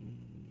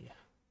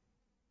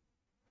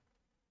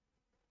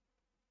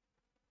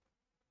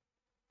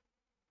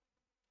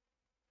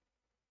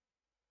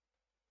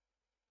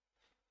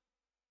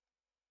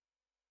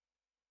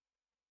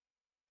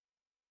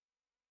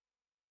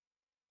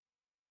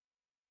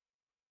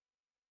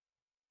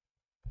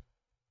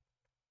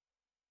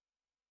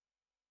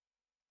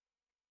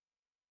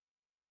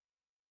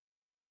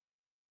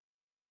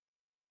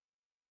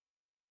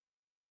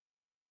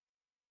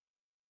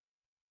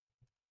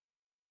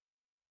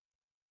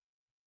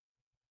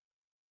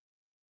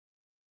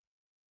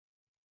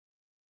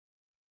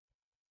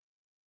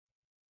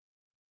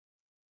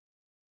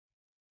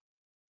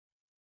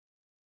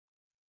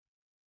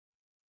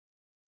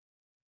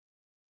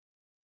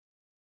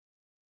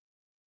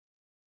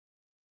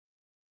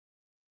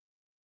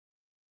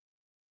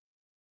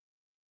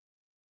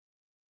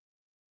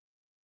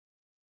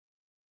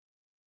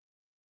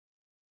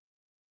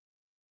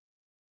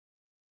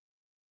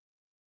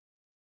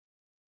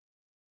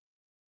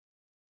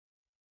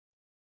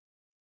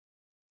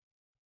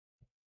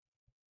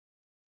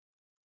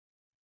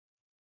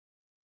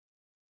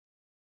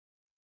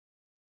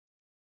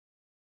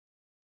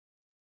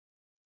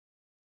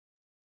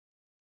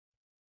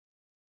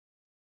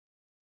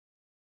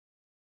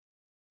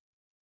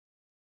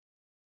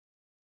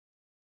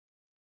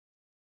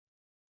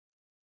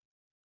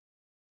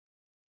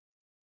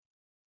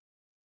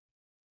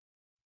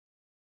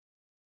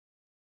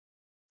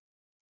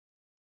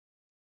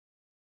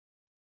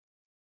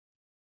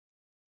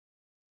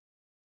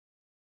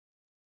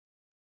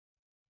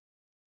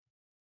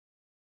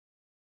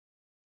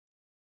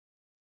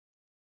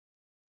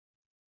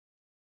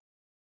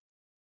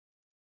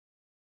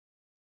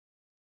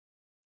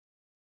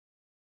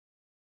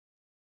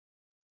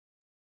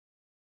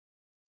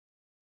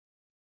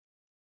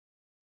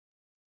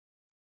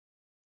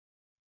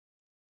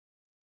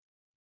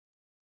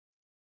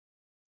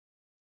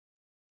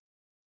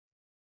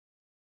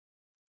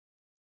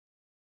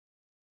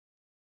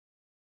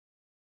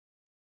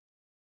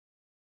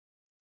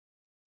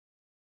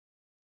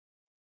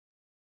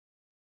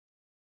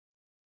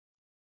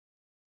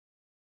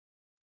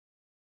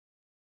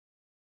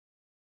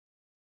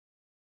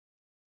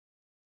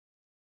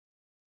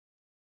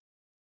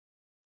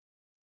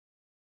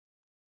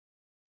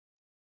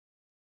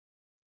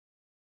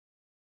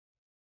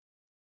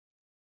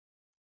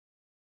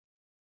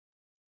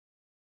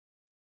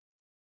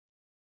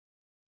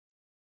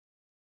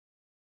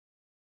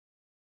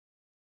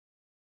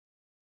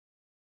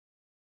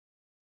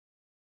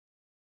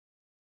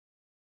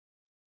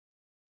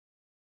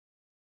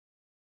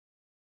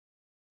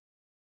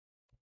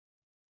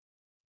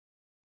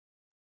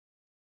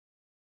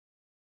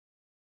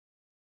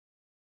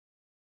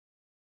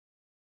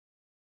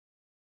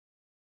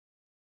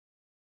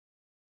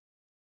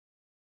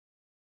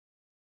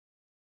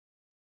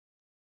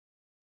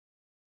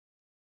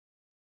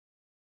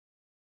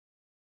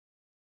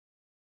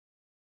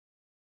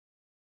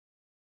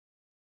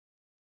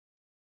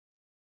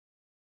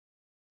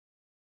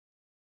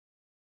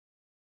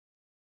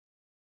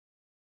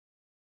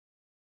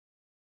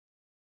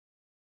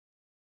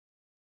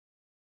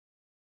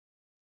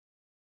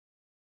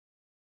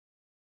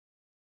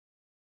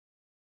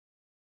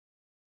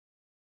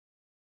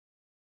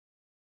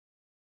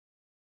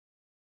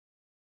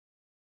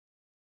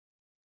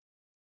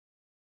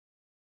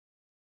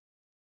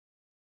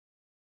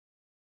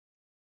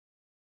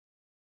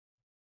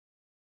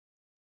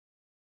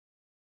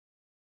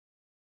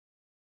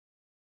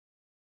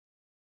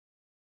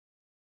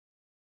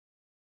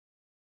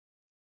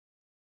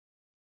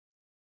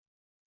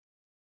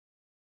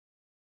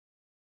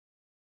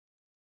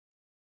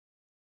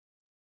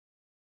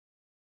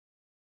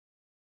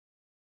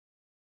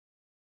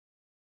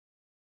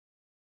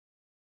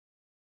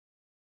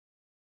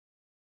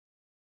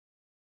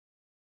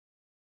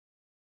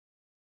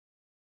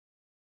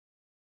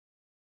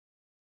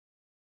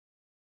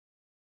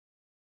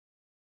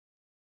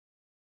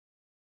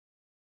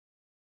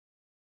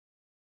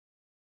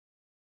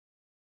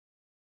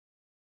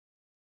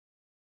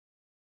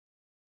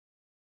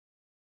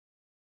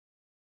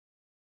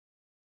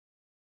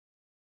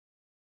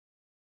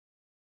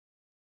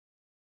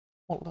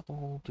What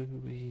level do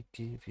we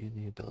give you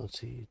the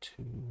ability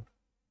to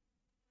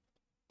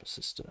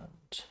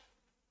persistent?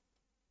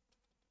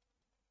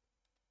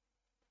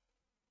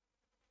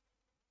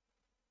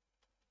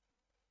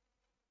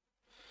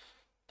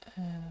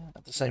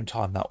 At the same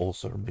time, that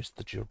also removes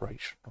the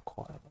duration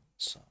requirement.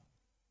 So,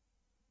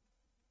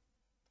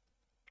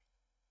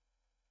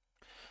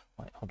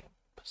 wait, hold on.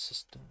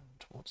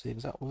 Persistent. What's the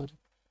exact word?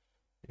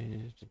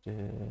 It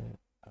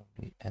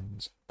only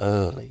ends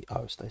early.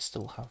 Oh, so they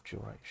still have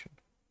duration.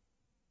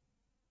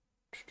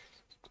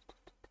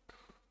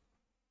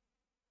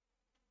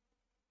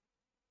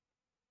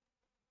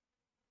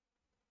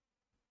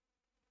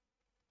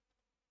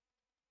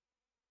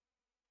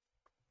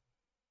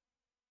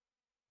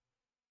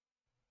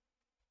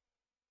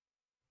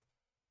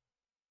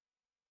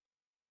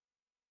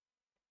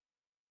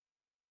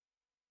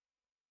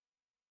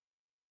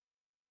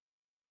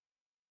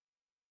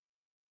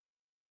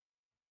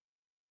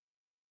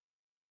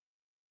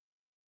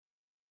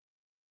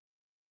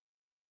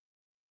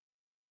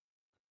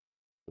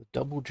 The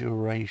double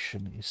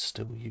duration is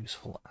still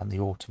useful, and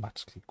the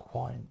automatically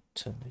quiet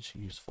turn is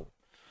useful.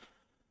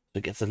 So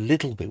it gets a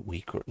little bit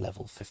weaker at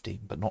level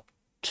 15, but not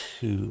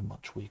too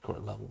much weaker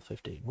at level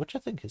 15, which I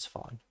think is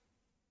fine.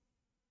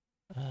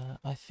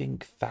 I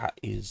think that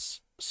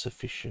is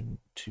sufficient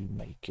to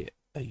make it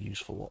a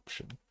useful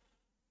option.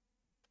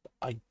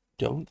 I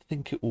don't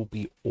think it will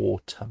be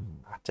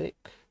automatic.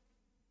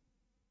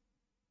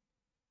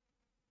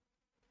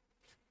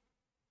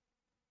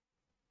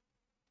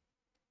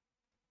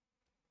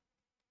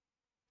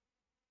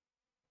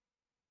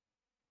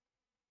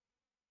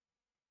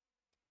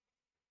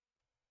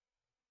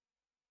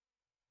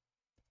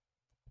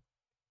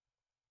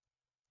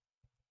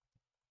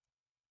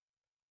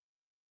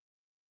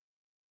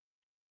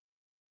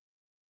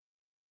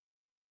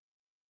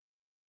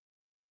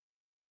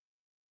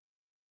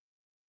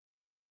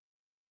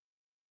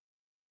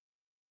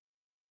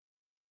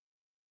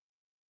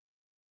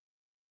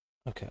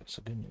 Okay,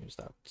 so good news,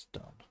 that's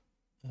done.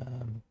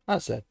 As I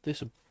said,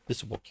 this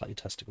is what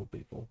playtesting will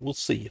be for. We'll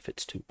see if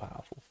it's too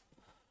powerful,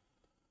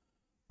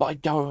 but I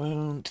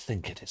don't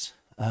think it is.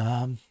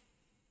 I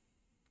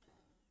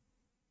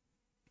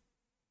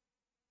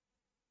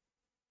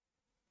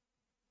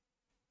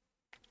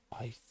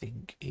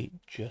think it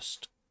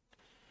just,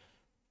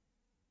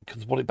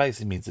 because what it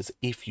basically means is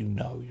if you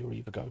know you're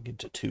either going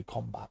into 2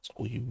 combats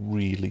or you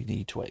really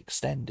need to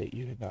extend it,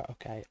 you can go,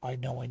 okay, I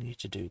know I need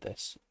to do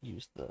this.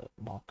 Use the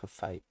Mark of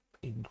Fate,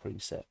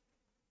 increase it.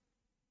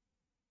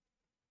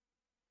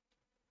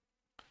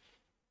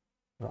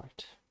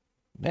 Right.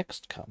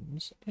 Next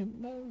comes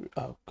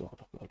oh god,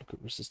 I've got to look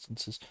at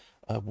resistances.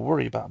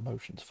 Worry about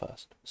emotions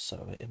first.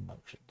 So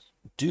emotions.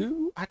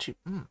 Do actually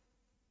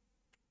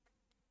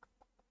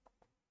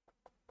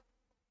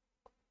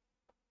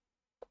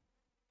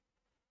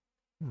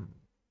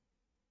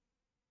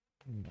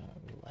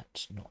No,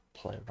 let's not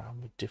play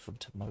around with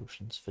different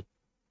emotions for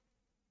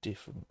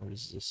different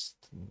resistances.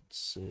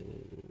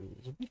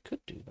 We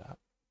could do that.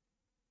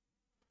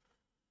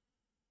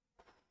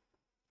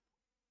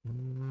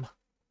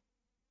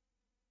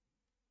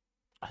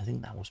 I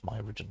think that was my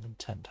original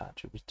intent,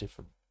 actually. It was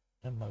different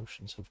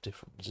emotions of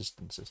different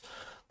resistances.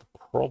 The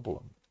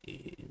problem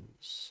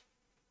is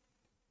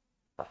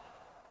you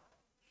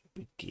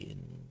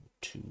begin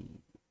to,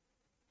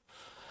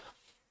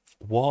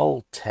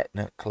 while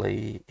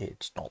technically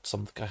it's not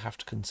something I have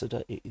to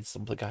consider, it is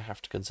something I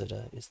have to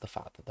consider, is the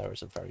fact that there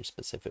is a very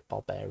specific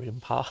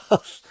barbarian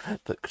path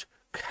that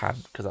can,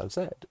 because I've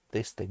said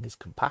this thing is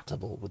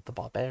compatible with the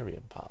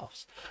barbarian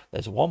paths.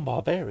 There's one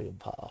barbarian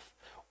path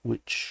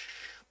which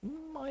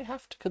I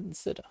have to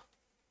consider.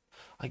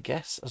 I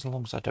guess as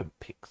long as I don't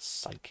pick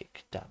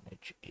psychic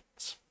damage,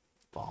 it's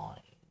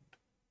fine.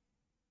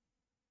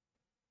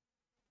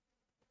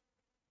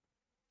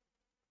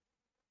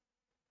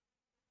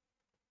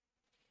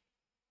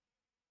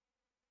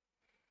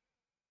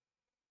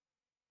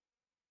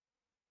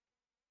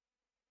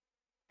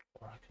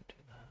 Or I can do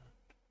that.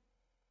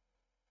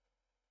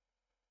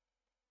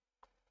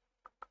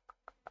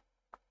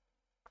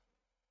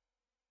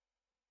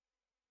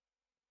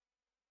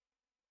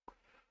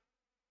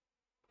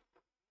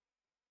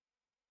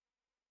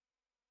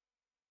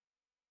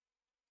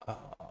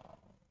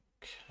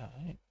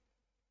 Okay.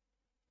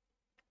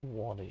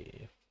 What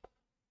if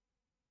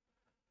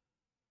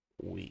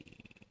we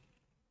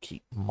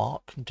keep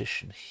mark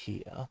condition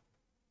here?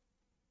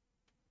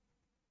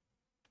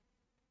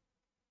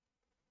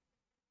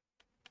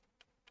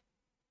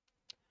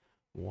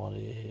 What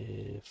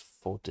if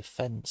for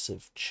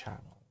defensive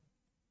channel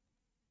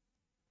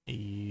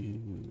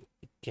you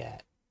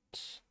get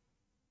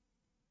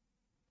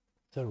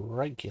the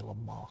regular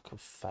mark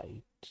of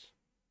fate?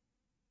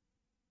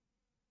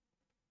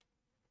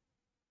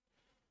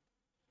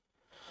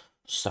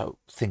 So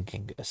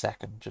thinking a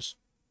second, just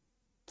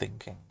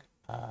thinking,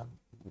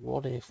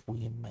 what if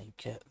we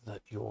make it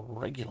that your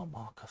regular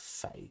mark of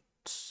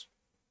fate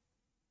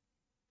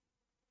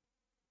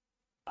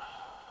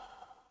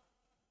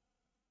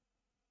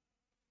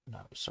no,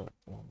 sorry,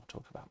 when we're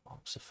talking about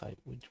Marks of Fate,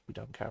 we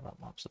don't care about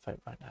Marks of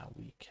Fate right now.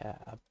 We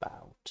care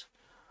about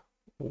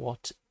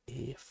what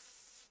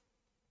if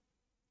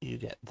you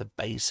get the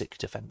basic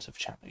defensive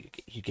channel,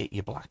 you get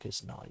your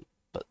Blackest Knight,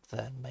 but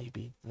then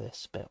maybe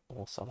this bit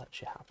also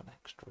lets you have an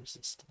extra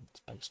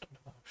resistance based on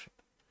emotion.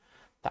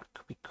 That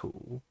could be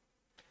cool.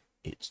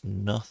 It's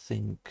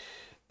nothing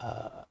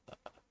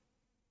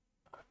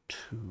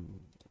too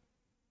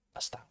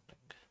astounding.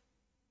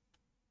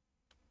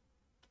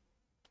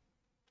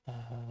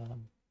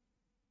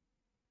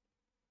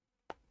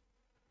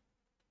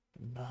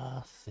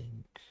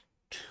 Nothing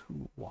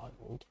too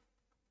wild.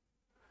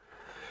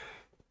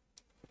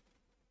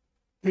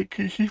 It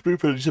keeps being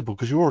very simple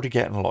because you're already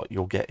getting a lot.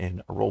 You're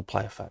getting a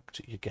roleplay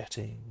effect. You're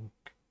getting,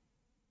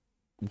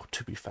 well,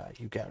 to be fair,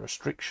 you get a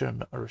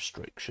restriction,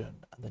 and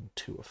then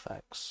 2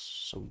 effects.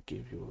 So we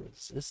give you a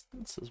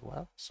resistance as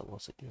well. So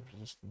what's it give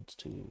resistance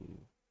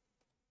to?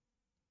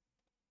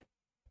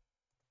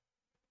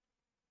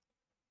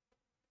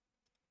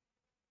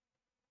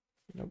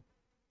 Nope.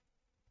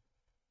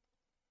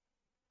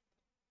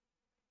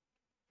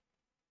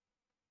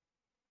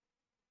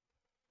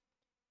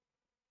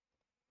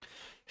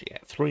 You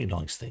get 3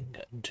 nice things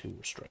and 2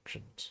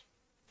 restrictions.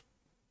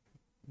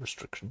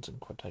 Restrictions in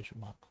quotation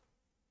mark.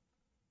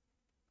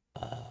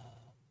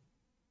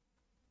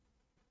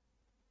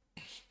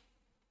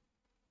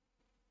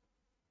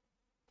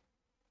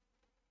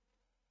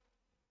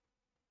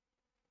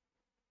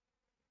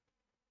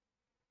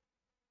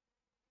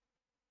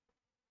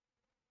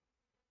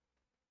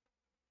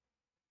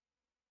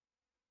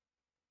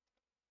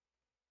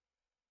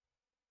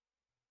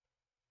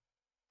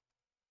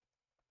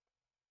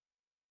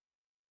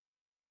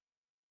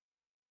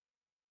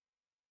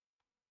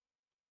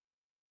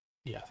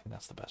 Yeah, I think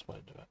that's the best way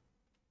to do it.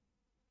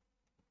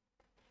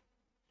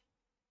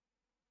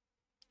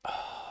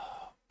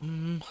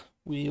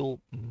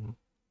 We'll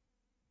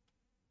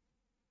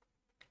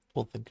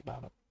think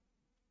about it.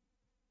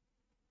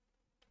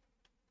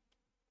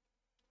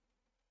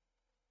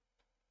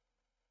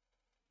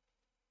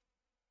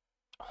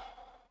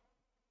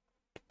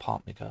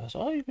 Part of me goes,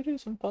 oh, you could do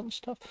some fun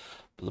stuff,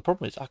 but the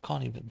problem is I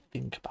can't even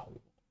think about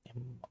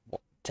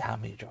what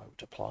damage I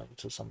would apply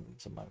to some of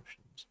these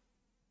emotions.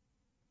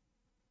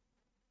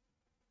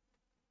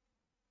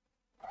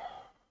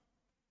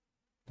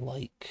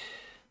 Like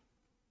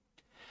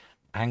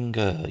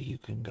anger, you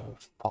can go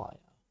fire.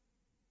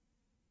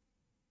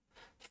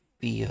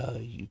 Fear,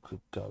 you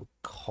could go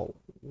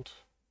cold.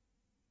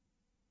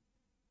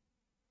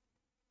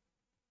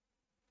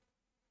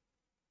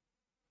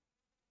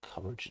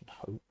 Courage and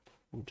hope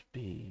would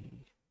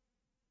be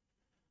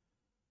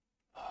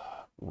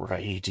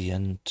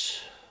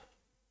radiant.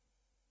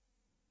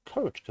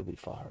 Courage could be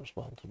fire as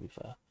well, to be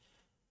fair.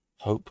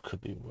 Hope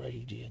could be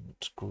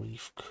radiant.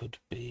 Grief could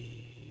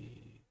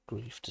be...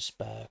 Grief,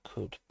 despair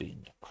could be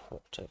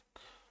necrotic.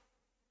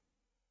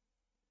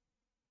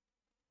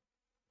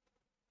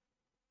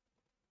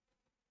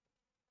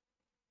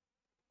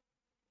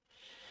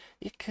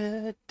 You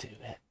could do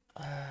it.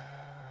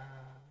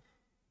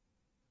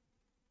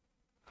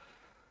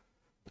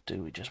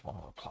 Do we just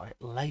want to apply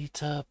it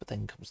later? But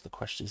then comes the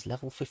question, is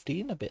level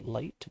 15 a bit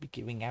late to be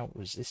giving out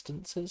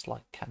resistances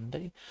like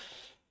candy?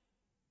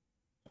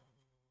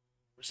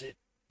 Was it...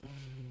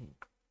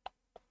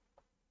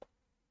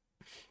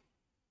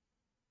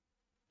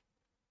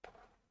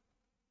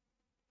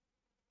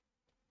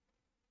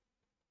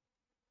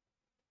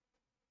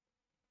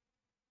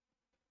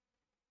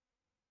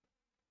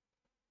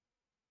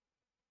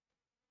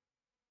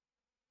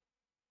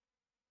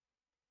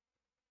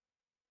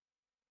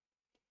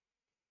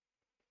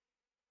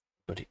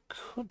 But it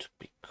could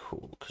be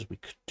cool because we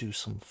could do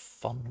some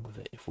fun with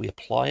it. If we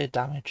apply a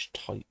damage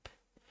type,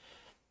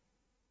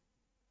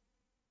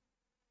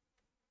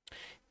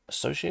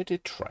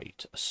 associated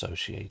trait,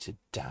 associated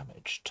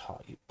damage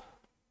type.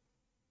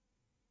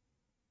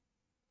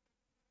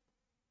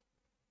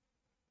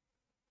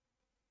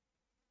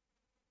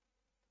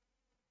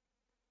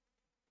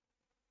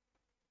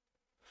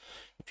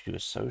 If you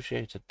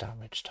associate a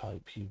damage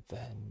type, you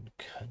then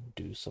can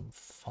do some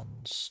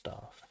fun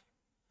stuff.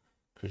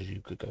 Because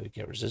you could go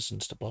get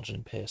resistance to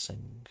bludgeoning,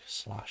 piercing,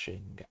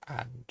 slashing,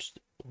 and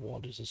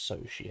what is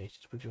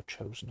associated with your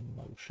chosen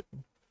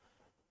emotion.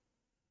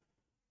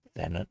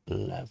 Then at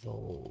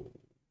level...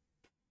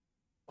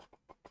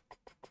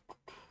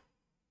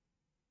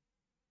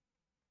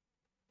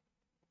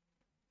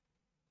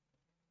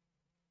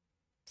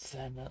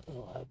 Then at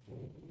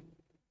level...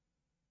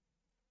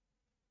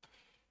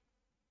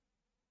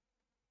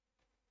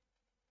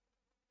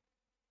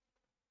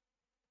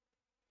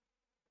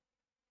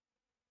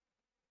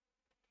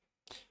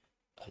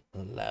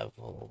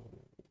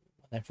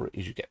 whenever it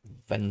is you get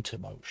vent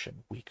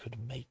emotion, we could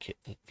make it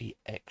that the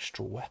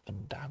extra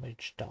weapon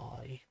damage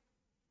die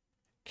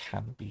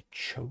can be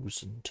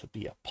chosen to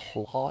be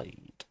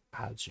applied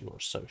as your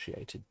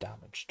associated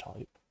damage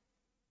type.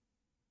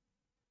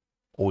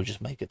 Or we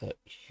just make it that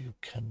you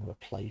can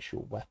replace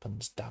your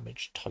weapon's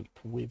damage type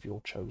with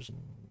your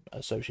chosen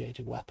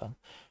associated weapon.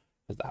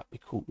 That'd be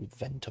called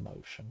vent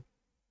emotion.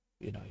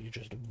 You know, you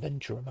just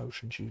vent your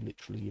emotions, you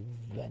literally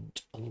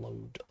vent a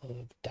load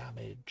of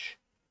damage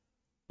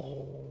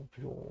of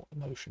your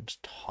emotions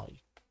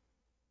type.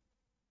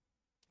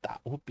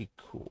 That would be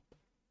cool.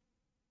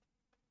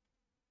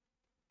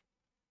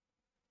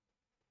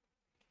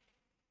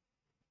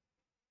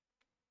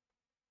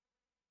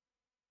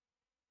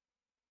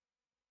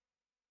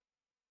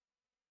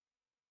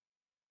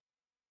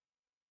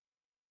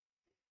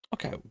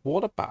 Okay,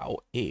 what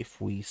about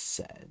if we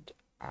said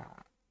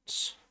at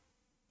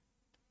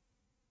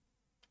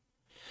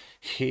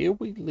here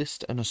we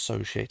list an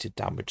associated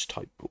damage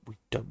type, but we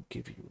don't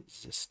give you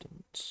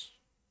resistance.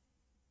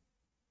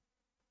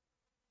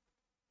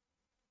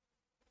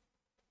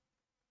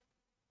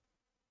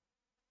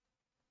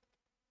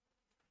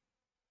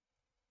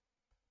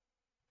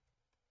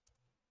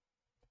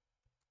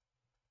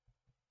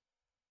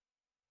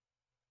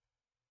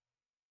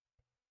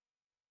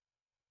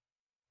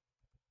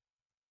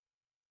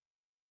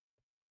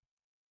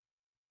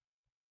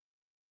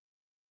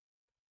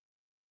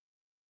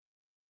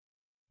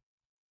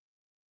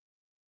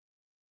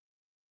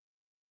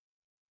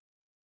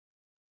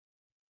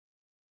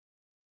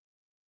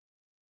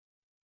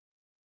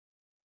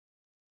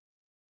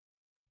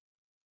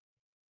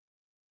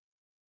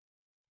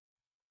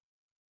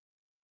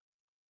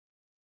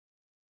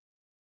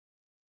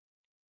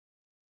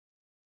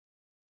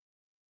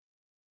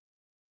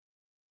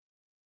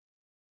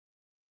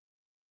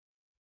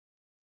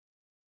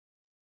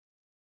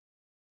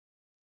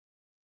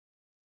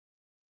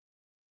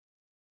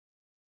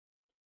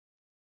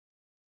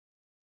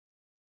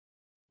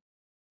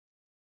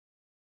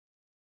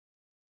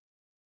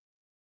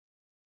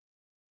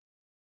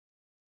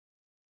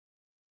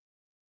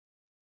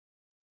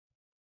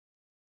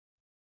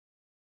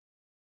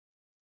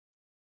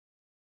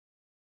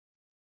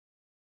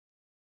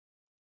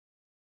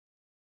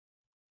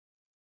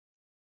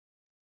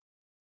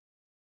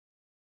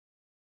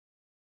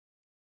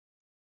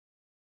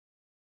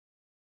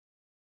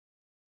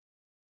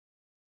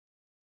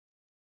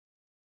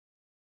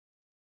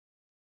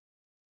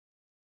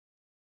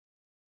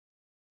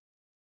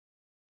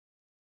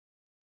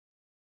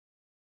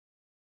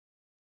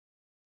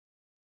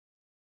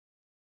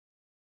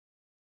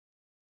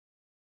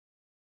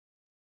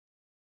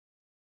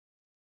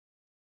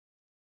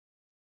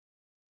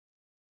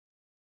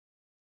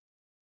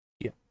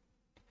 Yeah.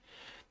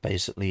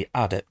 Basically,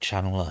 adept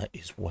channeler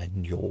is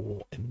when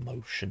your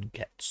emotion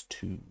gets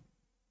to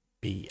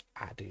be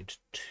added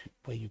to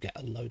where you get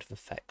a load of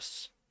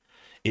effects.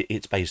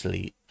 It's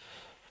basically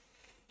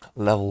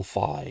level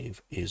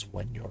 5 is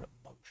when your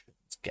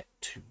emotions get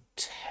to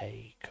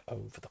take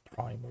over the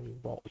primary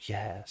role.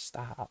 Yes,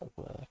 that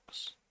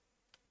works.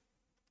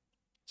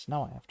 So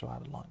now I have to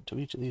add a line to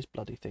each of these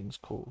bloody things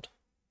called.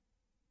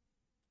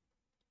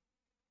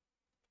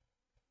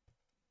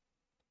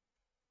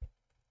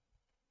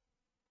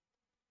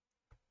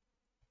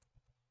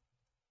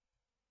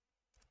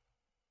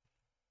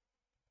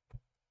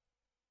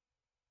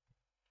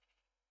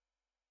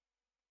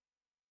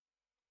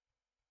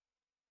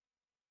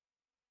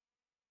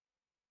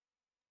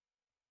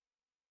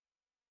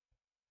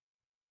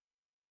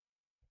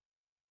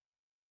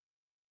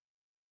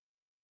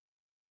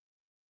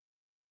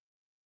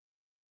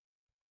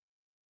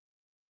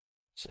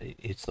 So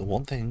it's the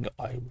one thing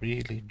I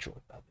really enjoy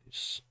about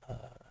these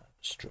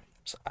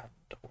streams,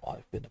 and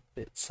I've been a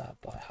bit sad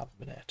that I haven't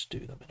been able to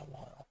do them in a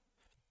while.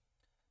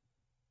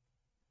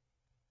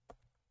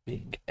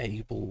 Being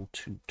able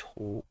to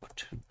talk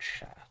to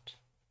chat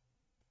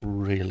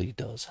really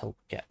does help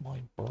get my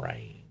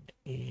brain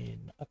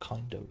in a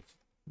kind of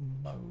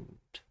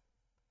mode.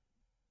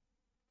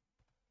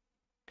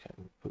 Okay,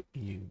 we'll put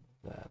you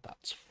there,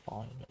 that's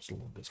fine as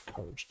long as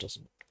courage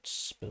doesn't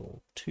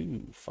spill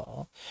too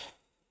far.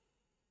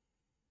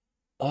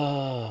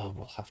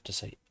 We'll have to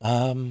see.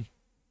 So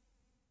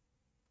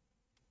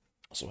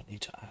I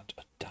need to add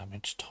a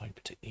damage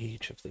type to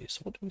each of these.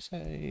 So what do we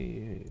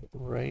say?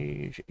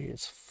 Rage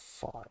is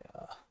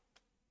fire.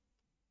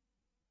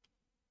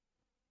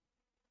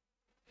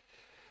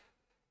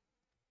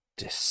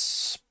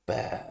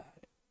 Despair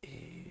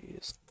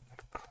is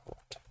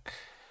necrotic.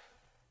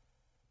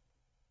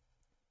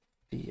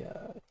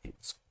 Fear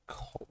is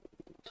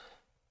cold.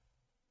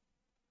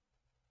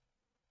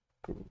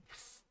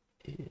 Grief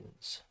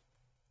is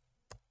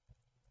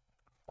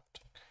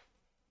necrotic.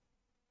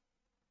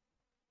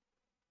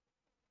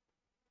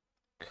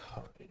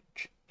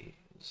 Courage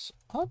is...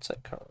 I'd say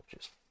courage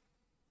is...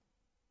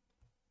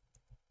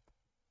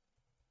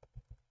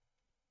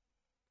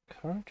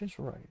 Courage is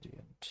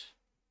radiant.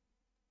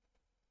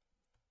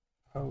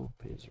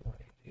 Hope is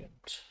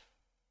radiant.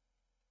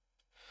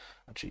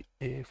 Actually,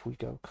 if we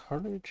go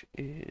courage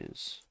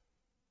is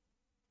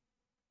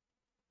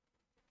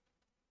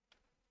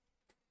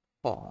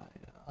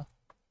fire.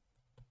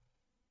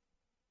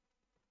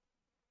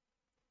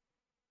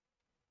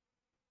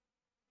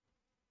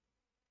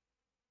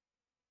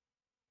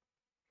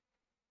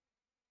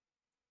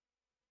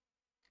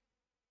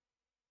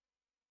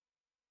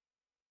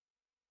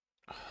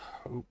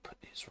 Hope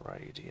is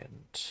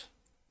radiant.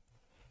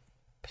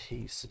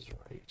 Peace is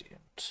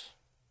radiant.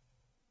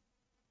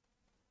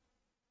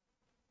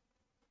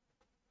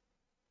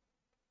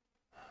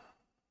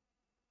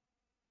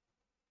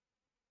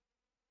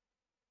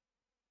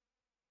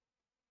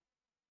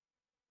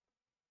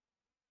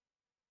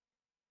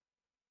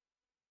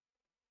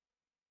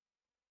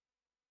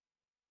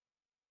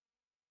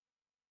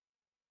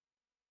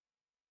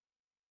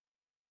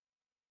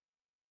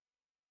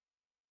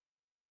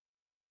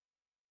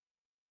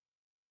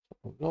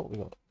 We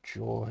got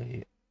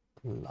joy,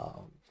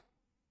 love,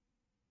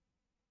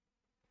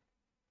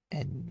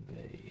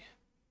 envy.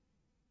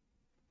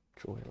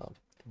 Joy, love,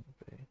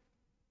 envy.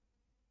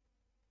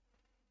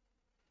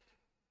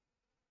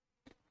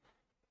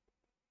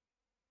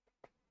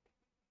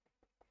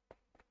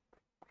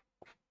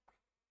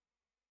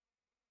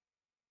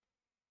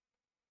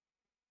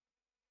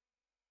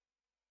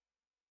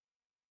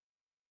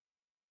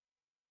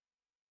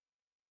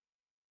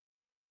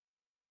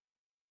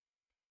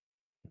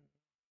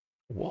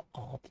 What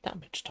are the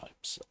damage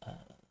types?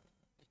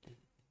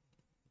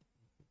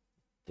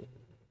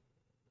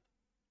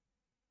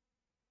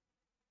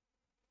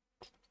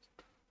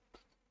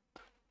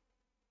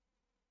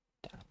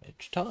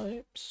 Damage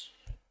types.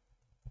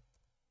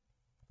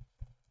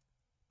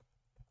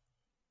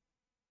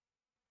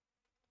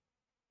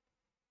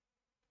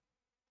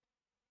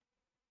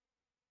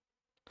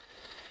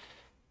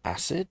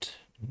 Acid?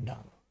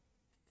 No.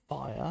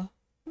 Fire?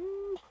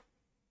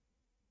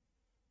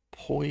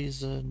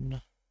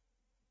 Poison?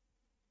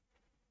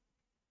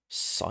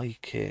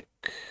 Psychic?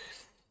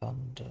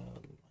 Thunder?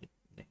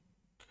 Lightning?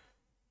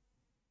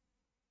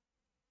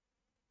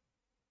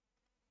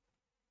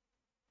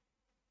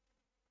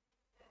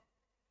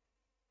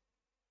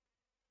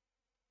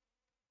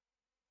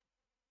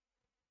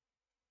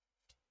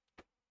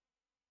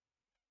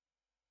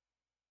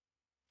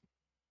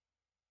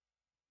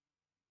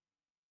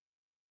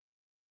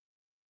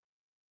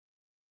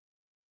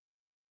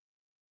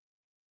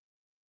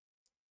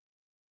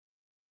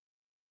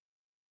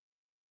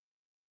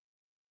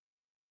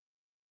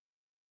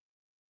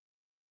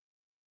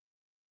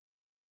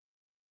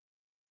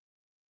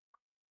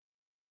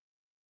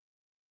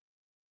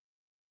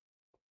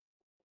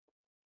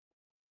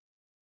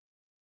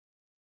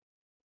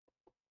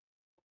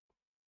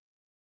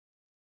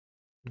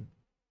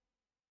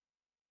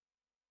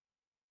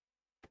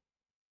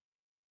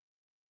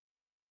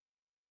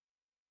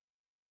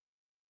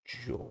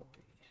 Joy.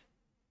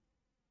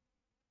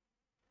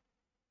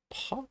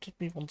 Part of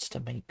me wants to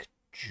make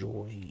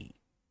joy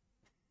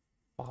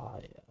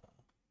fire.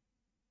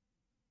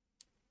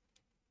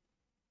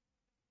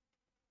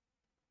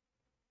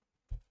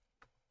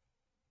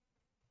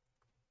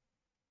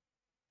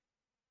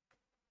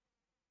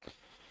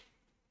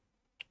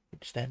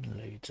 Which then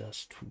leads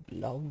us to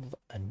love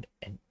and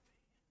envy.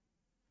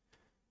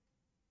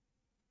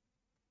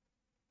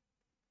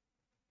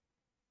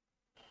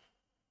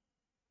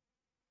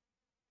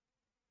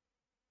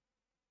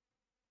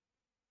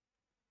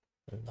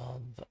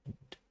 Love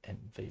and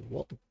envy.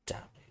 What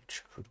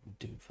damage could we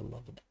do for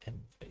love and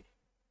envy?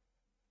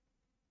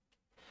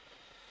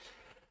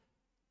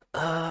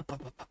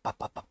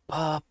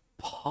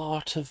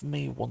 Part of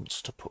me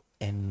wants to put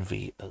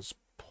envy as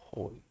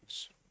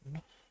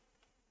poison.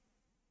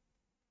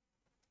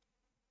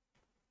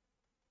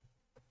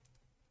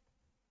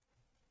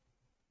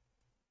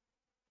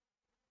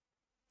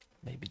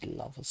 Maybe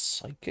love as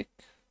psychic.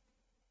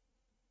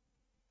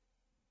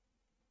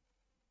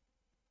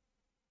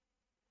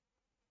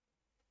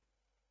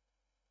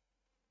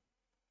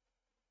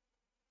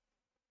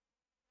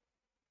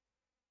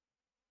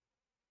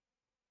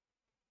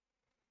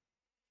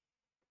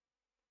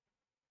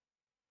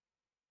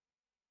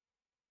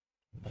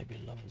 Maybe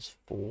love is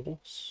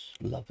force.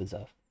 Love is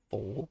a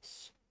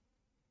force.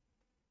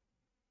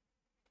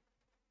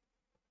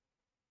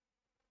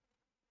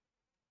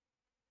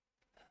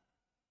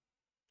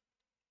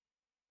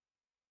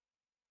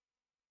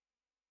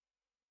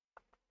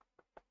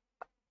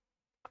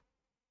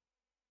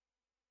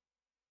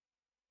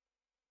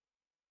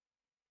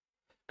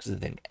 Because I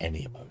think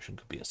any emotion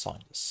could be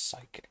assigned as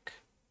psychic.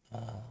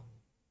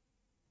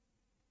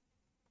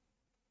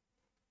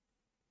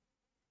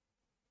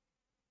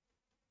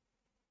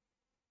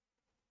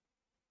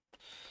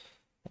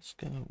 Let's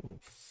go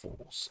with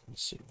force and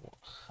see what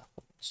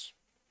happens.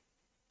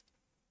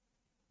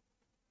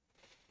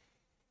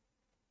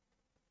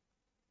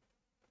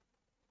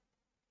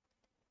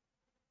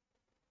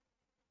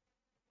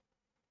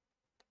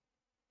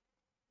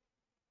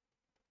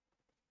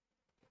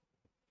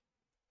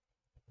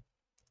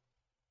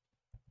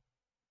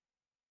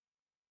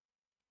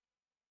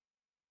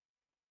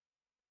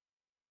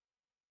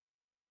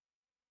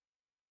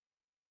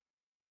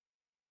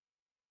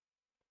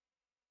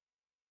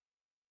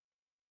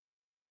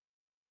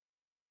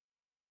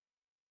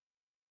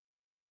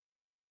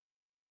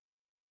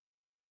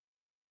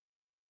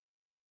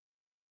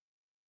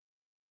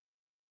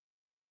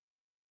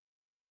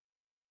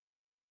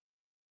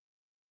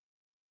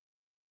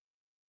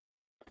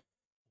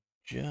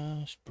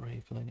 just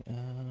briefly,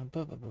 I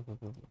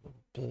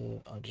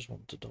just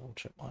want to double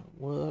check my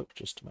work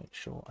just to make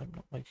sure I'm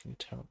not making a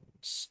terrible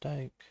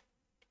mistake.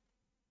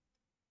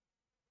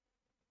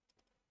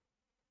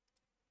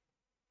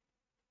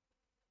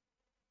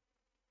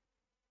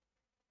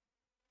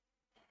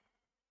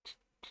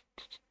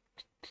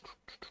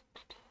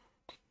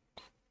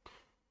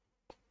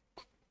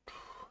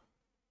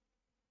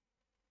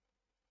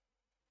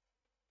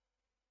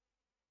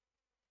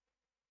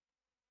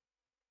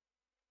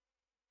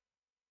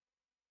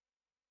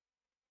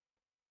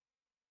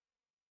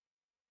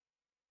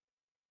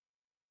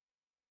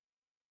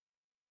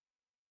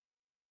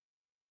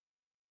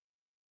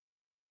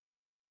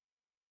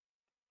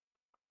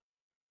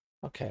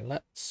 Okay,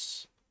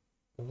 let's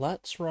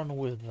run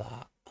with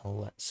that and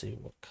let's see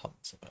what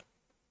comes of it.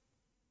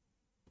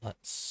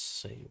 Let's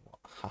see what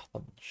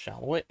happens,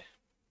 shall we?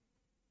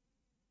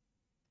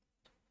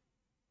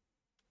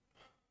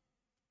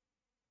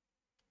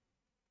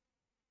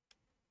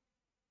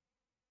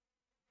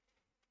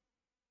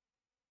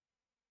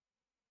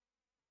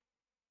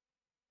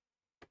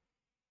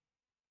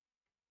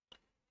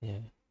 Yeah.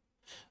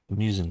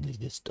 Amusingly,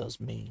 this does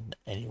mean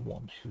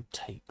anyone who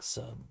takes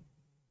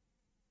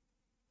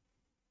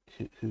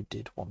who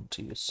did want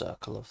to use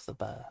Circle of the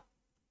Bear.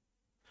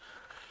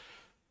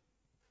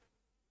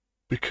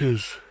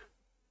 Because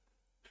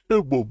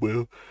someone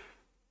will.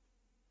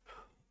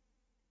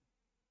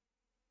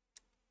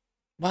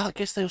 Well, I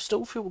guess they'll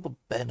still feel the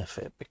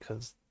benefit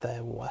because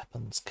their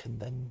weapons can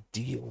then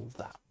deal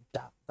that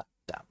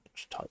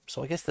damage type.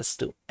 So I guess there's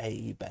still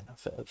a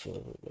benefit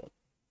for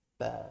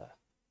bear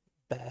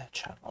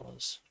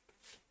channelers.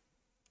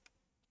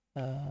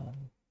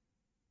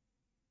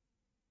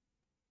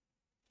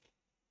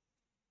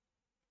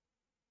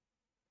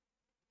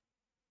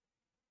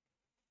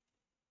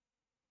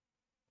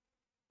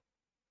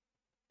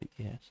 But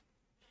yes,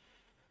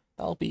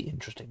 that'll be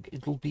interesting.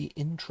 It'll be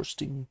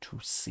interesting to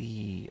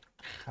see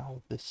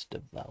how this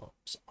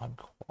develops. I'm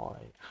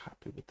quite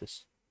happy with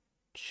this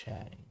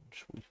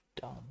change we've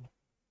done.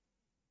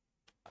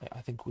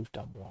 I think we've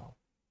done well.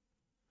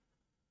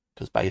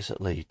 Because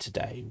basically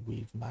today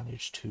we've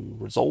managed to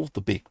resolve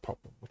the big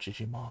problem, which is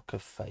your Mark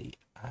of Fate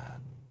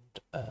and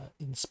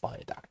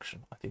inspired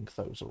action. I think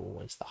those are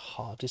always the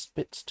hardest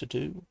bits to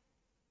do.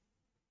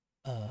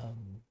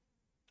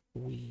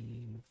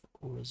 We've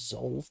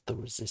resolved the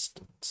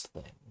resistance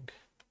thing.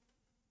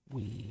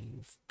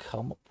 We've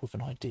come up with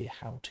an idea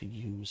how to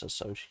use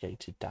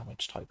associated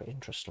damage type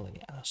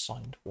interestingly and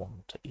assigned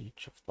one to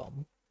each of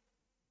them.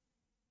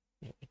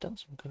 Yeah, we've done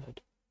some good.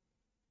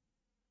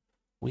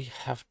 We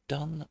have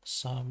done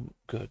some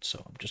good,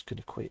 so I'm just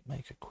going to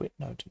make a quick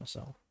note to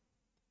myself.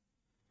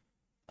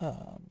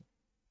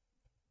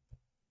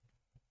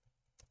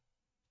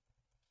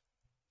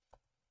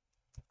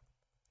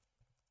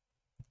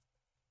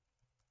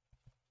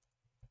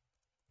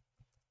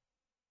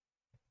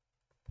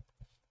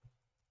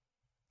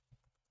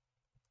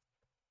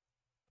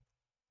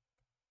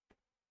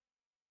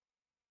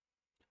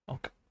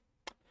 Okay.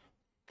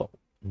 So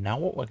now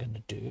what we're going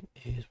to do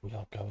is we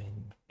are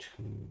going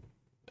to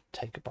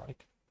take a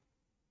break,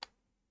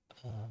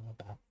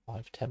 about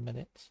 5-10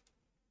 minutes,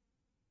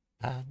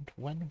 and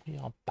when we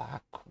are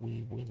back,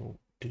 we will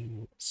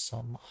do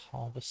some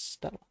Harvest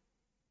Stella.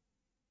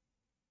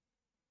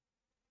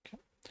 Okay.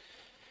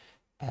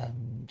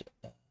 And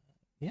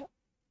yeah,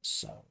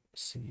 so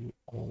see you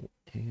all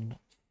in